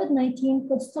even COVID-19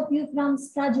 could stop you from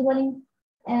scheduling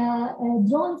a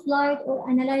drone flight or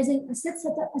analyzing a set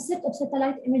of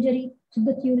satellite imagery to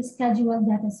get your scheduled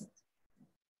data set.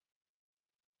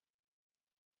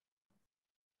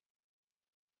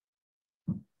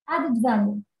 Added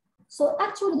value. So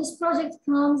actually this project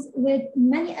comes with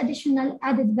many additional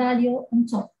added value on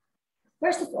top.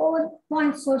 First of all,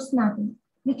 point source mapping.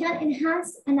 We can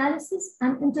enhance analysis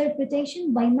and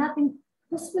interpretation by mapping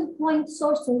possible point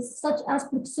sources such as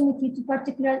proximity to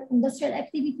particular industrial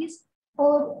activities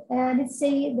or let's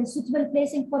say the suitable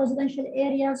placing for residential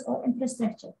areas or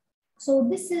infrastructure. So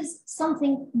this is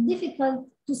something difficult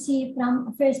to see from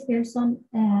a first person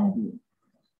view.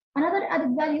 Another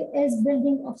added value is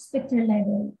building of spectral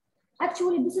library.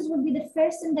 Actually, this will be the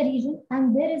first in the region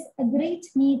and there is a great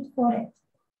need for it.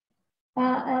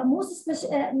 Most,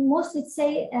 let's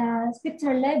say,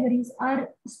 spectral libraries are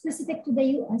specific to the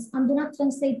US and do not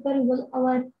translate very well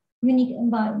our unique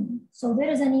environment. So there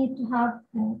is a need to have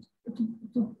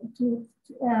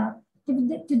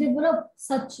to develop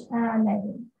such a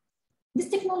library. This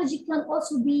technology can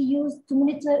also be used to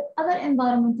monitor other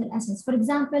environmental assets, for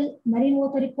example, marine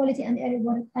water quality and air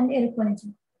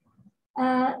quality.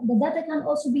 The data can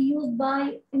also be used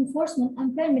by enforcement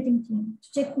and permitting team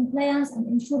to check compliance and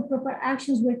ensure proper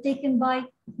actions were taken by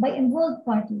involved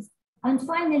parties. And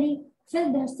finally,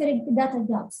 fill the historic data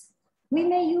gaps. We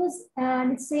may use,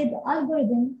 let's say, the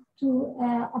algorithm to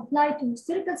apply to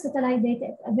historical satellite data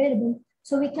if available,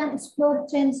 so we can explore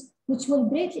trends which will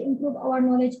greatly improve our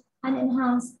knowledge and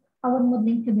enhance our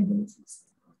modeling capabilities.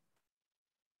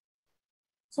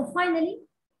 So finally,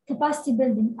 capacity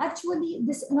building. Actually,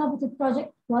 this innovative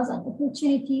project was an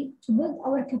opportunity to build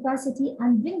our capacity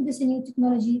and bring this new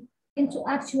technology into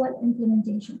actual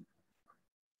implementation.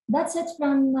 That's it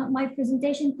from my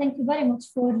presentation. Thank you very much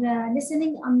for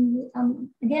listening. I'm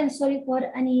again sorry for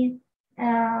any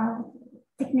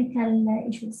technical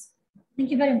issues.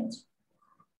 Thank you very much.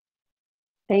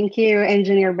 Thank you,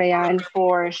 Engineer Bayan,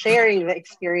 for sharing the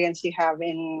experience you have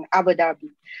in Abu Dhabi.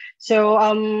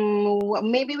 So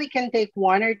maybe we can take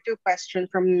one or two questions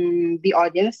from the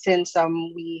audience, since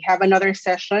we have another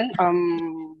session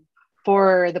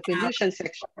for the pollution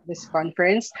section of this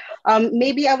conference.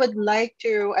 Maybe I would like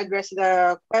to address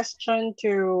the question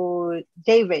to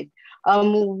David.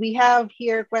 We have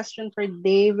here a question for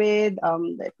David.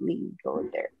 Let me go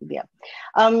there. Yeah.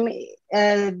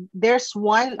 There's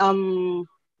one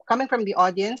coming from the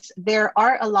audience. There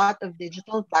are a lot of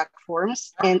digital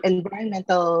platforms and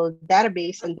environmental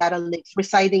database and data lakes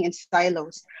residing in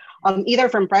silos, either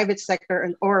from private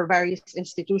sector or various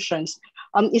institutions.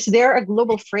 Is there a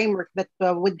global framework that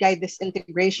would guide this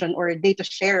integration or data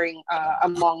sharing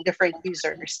among different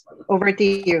users? Over to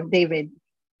you, David.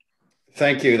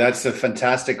 Thank you. That's a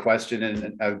fantastic question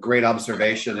and a great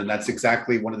observation. And that's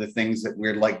exactly one of the things that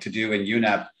we'd like to do in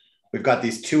UNEP. We've got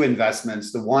these two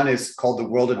investments. The one is called the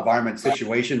World Environment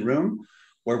Situation Room,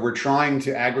 where we're trying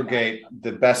to aggregate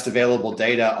the best available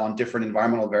data on different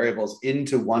environmental variables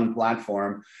into one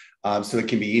platform so it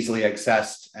can be easily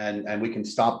accessed and we can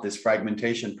stop this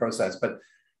fragmentation process. But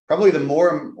probably the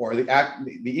more or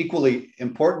the equally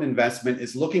important investment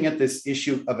is looking at this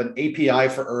issue of an API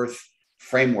for Earth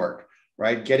framework,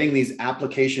 right? Getting these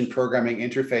application programming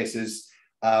interfaces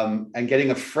and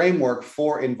getting a framework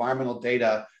for environmental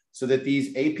data so that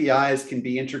these APIs can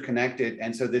be interconnected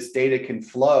and so this data can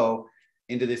flow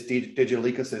into this digital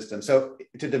ecosystem. So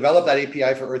to develop that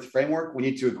API for Earth framework, we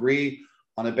need to agree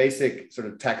on a basic sort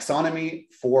of taxonomy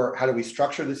for how do we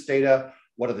structure this data,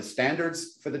 what are the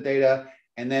standards for the data,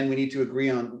 and then we need to agree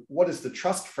on what is the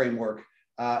trust framework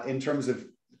in terms of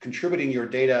contributing your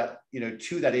data,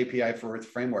 to that API for Earth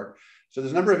framework. So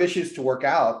there's a number of issues to work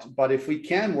out, but if we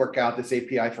can work out this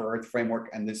API for Earth framework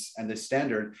and this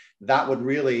standard, that would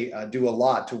really do a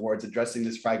lot towards addressing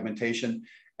this fragmentation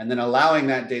and then allowing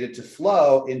that data to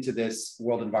flow into this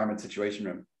World Environment Situation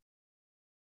Room.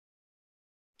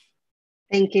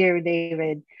 Thank you,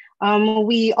 David.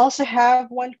 We also have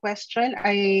one question.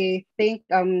 I think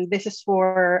this is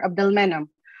for Abdelmenam.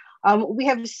 We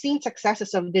have seen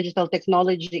successes of digital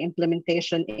technology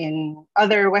implementation in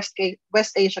other West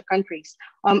Asia countries.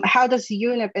 How does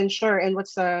UNEP ensure, and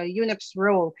what's UNEP's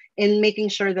role in making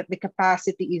sure that the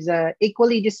capacity is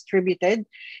equally distributed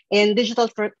and digital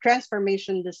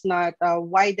transformation does not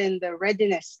widen the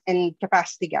readiness and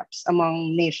capacity gaps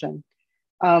among nations?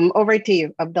 Over to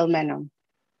you, Abdelmenam.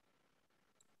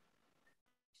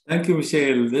 Thank you,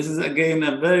 Michelle. This is again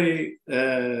a very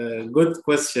good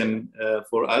question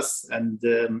for us, and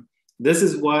this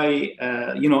is why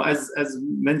as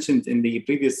mentioned in the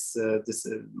previous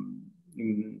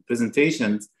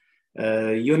presentations,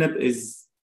 UNEP is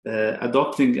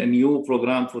adopting a new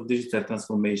program for digital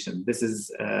transformation. This is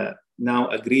now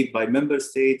agreed by member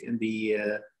state in the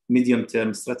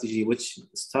medium-term strategy, which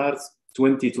starts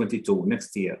 2022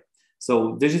 next year.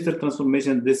 So digital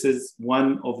transformation, this is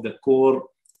one of the core,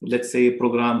 let's say,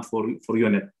 program for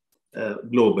UNEP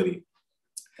globally.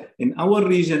 In our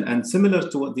region, and similar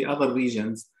to what the other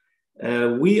regions,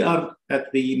 we are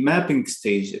at the mapping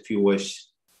stage, if you wish,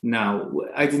 now,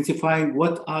 identifying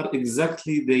what are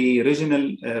exactly the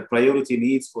regional priority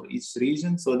needs for each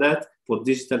region, so that for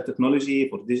digital technology,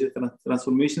 for digital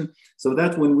transformation, so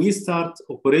that when we start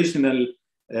operational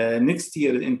next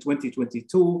year in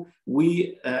 2022,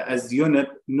 we as UNEP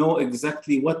know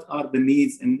exactly what are the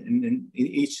needs in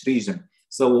each region.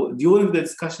 So during the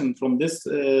discussion from this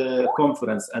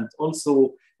conference, and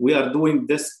also we are doing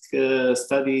desk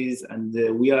studies,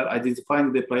 and we are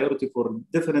identifying the priority for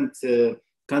different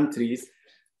countries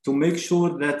to make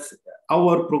sure that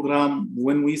our program,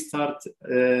 when we start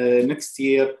next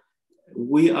year,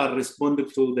 we are responding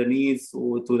to the needs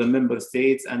to the member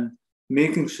states and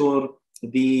making sure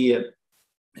the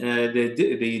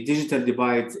digital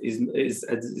divide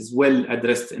is well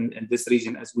addressed in this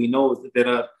region, as we know that there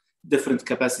are different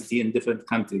capacity in different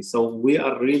countries. So we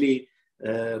are really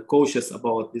cautious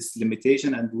about this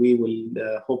limitation, and we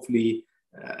will hopefully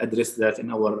address that in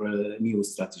our new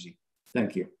strategy.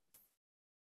 Thank you.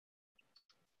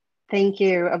 Thank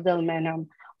you, Abdelmenam.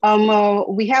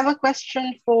 We have a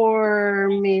question for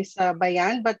Ms.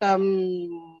 Bayan, but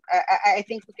I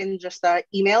think we can just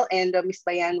email, and Ms.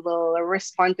 Bayan will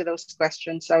respond to those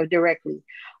questions directly.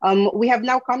 We have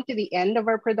now come to the end of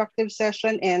our productive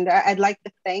session, and I'd like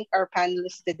to thank our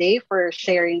panelists today for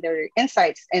sharing their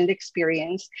insights and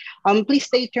experience. Please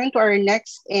stay tuned to our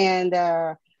next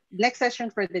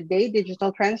session for the day,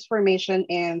 Digital Transformation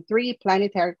and 3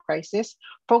 Planetary Crises,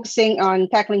 focusing on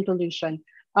tackling pollution.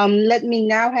 Let me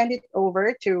now hand it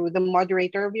over to the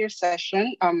moderator of your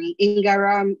session,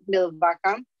 Ingara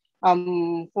Milbakam,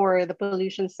 for the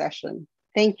pollution session.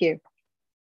 Thank you.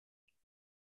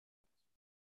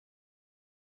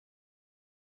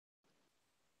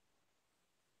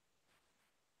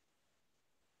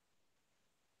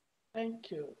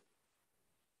 Thank you.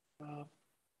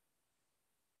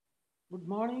 Good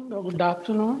morning or good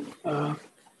afternoon,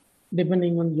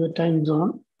 depending on your time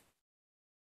zone.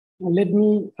 Let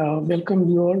me welcome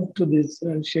you all to this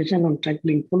session on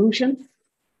tackling pollution.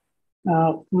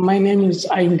 My name is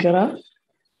Ainkara,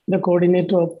 the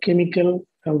coordinator of chemical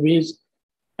waste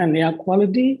and air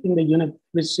quality in the UNEP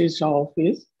West Asia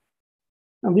office.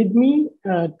 With me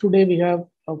today, we have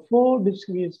 4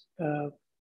 distinguished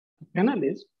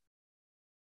panelists.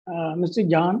 Mr.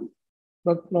 Jan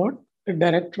Bucklord, the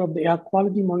Director of the Air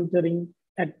Quality Monitoring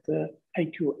at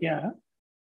IQ Air.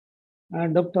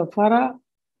 Dr. Farah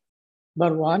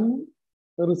Barwani,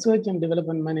 the Research and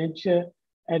Development Manager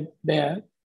at DARE,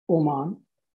 Oman.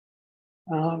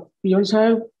 We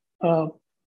also have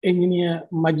Engineer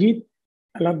Majid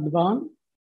Al-Adban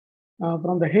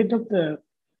from the head of the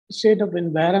State of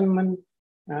Environment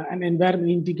and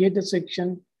Environment Integrated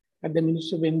Section at the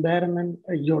Ministry of Environment,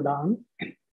 Jordan.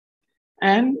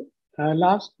 And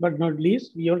last but not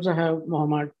least, we also have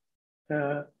Muhammad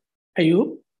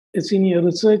Ayub, a Senior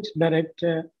Research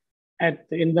Director at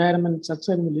the Environment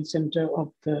Sustainability Center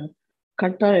of the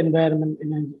Qatar Environment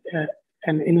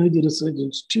and Energy Research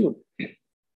Institute.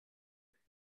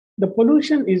 The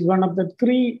pollution is one of the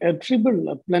 3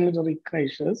 triple planetary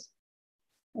crises.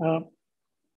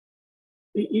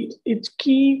 It's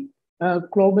key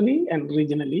globally and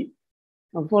regionally.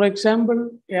 For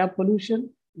example, air pollution,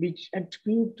 which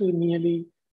attribute to nearly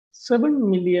 7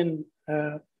 million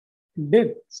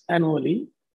deaths annually,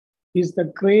 is the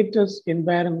greatest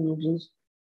environmental risk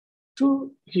to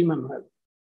human health.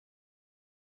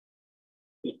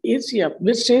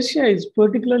 West Asia is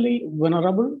particularly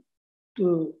vulnerable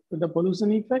to the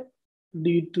pollution effect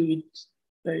due to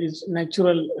its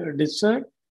natural desert,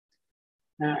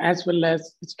 as well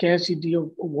as scarcity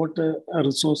of water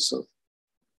resources.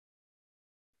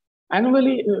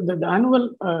 Annually, the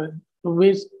annual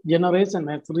waste generation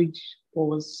has reached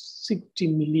over 60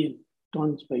 million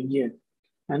tons per year,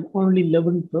 and only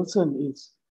 11%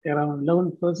 is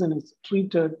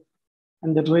treated,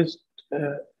 and the rest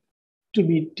to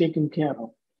be taken care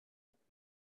of.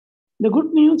 The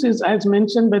good news is, as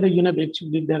mentioned by the UNEP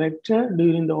Executive Director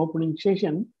during the opening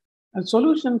session,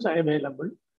 solutions are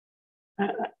available,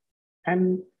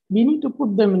 and we need to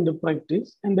put them into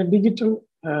practice, and the digital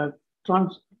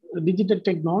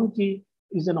technology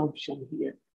is an option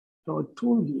here, or a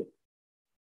tool here.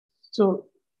 So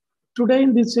today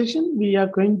in this session, we are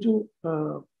going to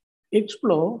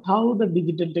explore how the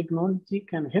digital technology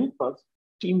can help us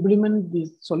to implement this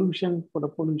solution for the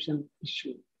pollution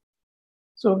issue.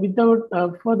 So without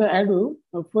further ado,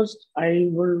 first I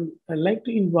would like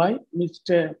to invite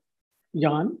Mr.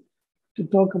 Jan to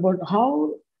talk about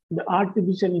how the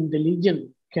artificial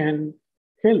intelligence can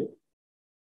help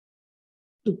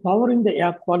to powering the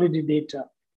air quality data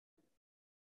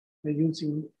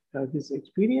using his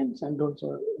experience and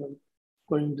also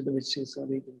going to the West Asia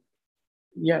region.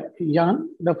 Yeah, Jan,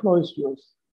 the floor is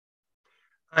yours.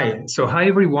 Hi, hi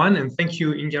everyone, and thank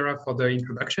you, Ingara, for the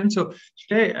introduction. So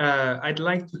today I'd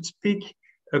like to speak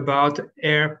about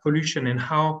air pollution and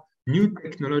how new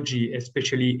technology,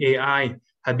 especially AI,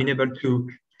 have been able to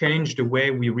change the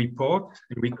way we report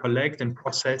and we collect and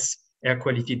process air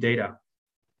quality data.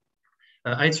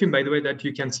 I assume, by the way, that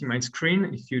you can see my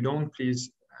screen. If you don't,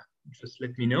 please just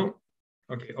let me know.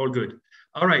 Okay, all good.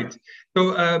 All right.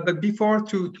 So, but before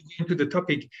to go into the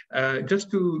topic, just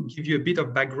to give you a bit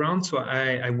of background. So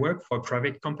I work for a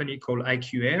private company called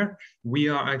IQ Air. We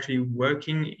are actually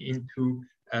working into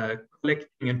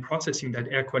collecting and processing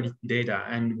that air quality data,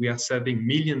 and we are serving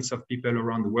millions of people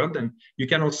around the world. And you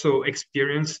can also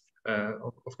experience,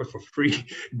 of course, for free,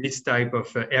 this type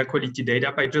of air quality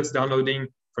data by just downloading,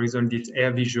 for example, this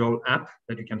Air Visual app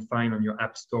that you can find on your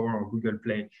App Store or Google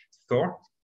Play Store.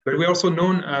 But we're also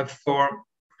known for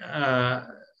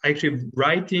actually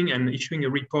writing and issuing a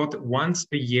report once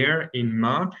a year in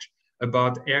March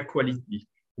about air quality.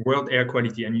 world air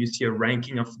quality, and you see a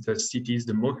ranking of the cities,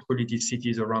 the most polluted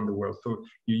cities around the world. So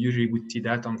you usually would see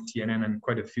that on CNN and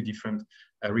quite a few different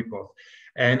reports.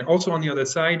 And also on the other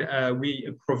side,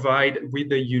 we provide with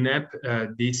the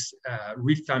UNEP this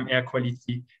real-time air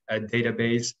quality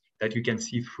database that you can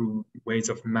see through ways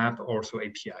of map, also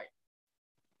API.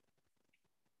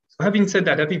 So having said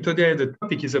that, I think today the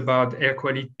topic is about air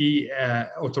quality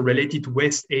also related to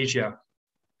West Asia.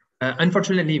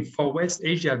 Unfortunately, for West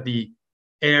Asia, the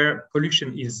air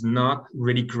pollution is not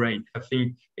really great. I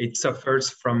think it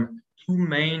suffers from two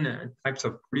main types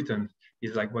of pollutants.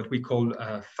 Is like what we call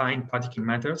fine particle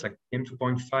matters, like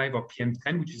PM2.5 or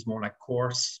PM10, which is more like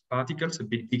coarse particles, a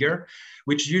bit bigger,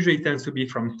 which usually tends to be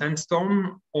from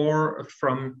sandstorm or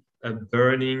from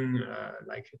burning,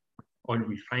 like oil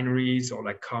refineries or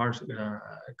like car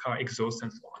exhaust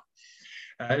and so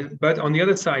on. But on the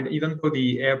other side, even though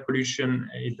the air pollution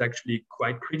is actually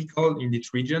quite critical in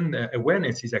this region,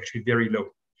 awareness is actually very low.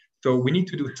 So we need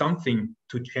to do something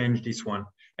to change this one.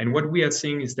 And what we are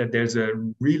seeing is that there's a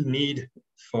real need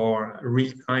for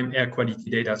real-time air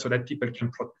quality data so that people can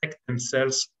protect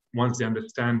themselves once they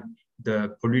understand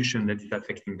the pollution that is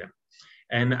affecting them.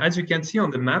 And as you can see on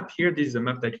the map here, this is a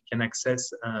map that you can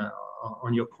access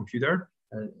on your computer.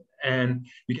 And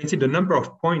you can see the number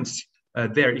of points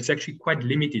there is actually quite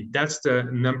limited. That's the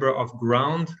number of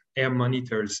ground air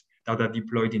monitors that are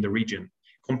deployed in the region.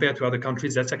 Compared to other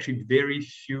countries, that's actually very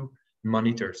few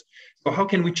monitors. So how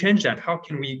can we change that? How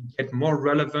can we get more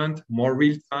relevant, more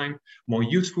real-time, more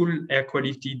useful air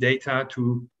quality data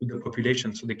to the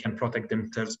population so they can protect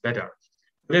themselves better?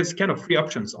 There's kind of three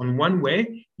options. On one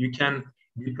way, you can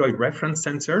deploy reference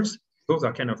sensors. Those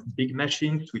are kind of big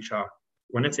machines, which are,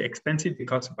 when I say expensive, they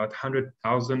cost about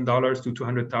 $100,000 to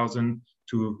 $200,000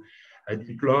 to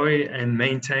deploy and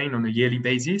maintain on a yearly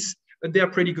basis, but they are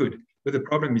pretty good. But the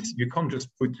problem is you can't just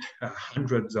put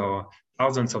hundreds or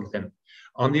thousands of them.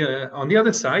 On the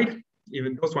other side,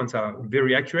 even those ones are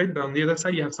very accurate, but on the other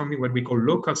side, you have something what we call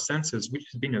low-cost sensors, which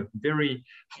has been a very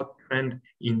hot trend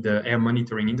in the air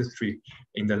monitoring industry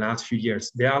in the last few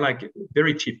years. They are like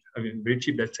very cheap, very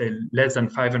cheap, let's say less than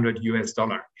 $500 US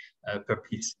per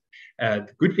piece. The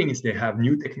good thing is they have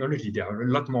new technology. They are a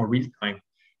lot more real-time.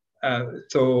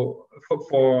 So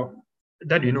for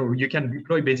that, you can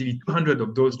deploy basically 200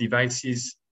 of those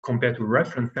devices compared to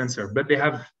reference sensor, but they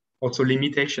have also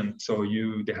limitations. So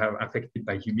they have affected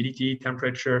by humidity,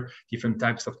 temperature, different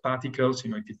types of particles.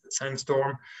 If it's a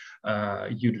sandstorm,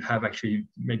 you'd have actually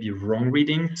maybe wrong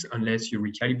readings unless you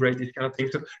recalibrate this kind of thing.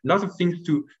 So lots of things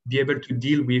to be able to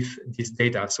deal with this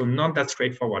data. So not that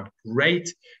straightforward.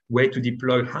 Great way to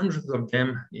deploy hundreds of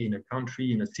them in a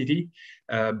country, in a city,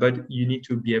 but you need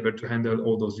to be able to handle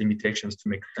all those limitations to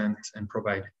make sense and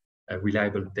provide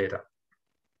reliable data.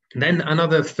 Then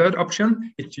another third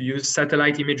option is to use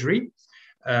satellite imagery.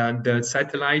 The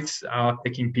satellites are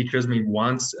taking pictures maybe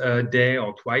once a day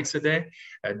or twice a day.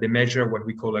 They measure what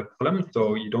we call a column,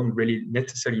 so you don't really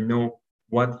necessarily know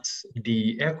what's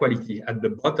the air quality at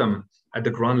the bottom, at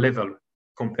the ground level,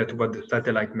 compared to what the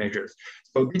satellite measures.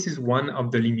 So this is one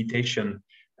of the limitations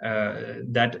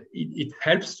that it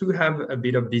helps to have a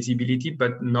bit of visibility,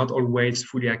 but not always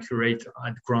fully accurate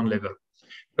at ground level.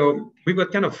 So we've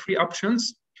got kind of three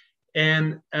options.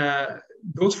 And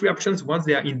those three options, once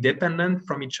they are independent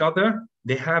from each other,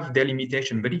 they have their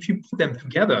limitation. But if you put them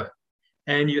together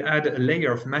and you add a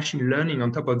layer of machine learning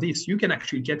on top of this, you can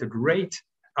actually get a great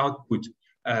output,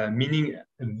 meaning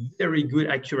a very good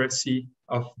accuracy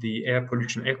of the air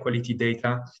pollution, air quality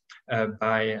data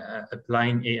by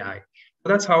applying AI. So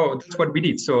that's what we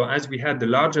did. So as we had the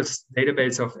largest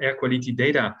database of air quality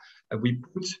data, we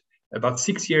put about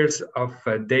 6 years of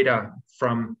data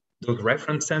from those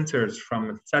reference sensors,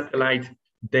 from satellite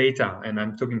data, and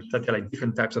I'm talking satellite,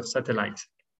 different types of satellites,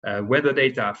 weather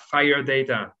data, fire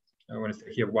data, I want to say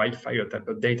here wildfire type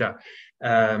of data.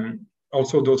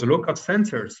 Also those low-cost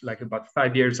sensors, like about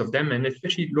 5 years of them, and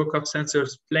especially low-cost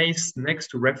sensors placed next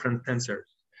to reference sensors.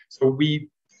 So we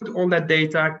put all that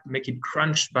data, make it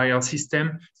crunched by our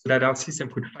system so that our system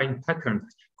could find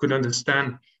patterns, could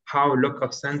understand how a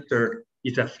low-cost sensor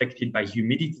is affected by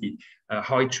humidity,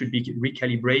 how it should be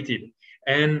recalibrated.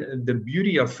 And the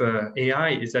beauty of AI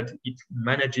is that it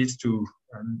manages to,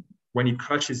 when it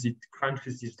crunches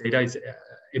this data, is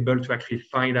able to actually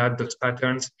find out those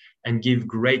patterns and give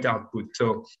great output.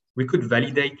 So we could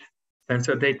validate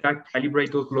sensor data,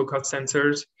 calibrate those low-cost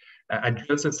sensors,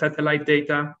 adjust the satellite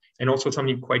data, and also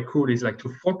something quite cool is like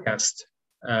to forecast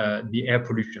the air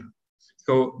pollution.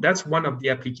 So that's one of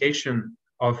the applications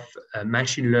of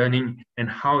machine learning and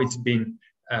how it's been,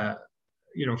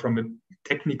 from a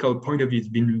technical point of view, it's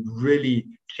been really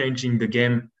changing the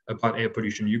game about air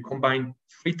pollution. You combine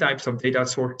 3 types of data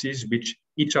sources, which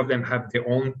each of them have their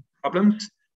own problems,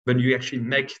 but you actually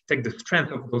take the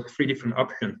strength of those 3 different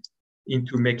options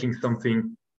into making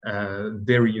something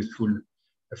very useful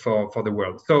for the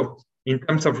world. So in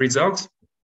terms of results,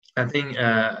 I think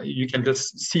you can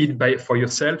just see it for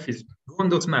yourself. Is go on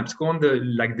those maps, go on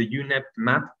the UNEP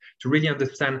map to really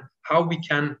understand how we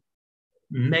can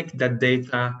make that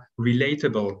data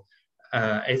relatable,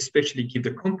 especially give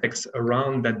the context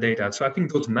around that data. So I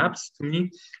think those maps, to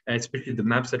me, especially the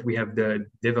maps that we have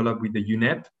developed with the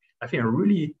UNEP, I think are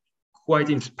really quite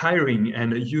inspiring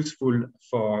and useful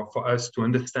for us to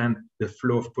understand the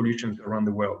flow of pollution around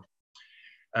the world.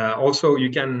 Also, you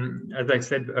can, as I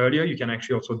said earlier, you can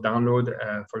actually also download,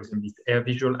 for example, this Air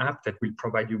Visual app that will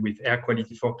provide you with air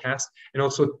quality forecast and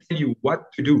also tell you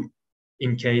what to do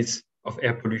in case of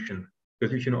air pollution.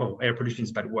 Because if you know, air pollution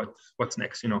is bad, what's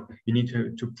next? You need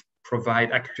to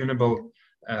provide actionable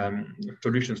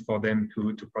solutions for them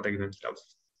to protect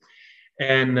themselves.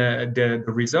 And the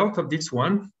result of this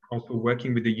one, also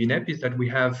working with the UNEP, is that we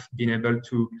have been able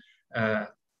to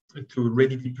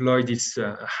really deploy this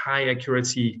high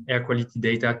accuracy air quality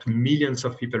data to millions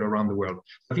of people around the world.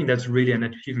 I think that's really an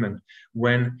achievement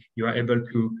when you are able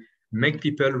to make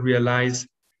people realize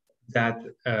that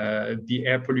the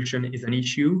air pollution is an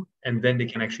issue, and then they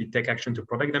can actually take action to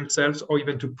protect themselves or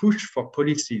even to push for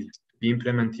policies to be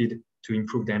implemented to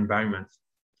improve the environment.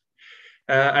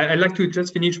 I'd like to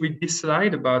just finish with this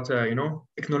slide about,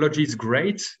 technology is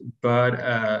great, but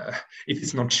if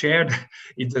it's not shared,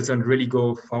 it doesn't really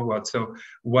go forward. So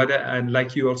what I'd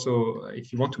like you also,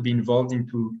 if you want to be involved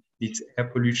into this air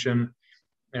pollution,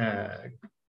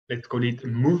 let's call it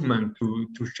movement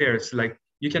to share, it's like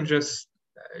you can just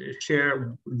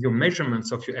share your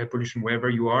measurements of your air pollution wherever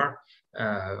you are,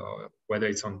 whether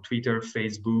it's on Twitter,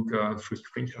 Facebook, through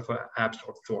screenshots of apps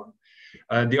or so on.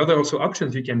 The other also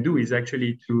options you can do is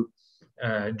actually to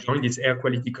join this air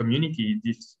quality community,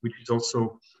 which is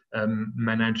also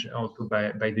managed also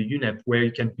by the UNEP, where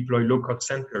you can deploy low-cost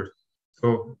centers.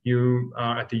 So you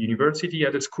are at the university,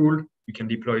 at a school, you can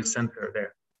deploy a center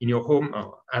there. In your home,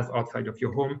 or as outside of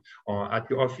your home, or at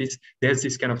your office, there's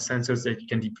this kind of sensors that you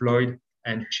can deploy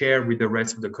and share with the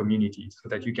rest of the community so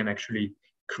that you can actually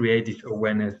create this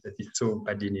awareness that is so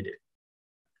badly needed.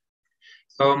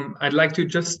 So I'd like to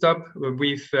just stop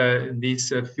with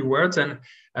these few words, and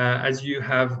as you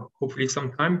have hopefully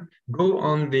some time, go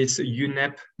on these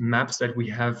UNEP maps that we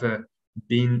have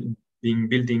been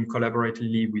building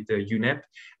collaboratively with the UNEP,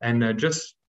 and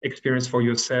just experience for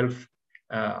yourself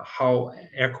how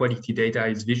air quality data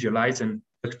is visualized, and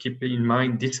just keep in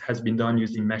mind this has been done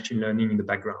using machine learning in the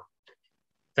background.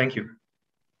 Thank you.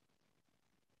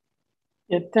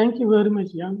 Yeah, thank you very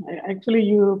much, Jan. Actually,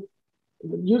 you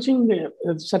using the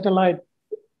satellite,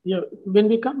 when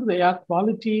we come to the air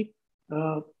quality,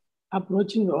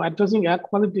 approaching or addressing air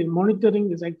quality, monitoring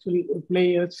is actually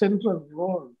play a central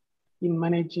role in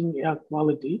managing air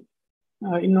quality.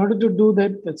 In order to do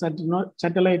that, the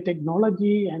satellite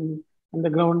technology and the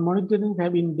ground monitoring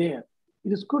have been there.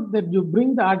 It is good that you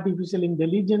bring the artificial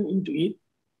intelligence into it,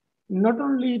 not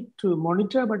only to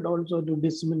monitor, but also to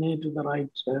disseminate to the right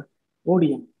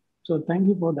audience. So thank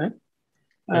you for that.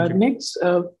 Next,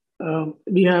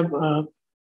 we have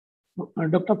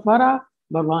Dr. Farah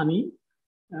Barwani.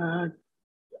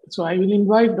 So I will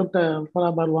invite Dr.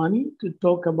 Farah Barwani to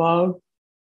talk about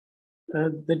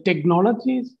the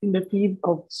technologies in the field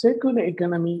of circular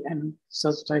economy and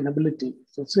sustainability.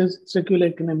 So circular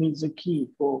economy is a key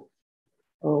for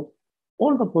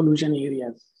all the pollution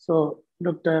areas. So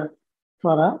Dr.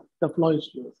 Farah, the floor is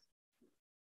yours.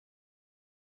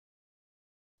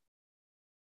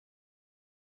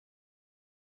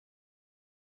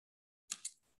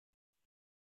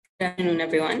 Good afternoon,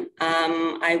 everyone.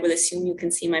 I will assume you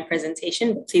can see my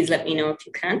presentation, but please let me know if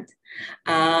you can't.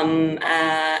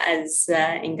 As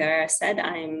Ingar said,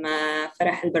 I'm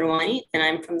Farah Al-Barwani, and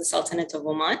I'm from the Sultanate of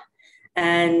Oman.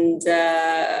 And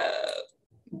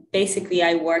basically,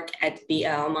 I work at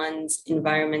BIA, Oman's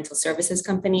environmental services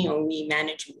company, and we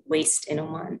manage waste in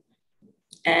Oman.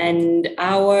 And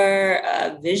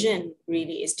our vision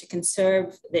really is to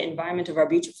conserve the environment of our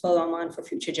beautiful Oman for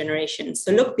future generations.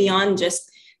 So look beyond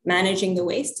just managing the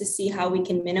waste to see how we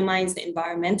can minimize the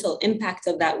environmental impact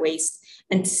of that waste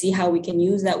and to see how we can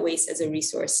use that waste as a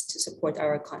resource to support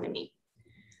our economy.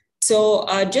 So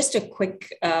just a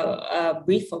quick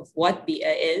brief of what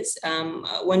BIA is.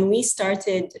 When we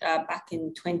started back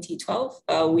in 2012,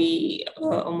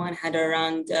 Oman had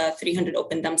around 300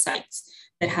 open dump sites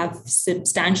that have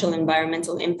substantial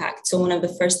environmental impact. So one of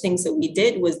the first things that we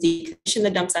did was decommission the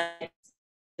dump sites,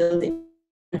 build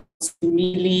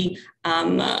really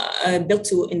built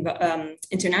to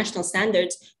international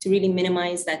standards to really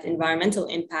minimize that environmental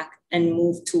impact and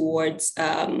move towards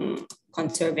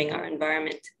conserving our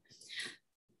environment.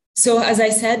 So as I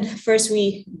said, first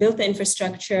we built the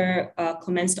infrastructure,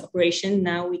 commenced operation.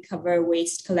 Now we cover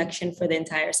waste collection for the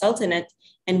entire Sultanate,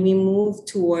 and we move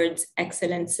towards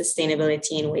excellent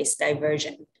sustainability in waste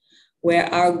diversion,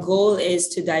 where our goal is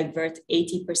to divert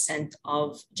 80%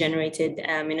 of generated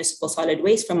municipal solid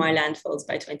waste from our landfills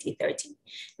by 2030.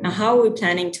 Now, how are we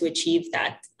planning to achieve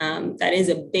that? That is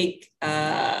a big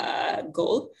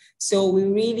goal. So we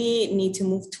really need to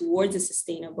move towards a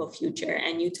sustainable future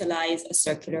and utilize a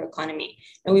circular economy.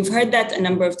 Now, we've heard that a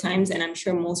number of times, and I'm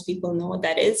sure most people know what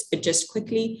that is, but just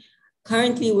quickly,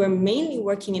 currently, we're mainly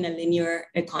working in a linear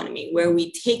economy where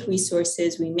we take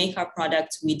resources, we make our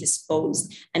products, we dispose,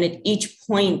 and at each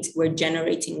point, we're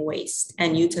generating waste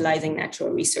and utilizing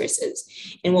natural resources.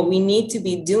 And what we need to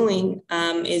be doing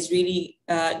is really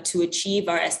to achieve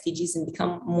our SDGs and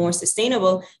become more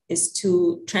sustainable is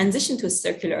to transition to a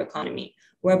circular economy,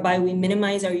 whereby we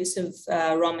minimize our use of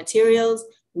raw materials,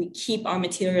 we keep our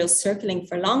materials circling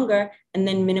for longer, and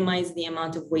then minimize the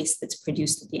amount of waste that's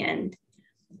produced at the end.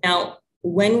 Now,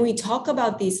 when we talk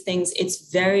about these things,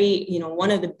 it's very, one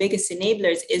of the biggest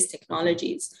enablers is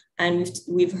technologies. And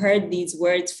we've heard these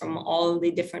words from all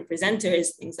the different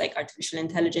presenters, things like artificial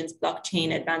intelligence,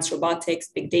 blockchain, advanced robotics,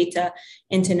 big data,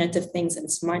 Internet of Things,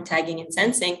 and smart tagging and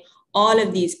sensing. All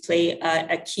of these play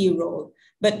a key role.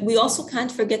 But we also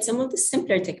can't forget some of the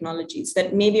simpler technologies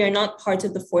that maybe are not part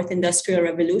of the fourth industrial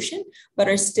revolution, but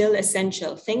are still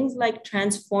essential. Things like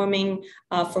transforming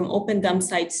from open dump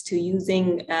sites to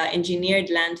using engineered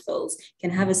landfills can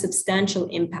have a substantial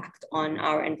impact on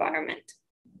our environment.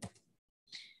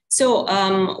 So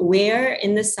where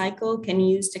in the cycle can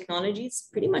you use technologies?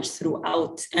 Pretty much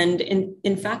throughout. And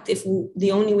in fact,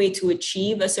 the only way to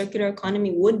achieve a circular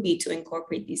economy would be to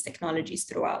incorporate these technologies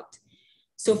throughout.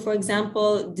 So for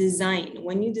example, design.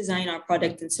 When you design our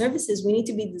product and services, we need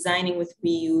to be designing with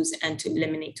reuse and to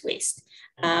eliminate waste.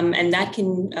 And that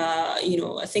can,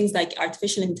 things like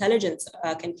artificial intelligence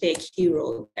can play a key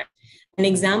role there. An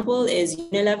example is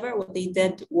Unilever. What they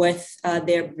did with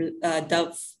their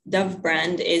Dove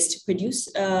brand is to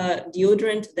produce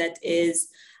deodorant that is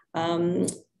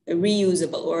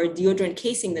reusable, or deodorant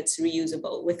casing that's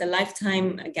reusable with a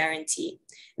lifetime guarantee.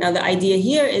 Now, the idea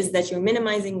here is that you're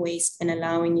minimizing waste and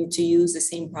allowing you to use the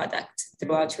same product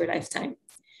throughout your lifetime.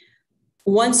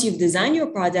 Once you've designed your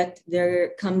product,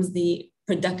 there comes the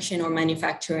production or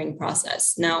manufacturing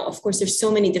process. Now, of course, there's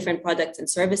so many different products and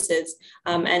services.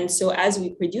 And so as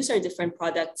we produce our different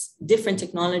products, different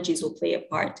technologies will play a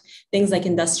part. Things like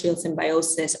industrial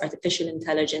symbiosis, artificial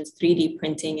intelligence, 3D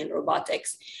printing, and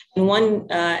robotics. And one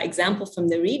example from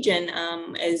the region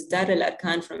is Dar Al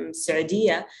Arkan from Saudi.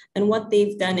 And what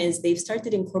they've done is they've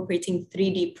started incorporating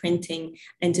 3D printing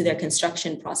into their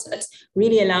construction process,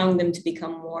 really allowing them to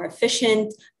become more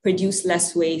efficient, produce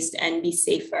less waste, and be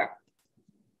safer.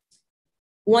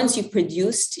 Once you've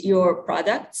produced your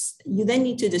products, you then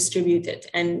need to distribute it.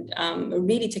 And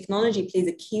really, technology plays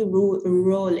a key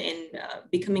role in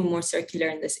becoming more circular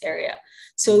in this area.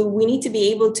 So we need to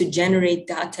be able to generate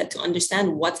data to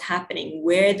understand what's happening,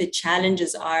 where the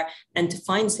challenges are, and to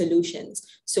find solutions.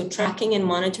 So tracking and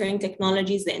monitoring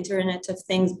technologies, the Internet of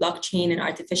Things, blockchain, and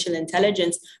artificial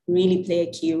intelligence really play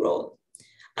a key role.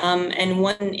 And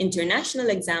one international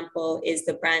example is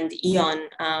the brand Eon,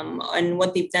 and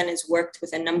what they've done is worked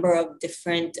with a number of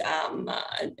different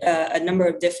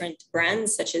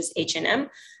brands such as H&M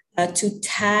to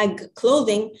tag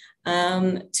clothing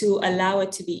to allow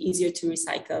it to be easier to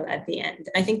recycle at the end.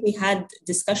 I think we had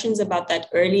discussions about that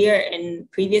earlier in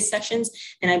previous sessions,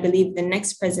 and I believe the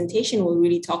next presentation will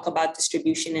really talk about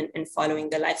distribution and following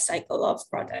the life cycle of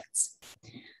products.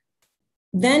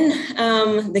 Then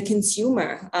the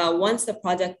consumer, once the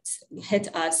product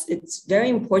hit us, it's very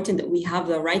important that we have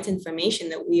the right information,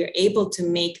 that we are able to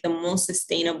make the most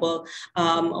sustainable,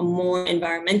 more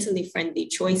environmentally friendly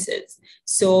choices.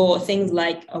 So things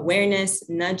like awareness,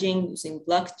 nudging, using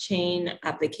blockchain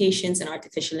applications and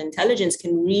artificial intelligence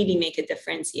can really make a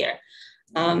difference here.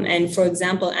 And for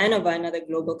example, Anova, another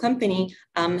global company,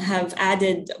 have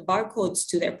added barcodes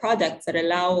to their products that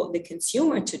allow the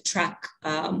consumer to track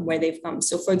where they've come.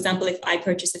 So for example, if I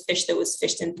purchase a fish that was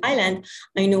fished in Thailand,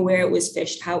 I know where it was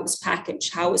fished, how it was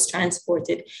packaged, how it was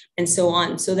transported, and so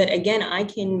on. So that again, I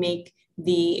can make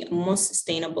the most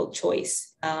sustainable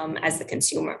choice as the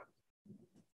consumer.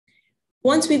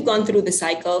 Once we've gone through the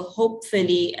cycle,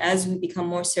 hopefully, as we become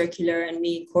more circular and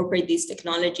we incorporate these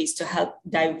technologies to help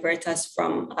divert us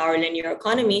from our linear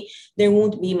economy, there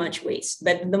won't be much waste.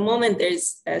 But at the moment,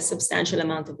 there's a substantial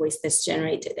amount of waste that's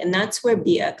generated, and that's where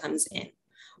BIA comes in.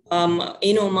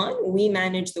 In Oman, we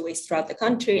manage the waste throughout the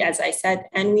country, as I said,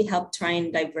 and we help try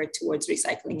and divert towards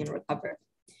recycling and recovery.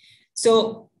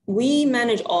 So we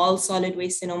manage all solid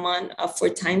waste in Oman. For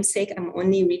time's sake, I'm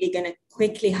only really going to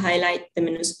quickly highlight the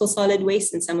municipal solid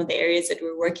waste in some of the areas that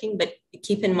we're working, but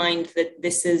keep in mind that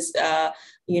this is, there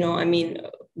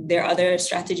are other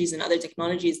strategies and other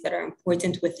technologies that are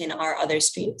important within our other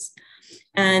streams.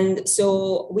 And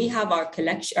so we have our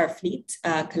fleet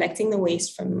collecting the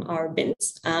waste from our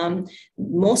bins.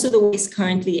 Most of the waste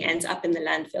currently ends up in the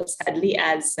landfill, sadly,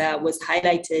 as was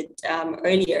highlighted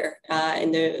earlier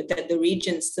in the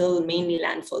region still mainly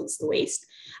landfills the waste.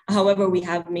 However, we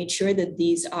have made sure that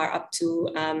these are up to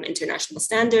international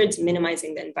standards,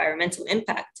 minimizing the environmental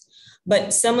impact.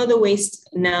 But some of the waste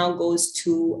now goes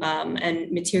to a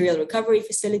material recovery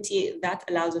facility that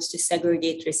allows us to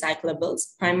segregate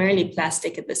recyclables, primarily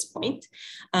plastic at this point,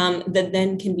 that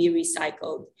then can be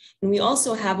recycled. And we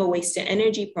also have a waste to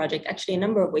energy project, actually a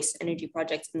number of waste to energy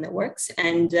projects in the works.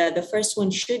 And the first one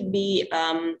should be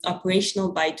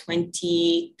operational by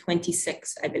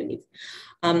 2026, I believe.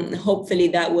 Hopefully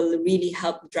that will really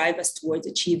help drive us towards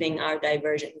achieving our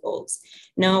diversion goals.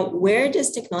 Now, where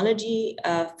does technology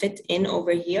fit in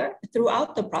over here?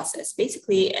 Throughout the process,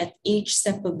 basically at each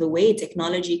step of the way,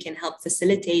 technology can help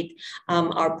facilitate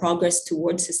our progress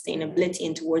towards sustainability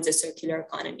and towards a circular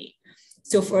economy.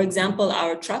 So for example,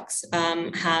 our trucks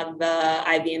have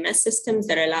IVMS systems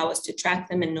that allow us to track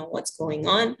them and know what's going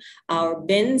on. Our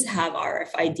bins have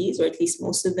RFIDs, or at least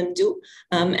most of them do.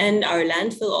 And our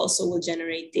landfill also will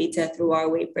generate data through our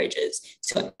weight bridges.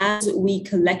 So as we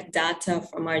collect data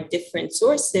from our different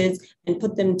sources and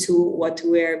put them to what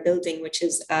we're building, which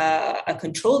is a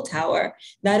control tower,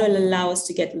 that will allow us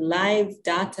to get live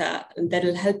data that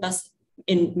will help us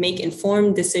make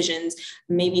informed decisions,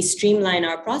 maybe streamline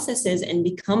our processes and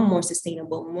become more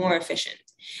sustainable, more efficient.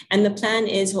 And the plan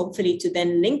is hopefully to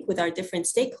then link with our different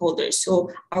stakeholders. So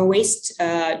our waste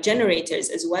generators,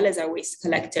 as well as our waste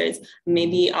collectors,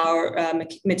 maybe our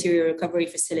material recovery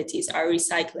facilities, our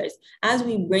recyclers, as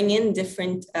we bring in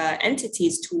different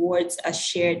entities towards a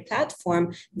shared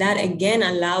platform, that again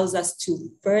allows us to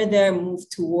further move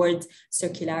towards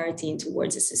circularity and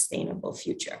towards a sustainable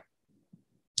future.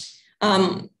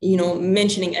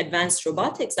 Mentioning advanced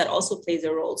robotics, that also plays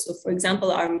a role. So for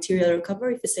example, our material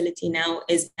recovery facility now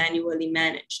is manually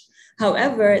managed.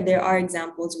 However, there are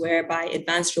examples whereby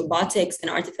advanced robotics and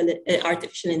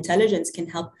artificial intelligence can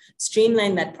help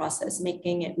streamline that process,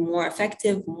 making it more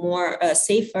effective, more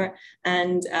safer,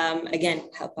 and again,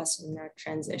 help us in our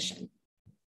transition.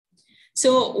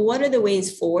 So what are the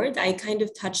ways forward? I kind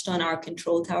of touched on our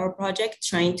control tower project,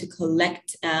 trying to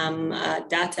collect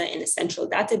data in a central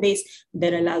database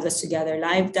that allows us to gather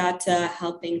live data,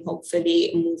 helping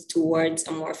hopefully move towards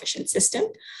a more efficient system.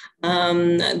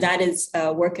 That is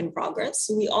a work in progress.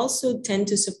 We also tend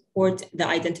to support the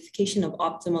identification of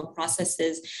optimal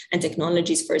processes and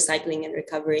technologies for recycling and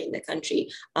recovery in the country.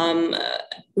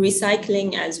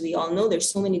 Recycling, as we all know, there's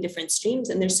so many different streams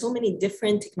and there's so many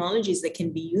different technologies that can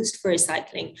be used for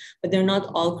recycling, but they're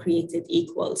not all created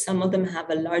equal. Some of them have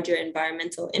a larger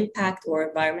environmental impact or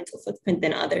environmental footprint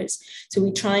than others. So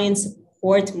we try and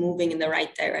support moving in the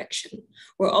right direction.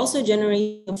 We're also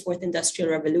generating a fourth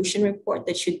industrial revolution report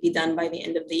that should be done by the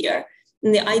end of the year.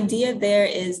 And the idea there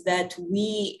is that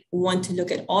we want to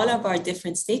look at all of our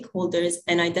different stakeholders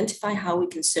and identify how we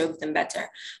can serve them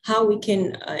better, how we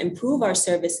can improve our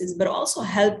services, but also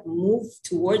help move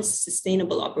towards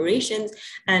sustainable operations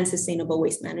and sustainable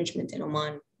waste management in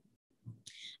Oman.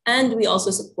 And we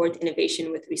also support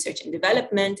innovation with research and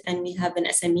development. And we have an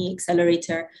SME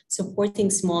accelerator supporting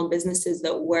small businesses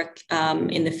that work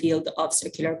in the field of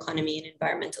circular economy and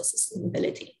environmental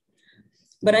sustainability.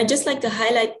 But I'd just like to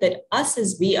highlight that us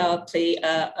as BIA play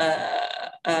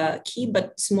a key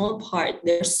but small part.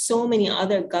 There are so many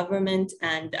other government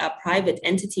and private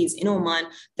entities in Oman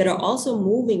that are also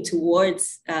moving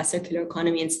towards circular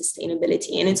economy and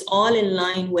sustainability. And it's all in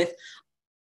line with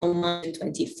Oman in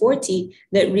 2040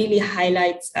 that really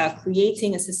highlights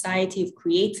creating a society of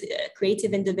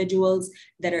creative individuals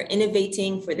that are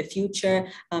innovating for the future,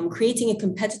 creating a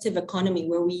competitive economy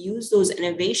where we use those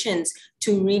innovations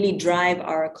to really drive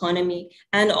our economy,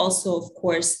 and also, of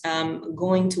course,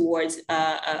 going towards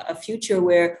a future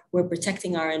where we're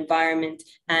protecting our environment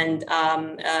and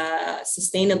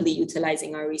sustainably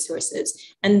utilizing our resources.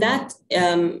 And that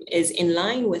is in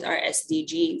line with our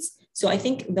SDGs. So I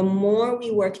think the more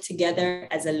we work together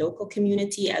as a local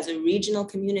community, as a regional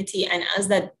community, and as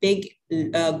that big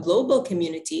global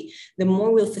community, the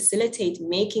more we'll facilitate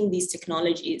making these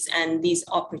technologies and these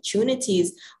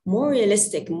opportunities more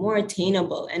realistic, more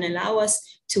attainable, and allow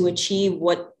us to achieve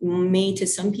what may to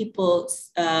some people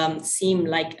seem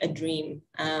like a dream.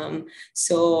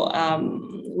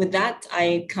 With that,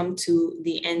 I come to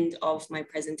the end of my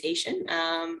presentation.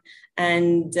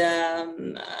 And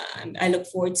I look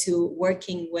forward to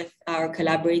working with our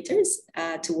collaborators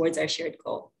towards our shared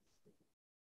goal.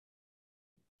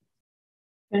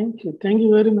 Thank you. Thank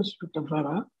you very much, Dr.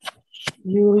 Farah.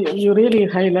 You really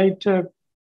highlighted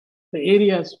the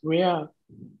areas where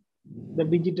the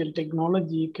digital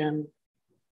technology can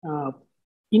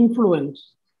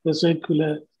influence the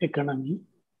circular economy.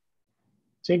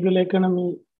 Circular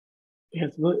economy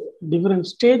has different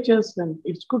stages, and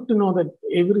it's good to know that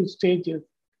every stage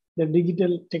the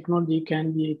digital technology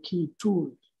can be a key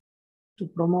tool to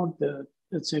promote the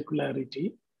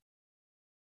circularity.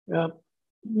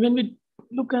 When we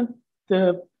look at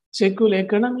the circular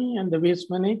economy and the waste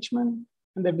management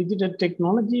and the digital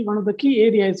technology, one of the key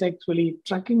areas is actually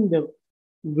tracking the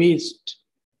waste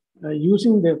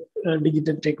using the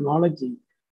digital technology.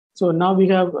 So now we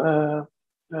have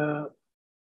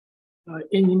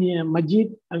engineer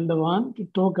Majid Aldawan to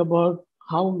talk about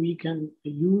how we can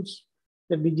use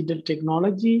the digital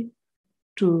technology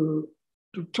to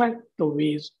track the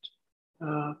waste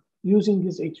using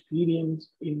his experience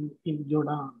in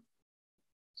Jordan.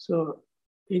 So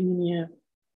engineer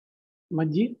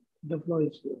Majid, the floor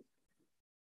is yours.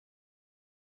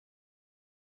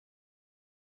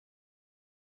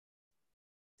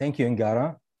 Thank you,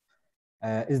 Ngara.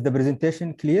 Is the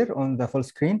presentation clear on the full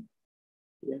screen?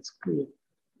 Yes, clear.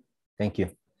 Thank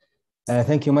you.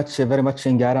 Thank you very much,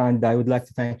 Ngara, and I would like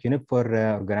to thank UNIP for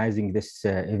organizing this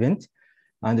event.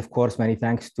 And of course, many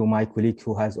thanks to my colleague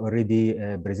who has already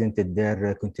presented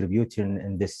their contribution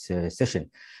in this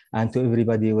session, and to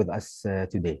everybody with us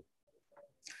today.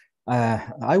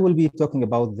 I will be talking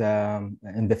about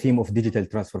in the theme of digital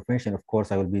transformation. Of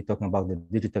course, I will be talking about the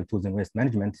digital tools in waste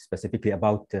management, specifically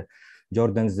about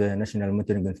Jordan's National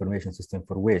Monitoring Information System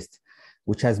for Waste,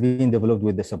 which has been developed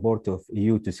with the support of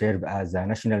EU to serve as a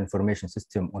national information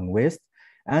system on waste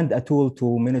and a tool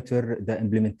to monitor the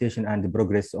implementation and the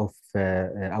progress of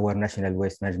our national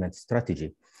waste management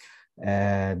strategy.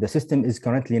 The system is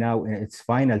currently now in its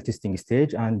final testing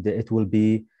stage, and it will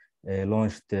be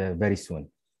launched very soon.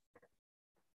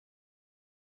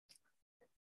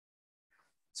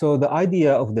 So the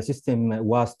idea of the system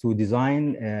was to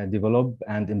design, develop,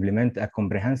 and implement a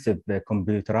comprehensive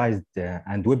computerized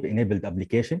and web-enabled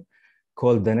application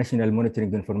called the National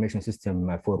Monitoring Information System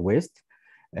for Waste.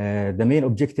 The main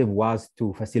objective was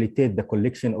to facilitate the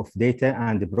collection of data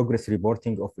and the progress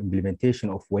reporting of implementation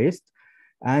of waste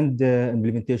and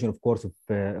implementation, of course,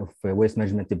 of waste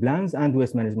management plans and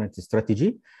waste management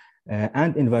strategy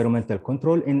and environmental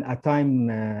control in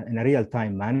a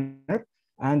real-time manner,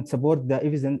 and support the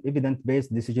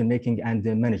evidence-based decision-making and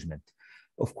management.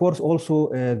 Of course, also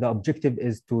the objective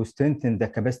is to strengthen the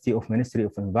capacity of Ministry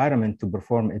of Environment to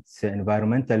perform its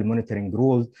environmental monitoring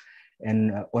rules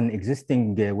on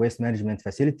existing waste management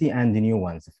facility and the new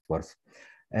ones, of course.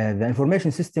 The information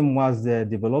system was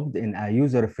developed in a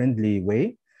user-friendly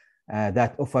way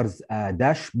that offers a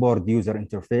dashboard user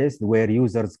interface where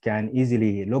users can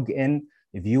easily log in,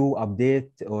 view, update,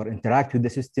 or interact with the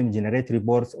system, generate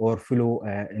reports, or follow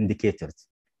indicators.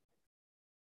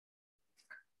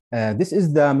 This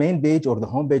is the main page or the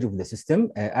home page of the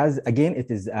system. As again,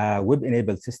 it is a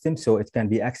web-enabled system, so it can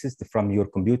be accessed from your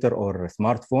computer or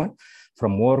smartphone,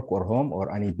 from work or home or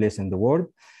any place in the world.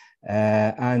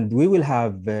 And we will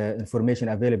have information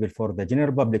available for the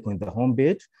general public on the home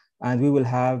page, and we will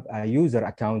have a user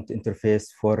account interface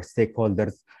for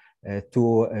stakeholders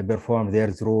to perform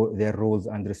their roles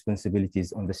and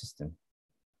responsibilities on the system.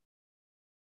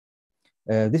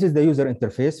 This is the user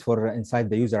interface for inside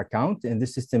the user account, and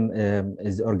this system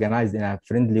is organized in a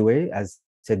friendly way, as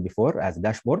said before, as a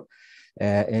dashboard,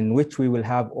 in which we will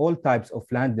have all types of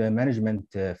land management,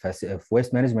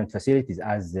 waste management facilities,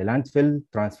 as the landfill,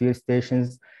 transfer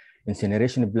stations,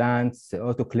 incineration plants,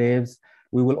 autoclaves.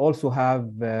 We will also have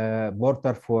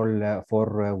portal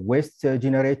for waste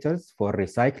generators, for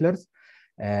recyclers,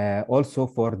 also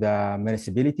for the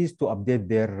municipalities to update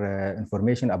their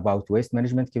information about waste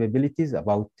management capabilities,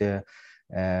 about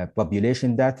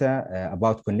population data,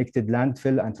 about connected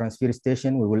landfill and transfer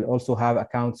station. We will also have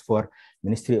accounts for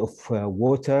Ministry of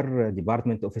Water,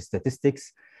 Department of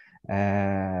Statistics,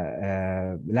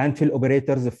 landfill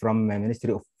operators from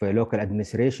Ministry of Local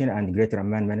Administration and Greater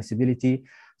Amman Municipality,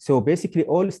 So basically,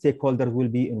 all stakeholders will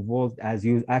be involved as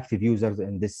active users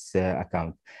in this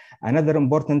account. Another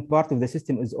important part of the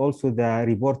system is also the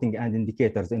reporting and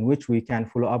indicators, in which we can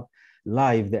follow up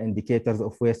live the indicators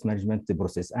of waste management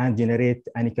process and generate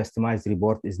any customized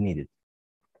report is needed.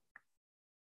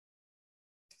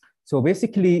 So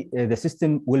basically, the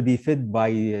system will be fed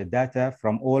by data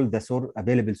from all the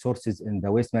available sources in the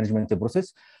waste management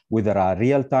process, whether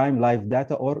real-time live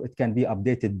data, or it can be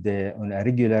updated on a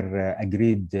regular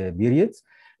agreed periods.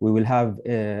 We will have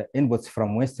inputs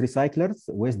from waste recyclers,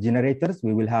 waste generators.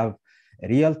 We will have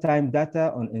real-time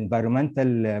data on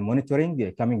environmental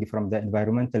monitoring coming from the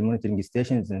environmental monitoring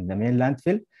stations in the main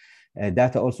landfill,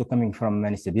 data also coming from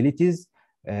municipalities.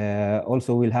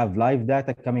 Also, we'll have live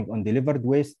data coming on delivered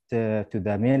waste to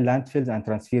the main landfills and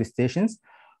transfer stations.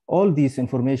 All this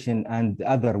information and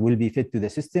other will be fed to the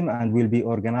system and will be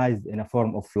organized in a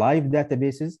form of live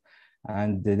databases.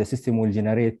 And the system will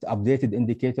generate updated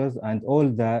indicators, and all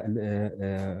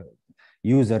the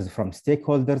users from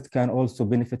stakeholders can also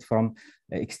benefit from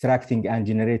extracting and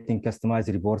generating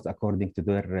customized reports according to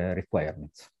their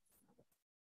requirements.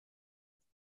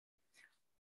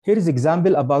 Here is an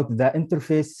example about the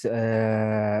interface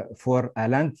for a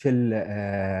landfill,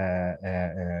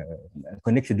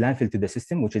 connected landfill to the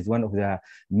system, which is one of the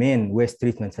main waste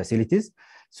treatment facilities.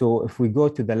 So if we go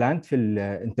to the landfill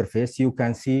interface, you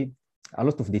can see a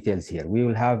lot of details here. We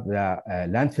will have the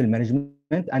landfill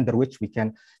management, under which we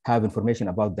can have information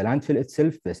about the landfill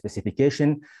itself, the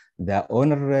specification, the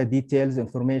owner details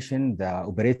information, the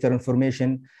operator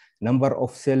information, number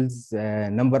of cells,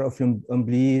 number of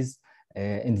employees,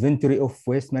 inventory of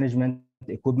waste management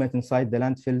equipment inside the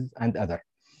landfills, and other.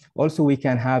 Also, we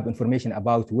can have information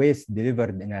about waste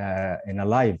delivered in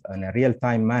a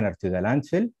real-time manner to the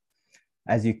landfill.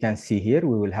 As you can see here,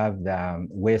 we will have the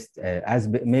waste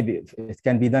maybe it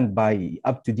can be done by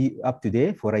up to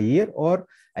date for a year, or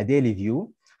a daily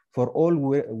view for all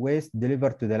waste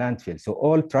delivered to the landfill. So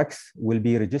all trucks will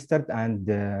be registered and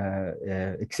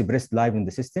expressed live in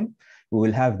the system. We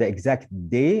will have the exact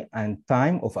day and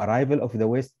time of arrival of the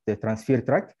waste transfer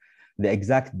truck, the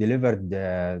exact delivered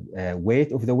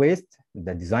weight of the waste,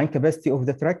 the design capacity of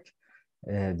the truck,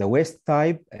 the waste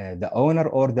type, the owner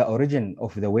or the origin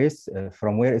of the waste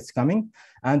from where it's coming,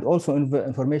 and also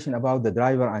information about the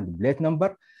driver and plate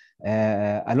number.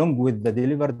 Along with the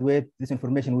delivered weight, this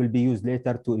information will be used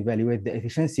later to evaluate the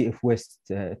efficiency of waste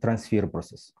transfer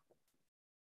process.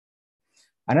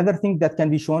 Another thing that can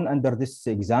be shown under this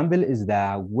example is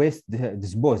the waste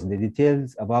disposed, the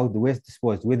details about the waste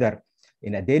disposed, whether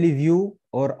in a daily view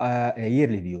or a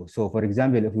yearly view. So for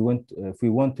example, if we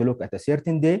want to look at a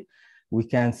certain day, we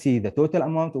can see the total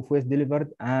amount of waste delivered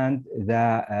and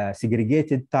the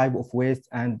segregated type of waste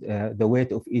and the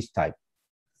weight of each type.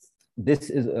 This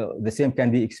is the same can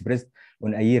be expressed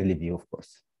on a yearly view, of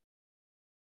course.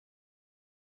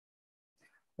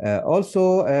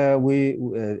 Also,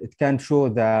 it can show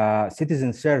the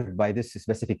citizens served by this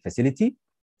specific facility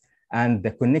and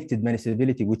the connected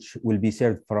municipality which will be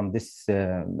served from this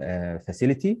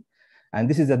facility. And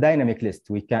this is a dynamic list.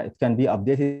 It can be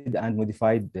updated and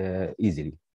modified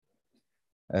easily.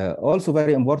 Also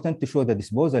very important to show the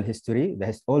disposal history,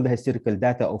 all the historical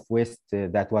data of waste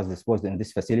that was disposed in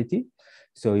this facility.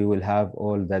 So you will have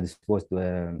all the disposed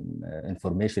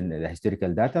information, the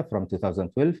historical data from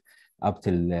 2012 up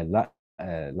till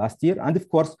last year. And of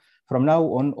course, from now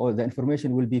on, all the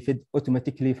information will be fed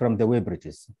automatically from the web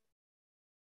bridges.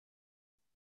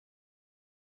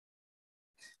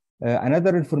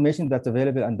 Another information that's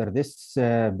available under this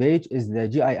page is the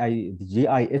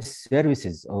GIS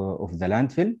services of the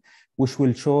landfill, which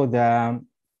will show the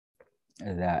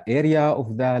area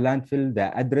of the landfill,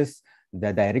 the address,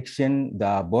 the direction,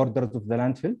 the borders of the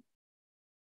landfill.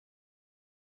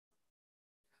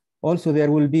 Also, there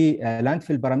will be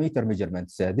landfill parameter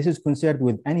measurements. This is concerned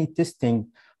with any testing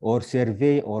or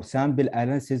survey or sample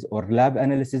analysis or lab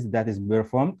analysis that is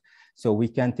performed. So we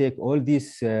can take all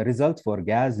these results for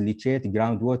gas, leachate,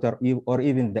 groundwater, or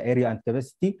even the area and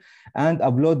capacity, and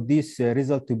upload this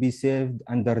result to be saved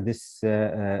under this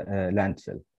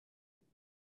landfill.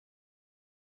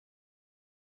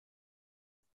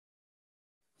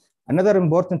 Another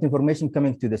important information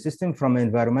coming to the system from an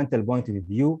environmental point of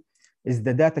view is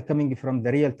the data coming from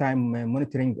the real-time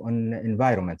monitoring on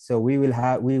environment. So we will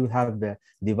have the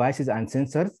devices and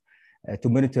sensors to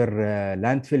monitor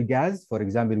landfill gas. For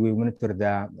example, we monitor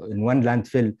in one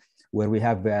landfill where we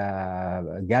have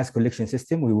a gas collection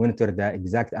system, we monitor the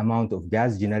exact amount of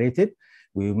gas generated.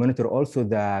 We monitor also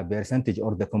the percentage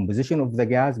or the composition of the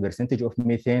gas, percentage of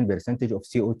methane, percentage of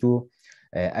CO2,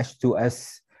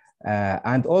 H2S.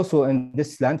 And also in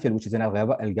this landfill, which is in Al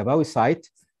Gabawi site,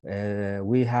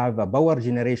 we have a power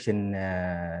generation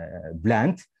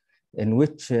plant in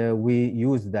which we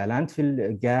use the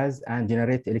landfill gas and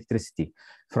generate electricity.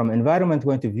 From environment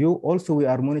point of view, also we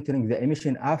are monitoring the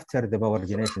emission after the power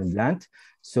generation plant.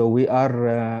 So we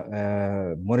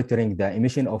are monitoring the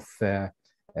emission of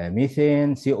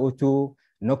methane, CO2,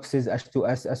 NOxes,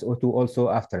 H2S, SO2 also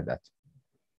after that.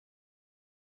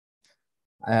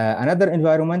 Another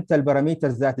environmental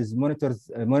parameters that is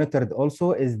monitored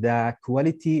also is the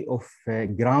quality of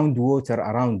groundwater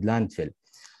around landfill.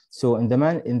 So in the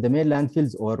main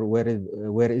landfills or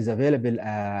where is available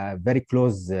very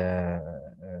close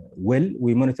well,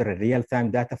 we monitor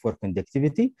real-time data for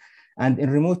conductivity. And in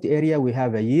remote area, we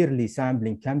have a yearly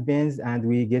sampling campaigns, and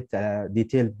we get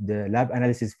detailed lab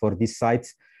analysis for these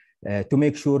sites to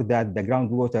make sure that the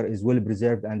groundwater is well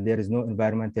preserved and there is no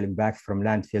environmental impact from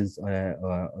landfills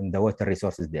on the water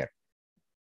resources there.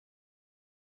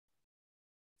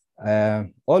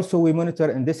 Also, we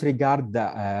monitor in this regard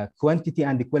the quantity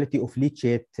and the quality of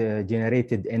leachate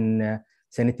generated in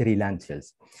sanitary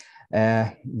landfills.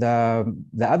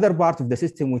 The other part of the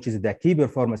system, which is the key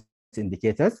performance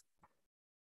indicators,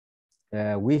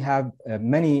 we have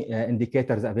many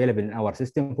indicators available in our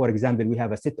system. For example, we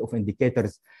have a set of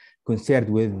indicators concerned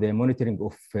with the monitoring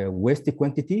of waste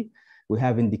quantity. We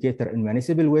have indicator in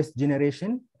municipal waste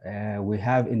generation. We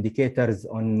have indicators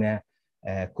on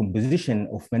composition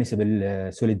of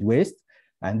municipal solid waste.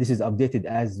 And this is updated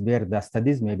as per the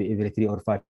studies, maybe every 3 or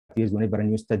 5 years. Whenever a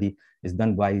new study is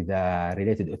done by the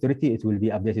related authority, it will be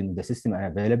updated in the system and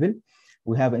available.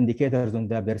 We have indicators on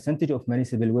the percentage of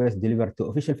municipal waste delivered to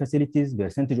official facilities,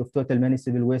 percentage of total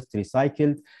municipal waste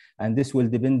recycled, and this will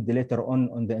depend later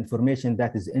on the information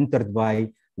that is entered by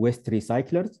waste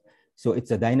recyclers. So it's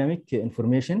a dynamic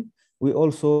information. We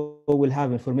also will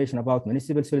have information about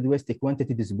municipal solid waste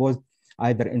quantity disposed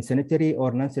either in sanitary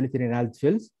or non-sanitary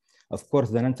landfills. Of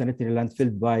course, the non-sanitary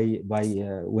landfill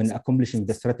when accomplishing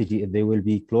the strategy, they will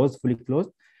be closed, fully closed.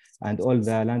 And all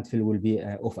the landfill will be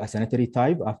of a sanitary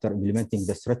type after implementing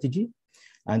the strategy.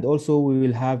 And also we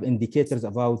will have indicators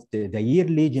about the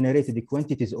yearly generated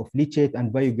quantities of leachate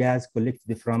and biogas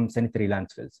collected from sanitary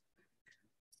landfills.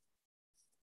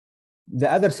 The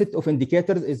other set of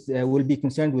indicators will be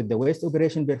concerned with the waste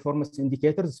operation performance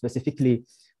indicators, specifically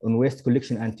on waste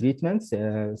collection and treatments.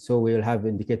 So we'll have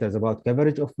indicators about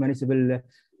coverage of municipal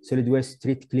solid waste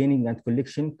street cleaning and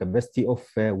collection, capacity of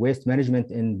waste management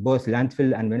in both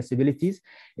landfill and municipalities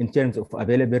in terms of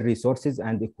available resources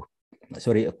and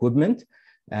equipment.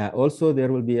 Also,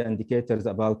 there will be indicators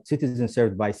about citizens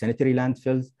served by sanitary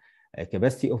landfills,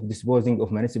 capacity of disposing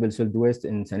of municipal solid waste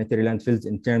in sanitary landfills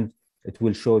in terms, it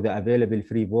will show the available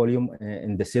free volume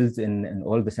in the cells in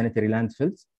all the sanitary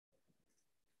landfills.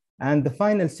 And the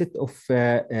final set of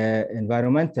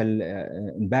environmental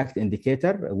impact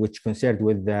indicator, which concerned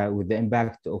with the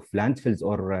impact of landfills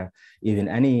or even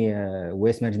any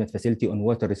waste management facility on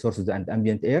water resources and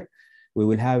ambient air. We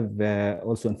will have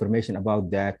also information about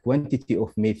the quantity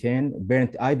of methane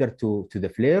burnt either to the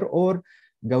flare or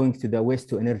going to the waste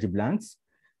to energy plants.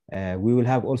 We will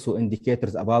have also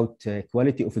indicators about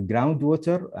quality of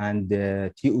groundwater and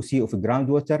TOC of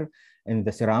groundwater in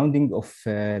the surrounding of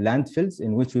landfills,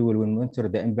 in which we will monitor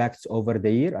the impacts over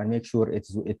the year and make sure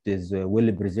it is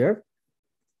well preserved.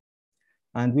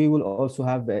 And we will also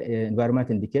have an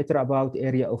environmental indicator about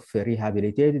area of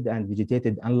rehabilitated and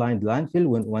vegetated unlined landfill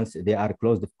once they are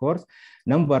closed, of course,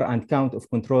 number and count of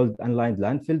controlled unlined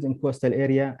landfills in coastal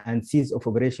area, and cease of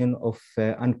operation of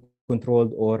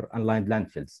uncontrolled or unlined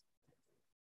landfills.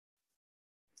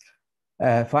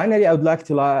 Finally, I would like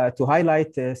to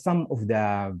highlight some of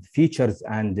the features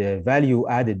and value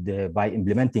added by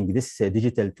implementing this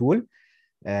digital tool.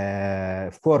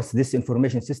 Of course, this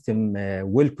information system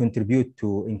will contribute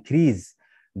to increase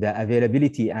the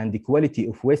availability and the quality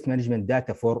of waste management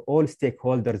data for all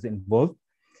stakeholders involved.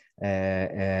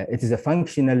 It is a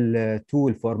functional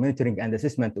tool for monitoring and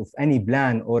assessment of any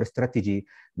plan or strategy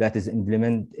that is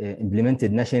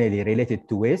implemented nationally related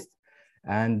to waste.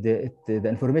 And the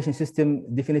information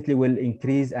system definitely will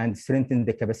increase and strengthen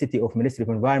the capacity of Ministry of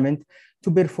Environment to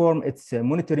perform its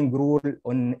monitoring role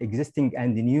on existing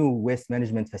and new waste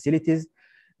management facilities.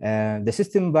 The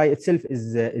system by itself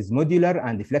is modular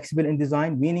and flexible in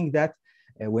design, meaning that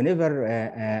whenever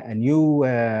a new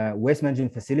waste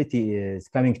management facility is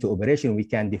coming to operation, we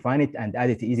can define it and add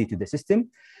it easy to the system.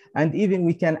 And even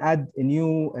we can add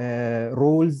new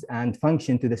roles and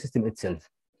function to the system itself.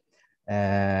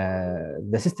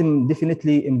 The system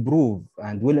definitely improve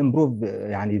and will improve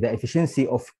the efficiency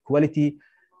of quality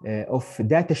of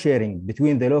data sharing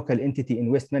between the local entity in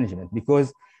waste management,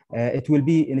 because it will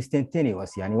be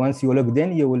instantaneous. Yani once you logged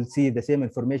in, you will see the same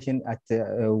information at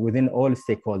within all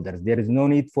stakeholders. There is no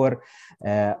need for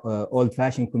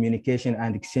old-fashioned communication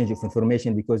and exchange of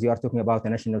information, because you are talking about a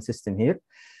national system here.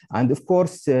 And of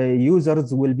course,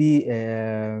 users will be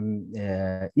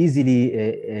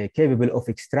easily capable of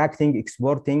extracting,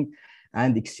 exporting,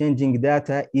 and exchanging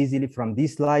data easily from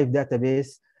this live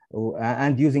database,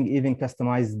 and using even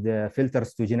customized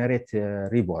filters to generate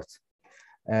reports.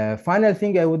 Final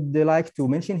thing I would like to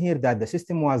mention here, that the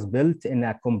system was built in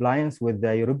compliance with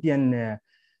the European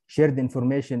Shared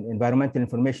Environmental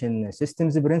Information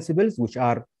Systems principles, which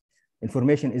are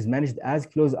information is managed as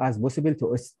close as possible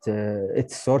to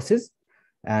its sources,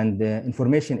 and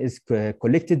information is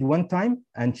collected one time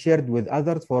and shared with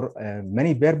others for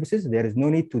many purposes. There is no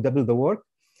need to double the work.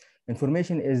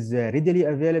 Information is readily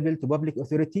available to public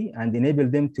authority and enable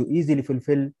them to easily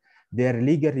fulfill their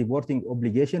legal reporting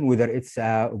obligation, whether it's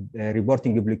a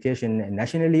reporting obligation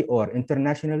nationally or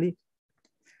internationally.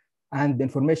 And the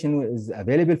information is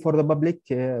available for the public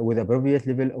with appropriate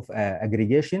level of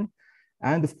aggregation.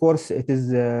 And of course, it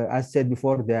is, as said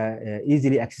before,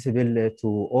 easily accessible to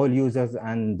all users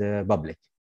and public.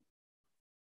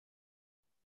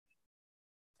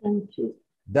 Thank you.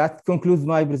 That concludes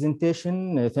my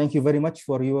presentation. Thank you very much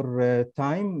for your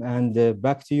time, and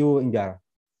back to you, Ingara.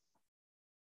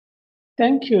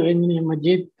 Thank you, Engineer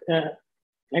Majid.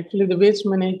 Actually, the waste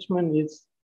management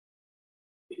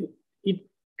it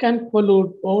can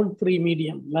pollute all three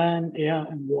medium, land, air,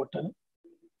 and water.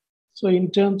 So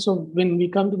in terms of when we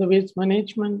come to the waste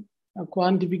management, a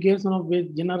quantification of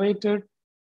waste generated,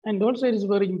 and also it is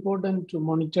very important to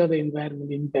monitor the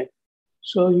environmental impact.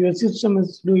 So your system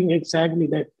is doing exactly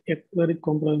that, a very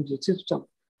comprehensive system.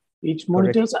 Which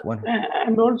monitors,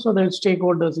 and also the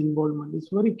stakeholders' involvement is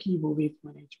very key for waste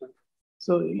management.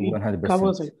 So it 100%.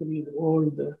 Covers actually all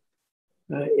the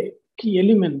key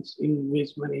elements in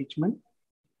waste management.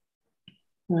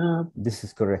 This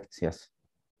is correct, yes.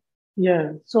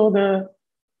 Yeah, so with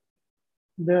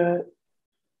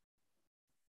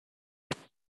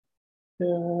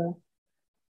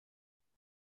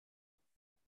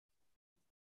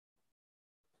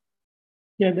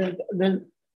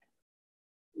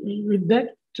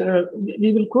that,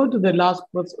 we will go to the last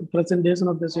presentation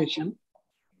of the session,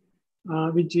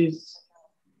 which is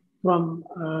from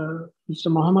Mr.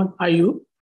 Muhammad Ayub.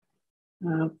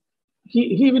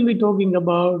 He will be talking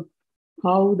about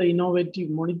how the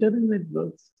innovative monitoring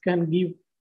networks can give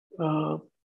to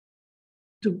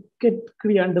get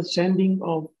clear understanding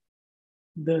of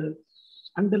the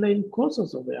underlying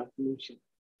causes of air pollution.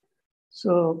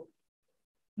 So,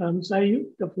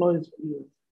 Ayub, the floor is for you.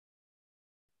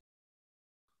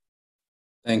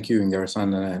 Thank you,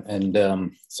 Ingara-san, and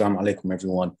Assalamu alaikum,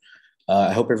 everyone.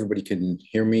 I hope everybody can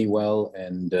hear me well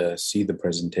and see the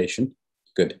presentation.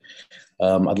 Good.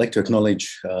 I'd like to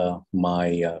acknowledge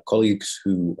my colleagues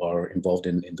who are involved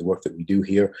in the work that we do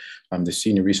here. I'm the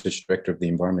Senior Research Director of the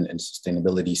Environment and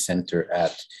Sustainability Center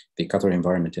at the Qatar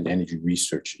Environment and Energy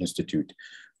Research Institute.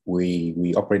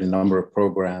 We operate a number of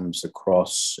programs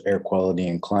across air quality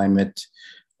and climate,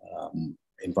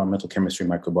 environmental chemistry,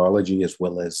 microbiology, as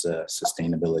well as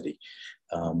sustainability.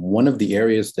 One of the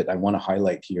areas that I want to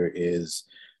highlight here is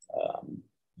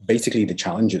basically the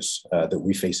challenges that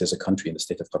we face as a country in the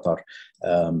state of Qatar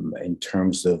in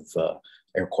terms of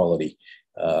air quality.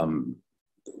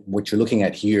 What you're looking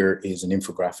at here is an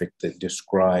infographic that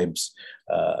describes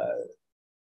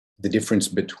the difference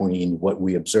between what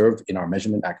we observe in our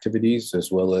measurement activities,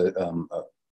 as well as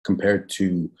compared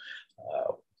to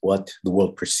what the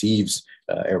world perceives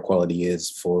air quality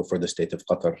is for the state of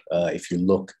Qatar. If you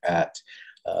look at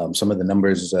some of the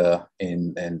numbers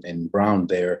in brown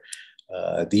there,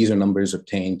 these are numbers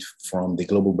obtained from the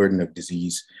Global Burden of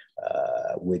Disease,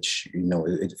 which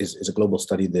is a global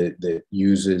study that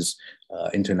uses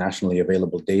internationally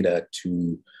available data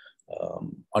to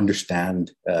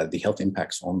understand the health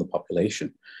impacts on the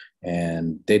population.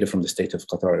 And data from the state of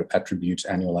Qatar attributes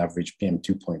annual average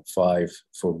PM2.5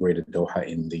 for Greater Doha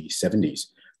in the 70s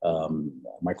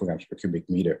micrograms per cubic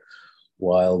meter.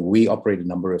 While we operate a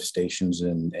number of stations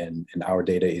and our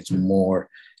data is more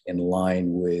in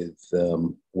line with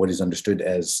what is understood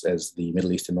as the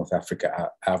Middle East and North Africa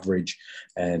average,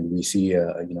 and we see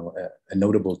a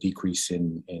notable decrease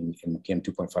in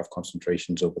PM2.5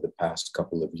 concentrations over the past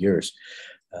couple of years.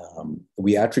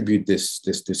 We attribute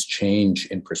this change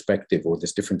in perspective, or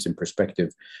this difference in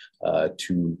perspective,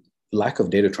 to lack of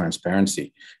data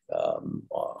transparency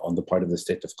on the part of the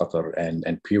state of Qatar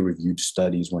and peer-reviewed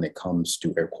studies when it comes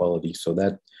to air quality. So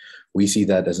that we see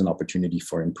that as an opportunity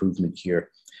for improvement here.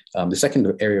 The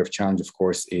second area of challenge, of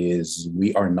course, is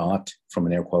we are not, from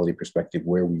an air quality perspective,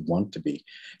 where we want to be,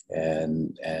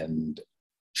 and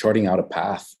charting out a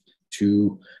path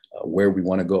to where we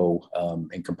want to go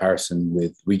in comparison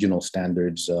with regional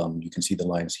standards. You can see the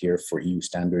lines here for EU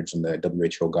standards and the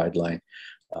WHO guideline.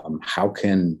 How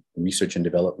can research and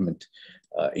development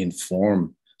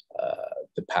inform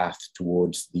the path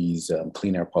towards these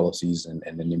clean air policies and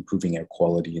then improving air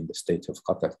quality in the state of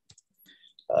Qatar?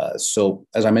 So,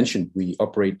 as I mentioned, we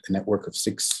operate a network of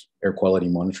 6 air quality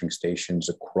monitoring stations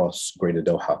across Greater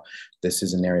Doha. This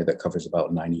is an area that covers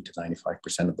about 90 to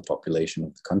 95% of the population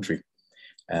of the country.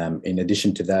 In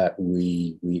addition to that,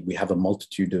 we have a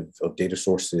multitude of data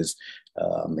sources,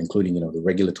 including the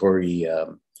regulatory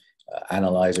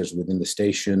analyzers within the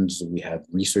stations. We have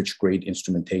research grade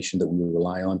instrumentation that we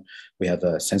rely on. We have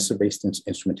a sensor-based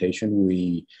instrumentation.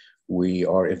 We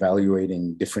are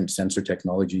evaluating different sensor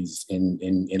technologies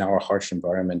in our harsh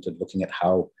environment and looking at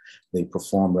how they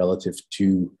perform relative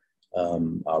to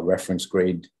our reference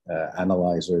grade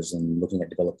analyzers, and looking at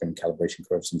developing calibration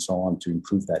curves and so on to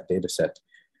improve that data set.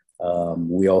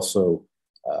 We also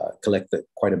collect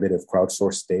quite a bit of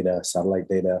crowdsourced data, satellite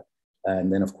data,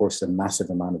 and then of course a massive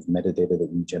amount of metadata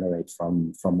that we generate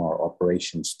from our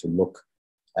operations to look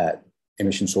at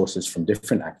emission sources from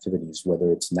different activities,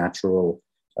 whether it's natural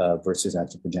versus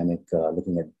anthropogenic,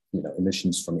 looking at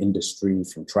emissions from industry,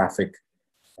 from traffic,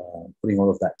 putting all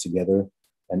of that together,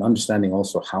 and understanding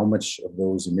also how much of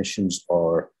those emissions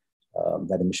are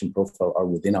that emission profile are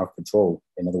within our control.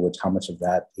 In other words, how much of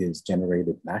that is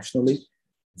generated nationally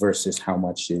versus how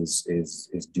much is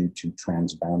due to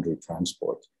transboundary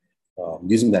transport.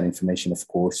 Using that information, of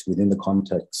course, within the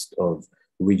context of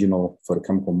regional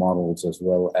photochemical models as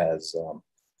well as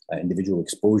individual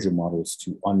exposure models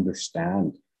to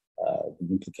understand the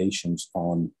implications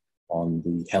on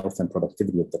the health and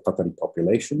productivity of the Qatari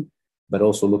population, but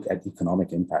also look at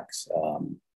economic impacts,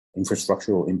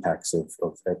 infrastructural impacts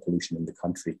of air pollution in the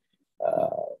country.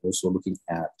 Also looking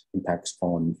at impacts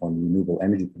on renewable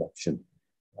energy production.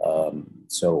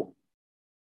 So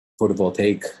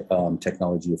photovoltaic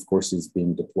technology, of course, is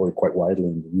being deployed quite widely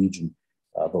in the region,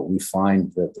 but we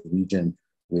find that the region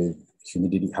with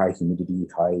high humidity,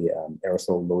 high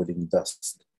aerosol loading,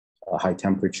 dust, high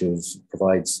temperatures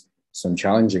provides some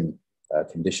challenging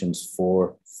conditions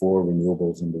for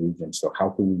renewables in the region. So how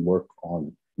can we work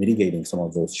on mitigating some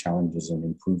of those challenges and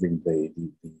improving the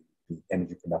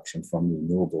energy production from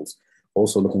renewables?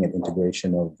 Also looking at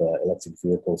integration of electric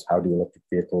vehicles. How do electric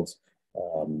vehicles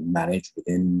manage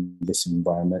within this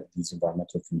environment, these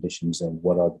environmental conditions, and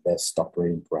what are the best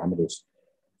operating parameters?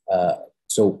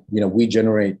 So, we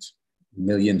generate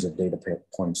millions of data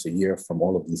points a year from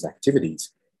all of these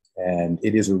activities. And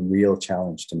it is a real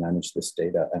challenge to manage this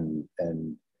data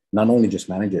and not only just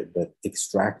manage it, but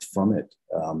extract from it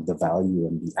the value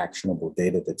and the actionable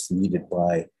data that's needed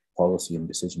by policy and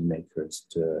decision makers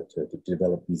to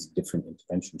develop these different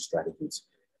intervention strategies.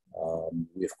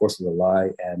 We, of course,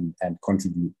 rely and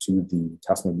contribute to the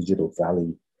Tasma Digital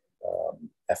Valley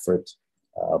effort,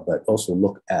 but also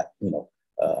look at,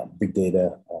 big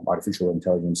data, artificial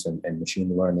intelligence and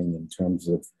machine learning in terms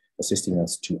of assisting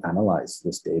us to analyze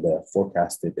this data,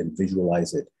 forecast it, and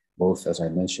visualize it, both, as I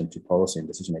mentioned, to policy and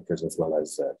decision makers as well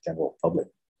as general public.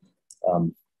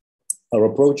 Our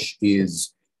approach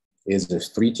is a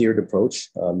 3-tiered approach,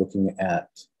 looking at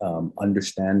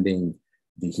understanding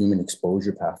the human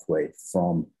exposure pathway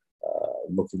from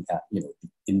looking at the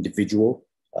individual,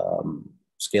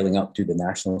 scaling up to the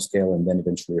national scale, and then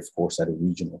eventually, of course, at a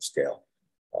regional scale.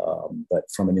 But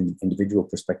from an individual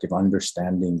perspective,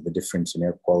 understanding the difference in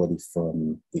air quality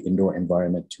from the indoor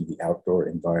environment to the outdoor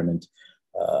environment,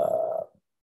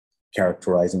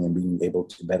 characterizing and being able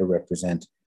to better represent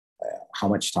how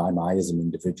much time I as an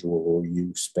individual or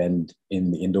you spend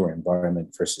in the indoor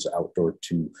environment versus outdoor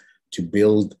to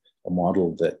build a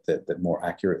model that more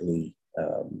accurately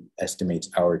estimates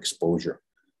our exposure.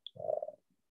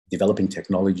 Developing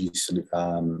technologies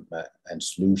and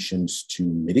solutions to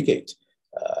mitigate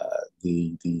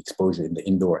the exposure in the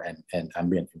indoor and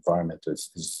ambient environment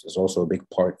is also a big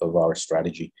part of our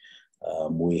strategy.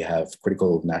 We have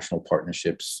critical national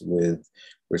partnerships with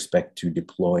respect to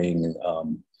deploying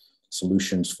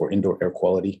solutions for indoor air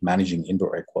quality, managing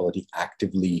indoor air quality,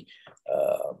 actively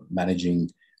managing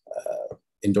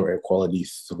indoor air quality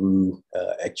through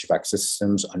HVAC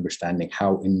systems, understanding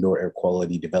how indoor air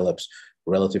quality develops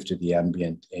relative to the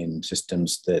ambient in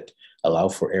systems that allow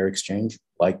for air exchange,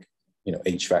 like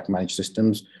HVAC managed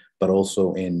systems, but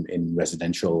also in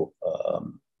residential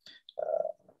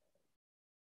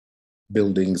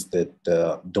buildings that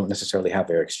don't necessarily have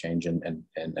air exchange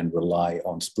and rely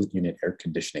on split unit air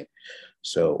conditioning.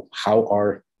 So how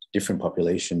are different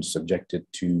populations subjected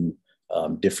to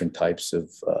different types of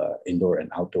indoor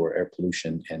and outdoor air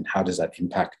pollution, and how does that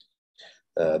impact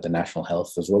the national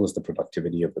health as well as the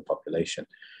productivity of the population?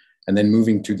 And then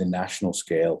moving to the national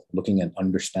scale, looking at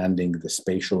understanding the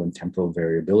spatial and temporal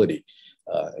variability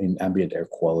in ambient air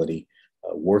quality,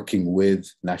 working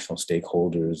with national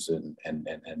stakeholders and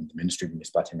the Ministry of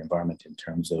Municipality and Environment in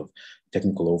terms of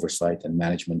technical oversight and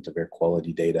management of air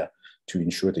quality data to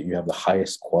ensure that you have the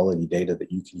highest quality data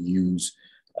that you can use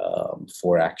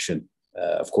for action.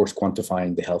 Of course,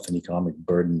 quantifying the health and economic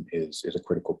burden is a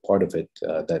critical part of it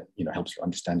that helps you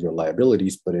understand your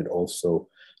liabilities, but it also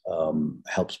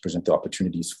helps present the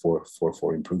opportunities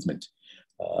for improvement.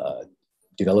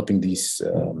 Developing these,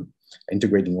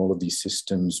 integrating all of these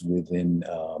systems within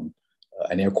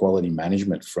an air quality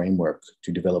management framework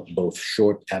to develop both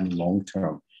short and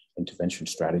long-term intervention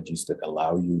strategies that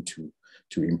allow you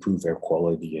to improve air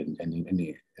quality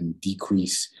and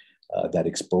decrease that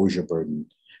exposure burden.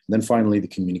 And then finally, the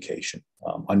communication,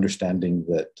 understanding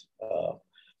that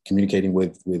communicating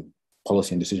with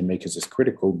policy and decision makers is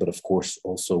critical, but of course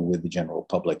also with the general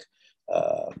public.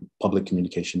 Public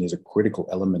communication is a critical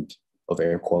element of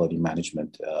air quality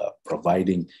management,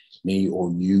 providing me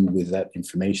or you with that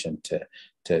information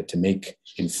to make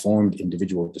informed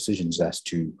individual decisions as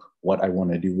to what I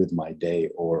want to do with my day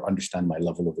or understand my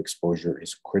level of exposure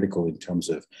is critical in terms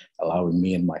of allowing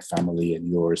me and my family and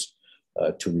yours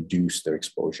to reduce their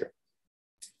exposure.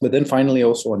 But then finally,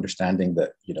 also understanding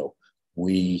that,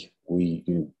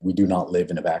 we do not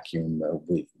live in a vacuum.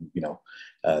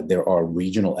 There are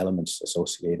regional elements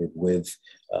associated with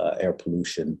air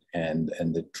pollution and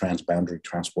the transboundary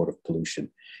transport of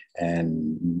pollution,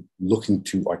 and looking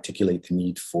to articulate the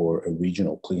need for a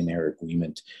regional clean air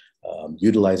agreement,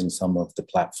 utilizing some of the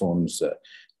platforms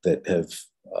that have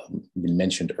been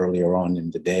mentioned earlier on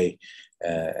in the day,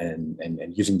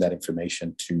 and using that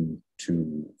information to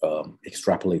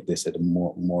extrapolate this at a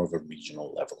more of a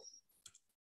regional level.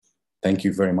 Thank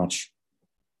you very much.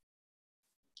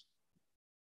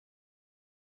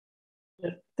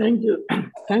 Yeah, thank you.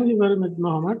 Thank you very much,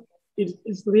 Mohammed.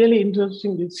 It's really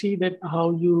interesting to see that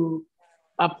how you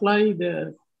apply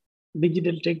the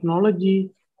digital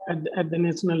technology at the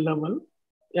national level.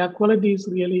 Air quality is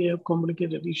really a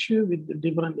complicated issue with the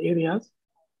different areas,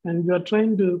 and you are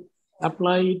trying to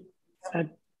apply it at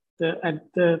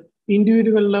the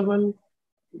individual level,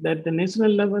 at the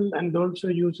national level, and also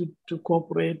use it to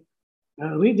cooperate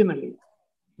regionally.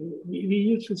 We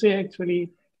used to say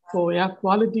actually for air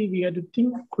quality, we had to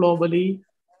think globally,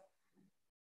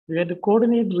 we had to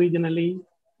coordinate regionally,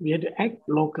 we had to act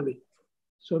locally.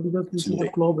 So because this is a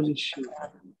global issue.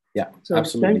 Yeah, so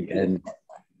absolutely.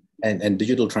 And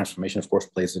digital transformation, of course,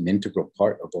 plays an integral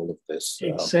part of all of this.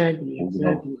 Exactly.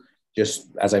 Just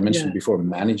as I mentioned before,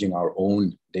 managing our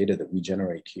own data that we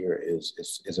generate here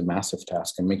is a massive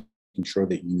task, and making sure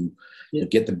that you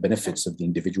get the benefits of the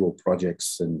individual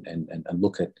projects and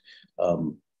look at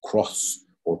cross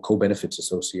or co-benefits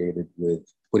associated with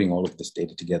putting all of this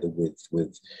data together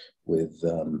with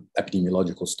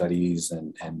epidemiological studies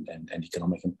and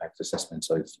economic impact assessment.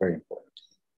 So it's very important.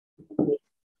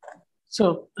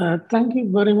 So thank you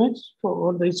very much for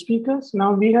all the speakers.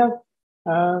 Now we have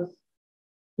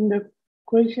in the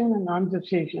question and answer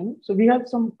session. So we have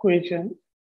some questions.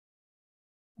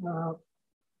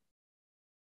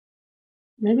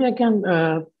 Maybe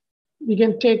we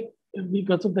can take,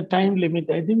 because of the time limit,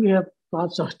 I think we have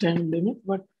passed our time limit,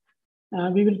 but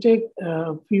we will take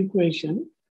a few questions.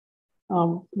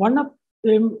 One of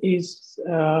them is,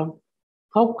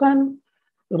 how can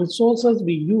resources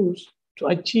be used to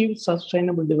achieve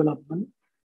sustainable development?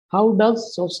 How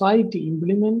does society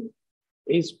implement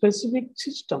a specific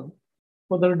system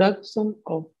for the reduction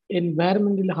of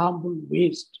environmentally harmful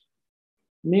waste?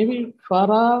 Maybe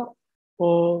Farah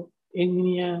or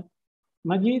Engineer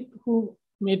Majid, who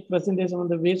made presentation on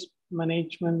the waste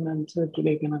management and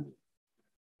circular economy.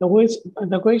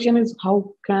 The question is,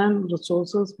 how can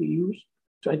resources be used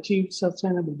to achieve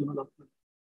sustainable development,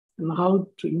 and how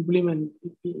to implement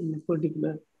it in a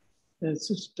particular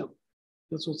system,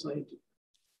 the society?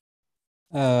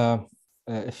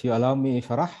 If you allow me,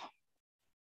 Farah.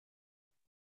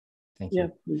 Thank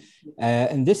you.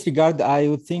 In this regard, I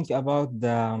would think about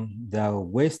the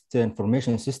waste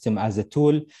information system as a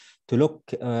tool to look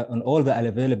on all the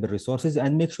available resources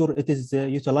and make sure it is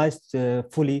utilized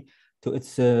fully to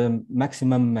its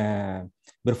maximum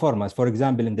performance. For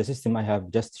example, in the system I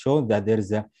have just shown that there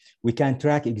is we can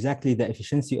track exactly the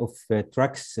efficiency of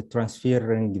trucks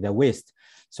transferring the waste.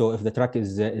 So if the truck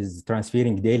is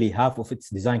transferring daily half of its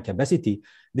design capacity,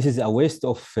 this is a waste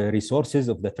of resources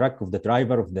of the truck, of the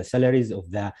driver, of the salaries, of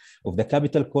the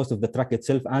capital cost of the truck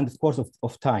itself, and of course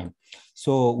of time.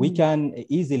 So we can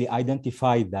easily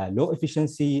identify the low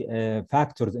efficiency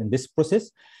factors in this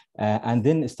process, and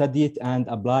then study it and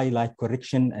apply like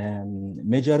correction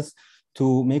measures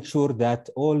to make sure that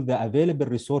all the available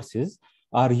resources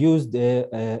are used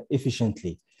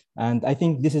efficiently. And I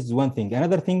think this is one thing.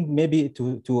 Another thing, maybe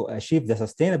to achieve the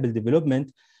sustainable development,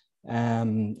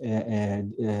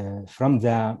 from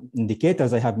the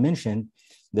indicators I have mentioned,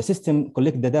 the system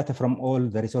collects the data from all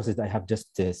the resources I have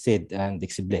just said and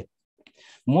explained.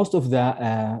 Most of the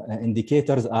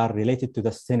indicators are related to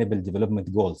the sustainable development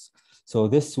goals. So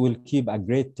this will keep a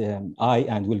great eye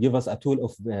and will give us a tool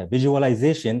of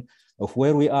visualization of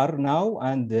where we are now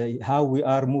and how we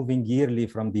are moving yearly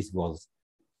from these goals.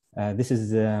 This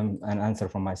is an answer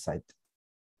from my side.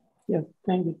 Yeah,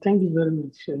 thank you. Thank you very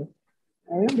much.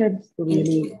 I think that's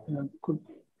really good.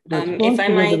 If I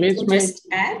might just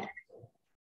add?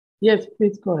 Yes,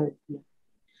 please go ahead. Yeah.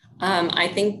 I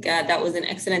think that was an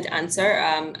excellent answer.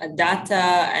 Data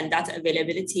and data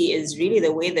availability is really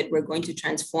the way that we're going to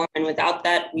transform. And without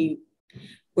that,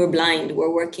 we're blind,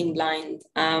 we're working blind.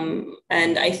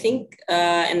 And I think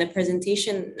in the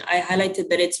presentation, I highlighted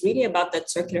that it's really about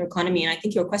that circular economy. And I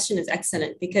think your question is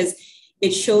excellent because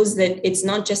it shows that it's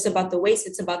not just about the waste,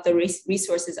 it's about the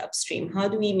resources upstream. How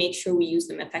do we make sure we use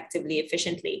them effectively,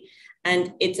 efficiently?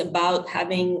 And it's about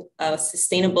having a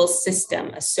sustainable system,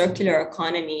 a circular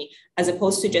economy, as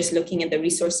opposed to just looking at the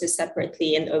resources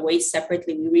separately and the waste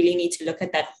separately. We really need to look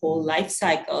at that whole life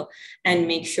cycle and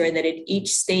make sure that at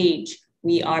each stage,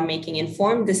 we are making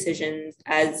informed decisions,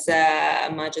 as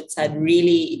Majid said,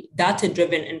 really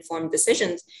data-driven informed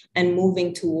decisions and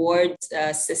moving towards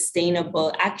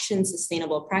sustainable action,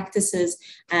 sustainable practices.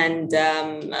 And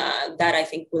that I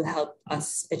think will help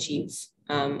us achieve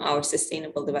our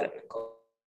sustainable development goal.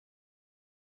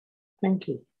 Thank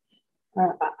you.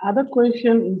 Other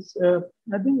question is,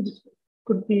 I think this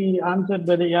could be answered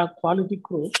by the air quality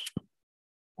course.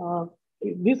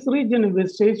 This region in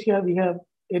West Asia, we have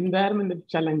environmental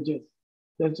challenges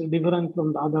that's different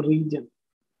from the other region,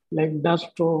 like dust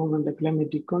storm and the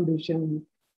climatic conditions.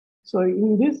 So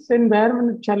in this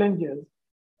environmental challenges,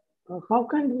 how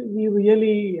can we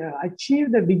really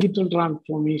achieve the digital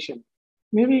transformation?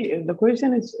 Maybe the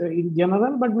question is in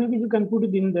general, but maybe you can put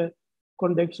it in the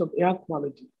context of air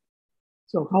quality.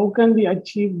 So how can we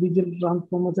achieve digital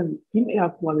transformation in air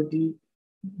quality,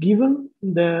 given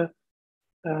the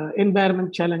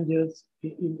environment challenges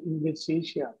in West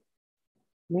Asia?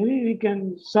 Maybe we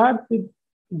can start with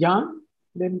Jan,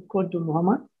 then go to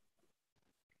Muhammad.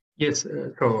 Yes,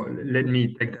 so let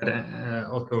me take that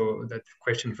also that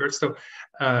question first. So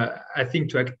I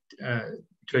think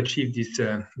to achieve this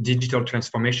digital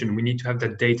transformation, we need to have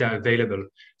that data available.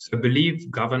 So I believe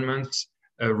governments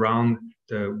around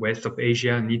the west of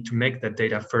Asia need to make that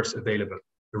data first available,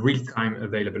 real-time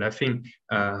available. I think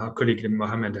our colleague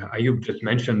Mohammed Ayub just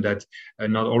mentioned that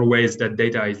not always that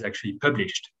data is actually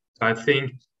published. So I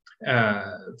think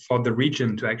for the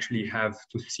region to actually have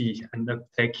to see an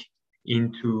uptake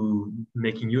into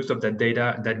making use of that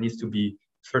data, that needs to be,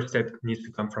 first step needs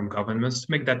to come from governments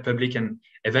to make that public and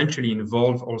eventually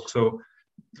involve also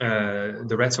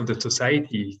the rest of the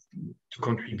society to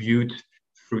contribute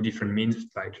through different means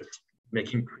by just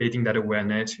creating that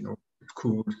awareness,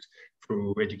 schools,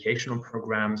 through educational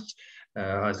programs,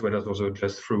 as well as also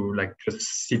just through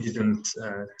just citizens,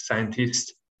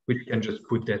 scientists, which can just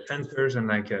put their sensors and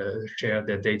share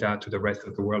their data to the rest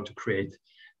of the world to create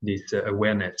this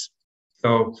awareness.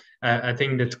 So I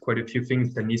think that's quite a few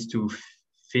things that needs to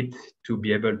fit to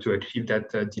be able to achieve that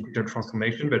digital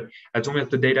transformation. But as long as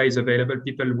the data is available,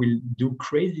 people will do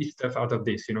crazy stuff out of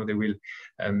this. They will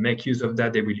make use of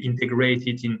that. They will integrate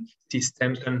it in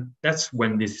systems, and that's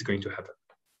when this is going to happen.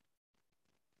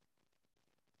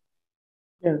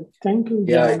 Yeah, thank you.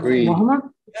 Yeah, I agree.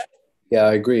 Mohammed? Yeah,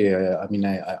 I agree. I mean,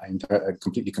 I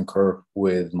completely concur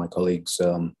with my colleagues'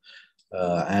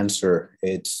 answer.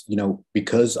 It's,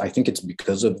 because I think it's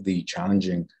because of the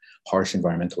challenging, harsh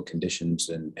environmental conditions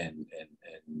and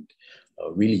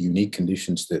really unique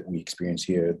conditions that we experience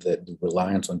here that the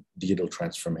reliance on digital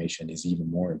transformation is even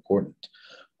more important.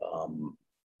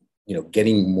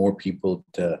 Getting more people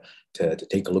to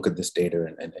take a look at this data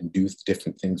and do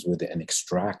different things with it and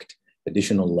extract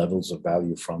additional levels of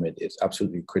value from it is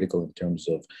absolutely critical in terms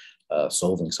of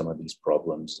solving some of these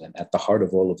problems. And at the heart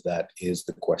of all of that is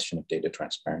the question of data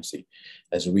transparency.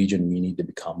 As a region, we need to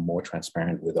become more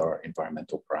transparent with our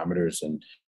environmental parameters and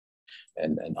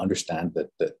and understand that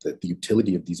the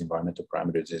utility of these environmental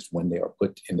parameters is when they are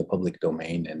put in the public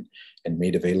domain and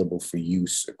made available for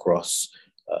use across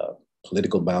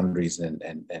political boundaries and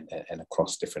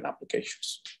across different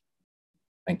applications.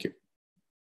 Thank you.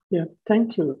 Yeah,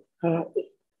 thank you.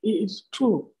 It's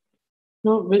true.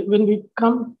 Now, when we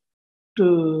come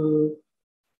to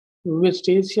West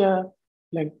Asia,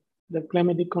 like the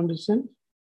climatic conditions,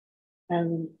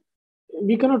 and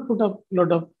we cannot put up a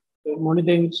lot of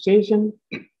monitoring station,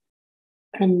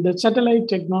 and the satellite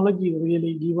technology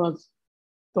really give us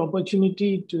the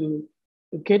opportunity to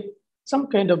get some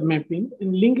kind of mapping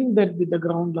and linking that with the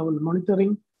ground level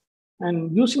monitoring,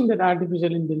 and using that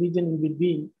artificial intelligence in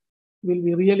between will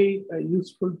be really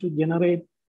useful to generate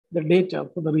the data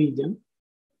for the region.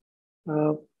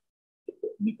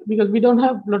 Because we don't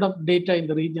have a lot of data in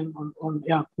the region on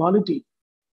air quality.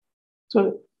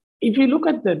 So if you look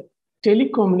at the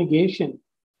telecommunication,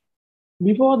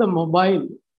 before the mobile,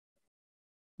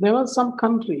 there were some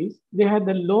countries, they had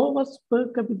the lowest per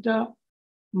capita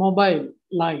mobile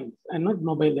lines, and not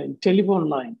mobile line, telephone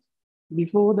lines,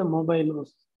 before the mobile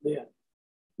was there.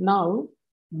 Now,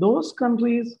 those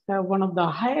countries have one of the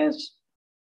highest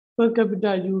per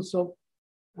capita use of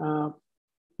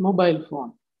mobile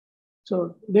phone.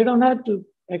 So they don't have to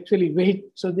actually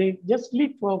wait. So they just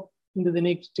leapfrog into the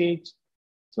next stage.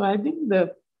 So I think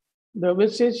the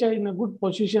West Asia in a good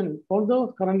position,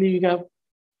 although currently we have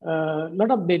a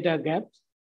lot of data gaps,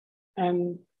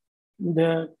 and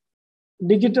the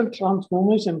digital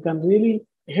transformation can really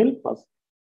help us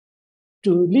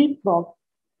to leapfrog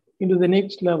into the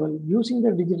next level using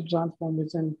the digital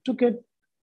transformation to get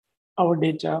our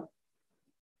data,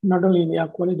 not only in the air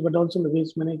quality, but also in the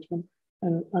waste management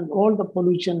and all the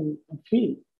pollution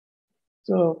field.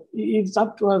 So it's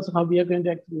up to us how we are going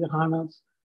to actually harness,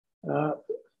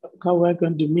 how we're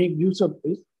going to make use of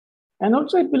this. And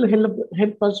also it will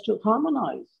help us to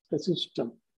harmonize the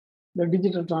system, the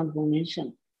digital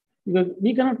transformation, because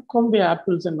we cannot compare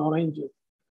apples and oranges.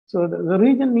 So the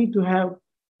region need to have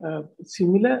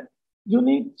similar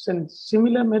units and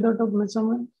similar method of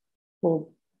measurement for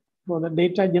the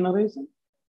data generation,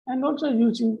 and also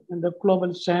using the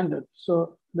global standard.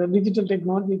 So the digital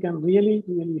technology can really,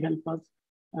 really help us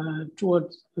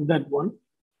towards that one.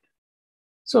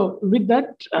 So with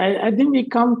that, I think we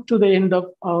come to the end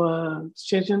of our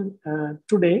session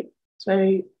today. So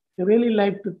I really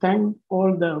like to thank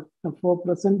all the 4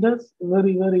 presenters,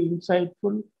 very, very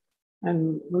insightful,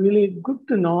 and really good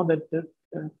to know that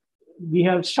we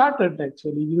have started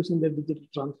actually using the digital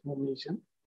transformation.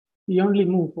 We only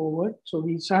move forward, so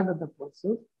we started the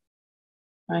process.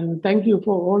 And thank you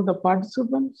for all the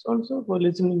participants also for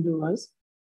listening to us.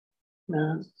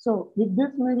 So with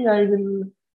this, maybe I will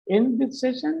end this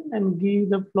session and give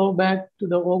the floor back to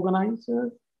the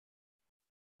organizers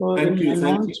for the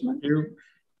announcement. Thank you.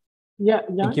 Yeah,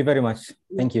 thank you very much.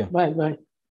 Thank you. Bye.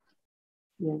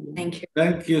 Yeah.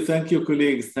 Thank you,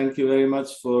 colleagues. Thank you very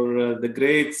much for the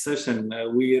great session.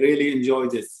 We really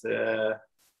enjoyed it.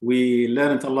 We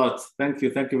learned a lot. Thank you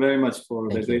very much for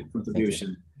the great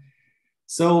contribution.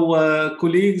 So,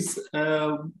 colleagues,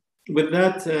 with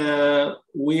that,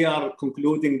 we are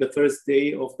concluding the first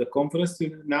day of the conference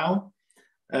now.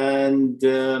 And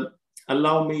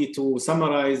allow me to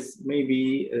summarize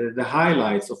maybe the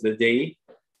highlights of the day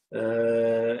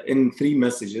in 3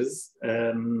 messages.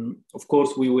 Of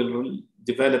course, we will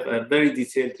develop a very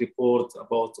detailed report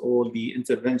about all the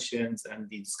interventions and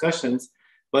the discussions,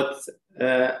 but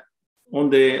on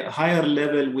the higher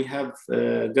level, we have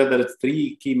gathered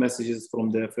 3 key messages from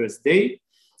the first day.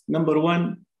 Number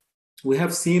 1, we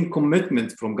have seen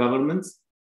commitment from governments,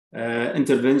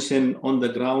 intervention on the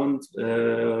ground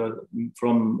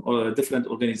from different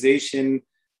organizations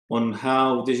on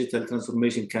how digital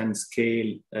transformation can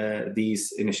scale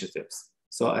these initiatives.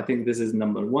 So I think this is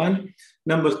number 1.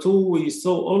 Number 2, we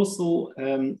saw also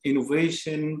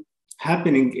innovation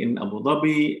happening in Abu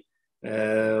Dhabi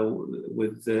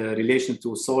with relation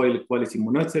to soil quality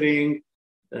monitoring.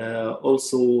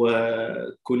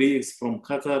 Also, colleagues from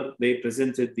Qatar, they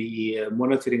presented the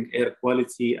monitoring air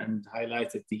quality and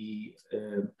highlighted the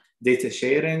data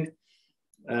sharing.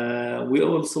 We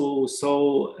also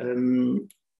saw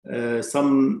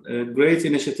some great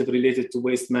initiative related to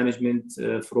waste management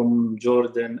from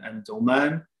Jordan and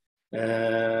Oman,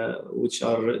 which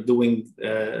are doing,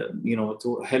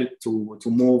 to help to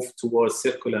move towards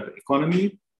circular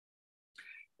economy.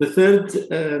 The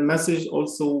third message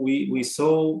also, we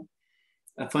saw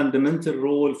a fundamental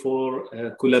role for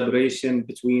collaboration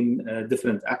between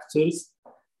different actors.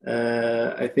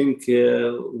 I think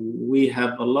we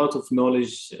have a lot of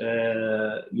knowledge,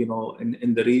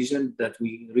 in the region that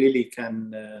we really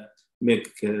can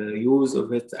make use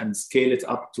of it and scale it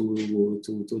up to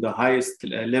the highest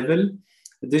level.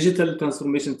 The Digital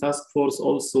Transformation Task Force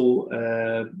also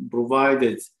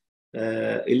provided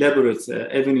elaborate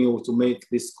avenue to make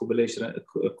this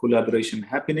collaboration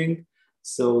happening.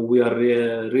 So we are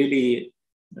really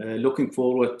looking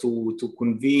forward to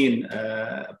convene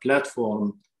a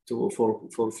platform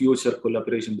for future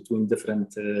collaboration between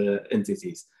different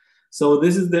entities. So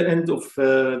this is the end of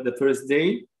the first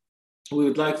day. We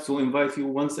would like to invite you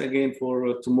once again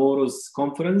for tomorrow's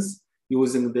conference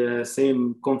using the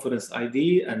same conference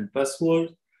ID and password.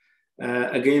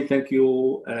 Again, thank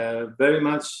you very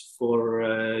much for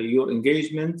your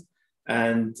engagement,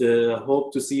 and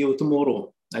hope to see you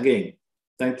tomorrow again.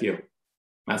 Thank you.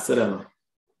 As-salama.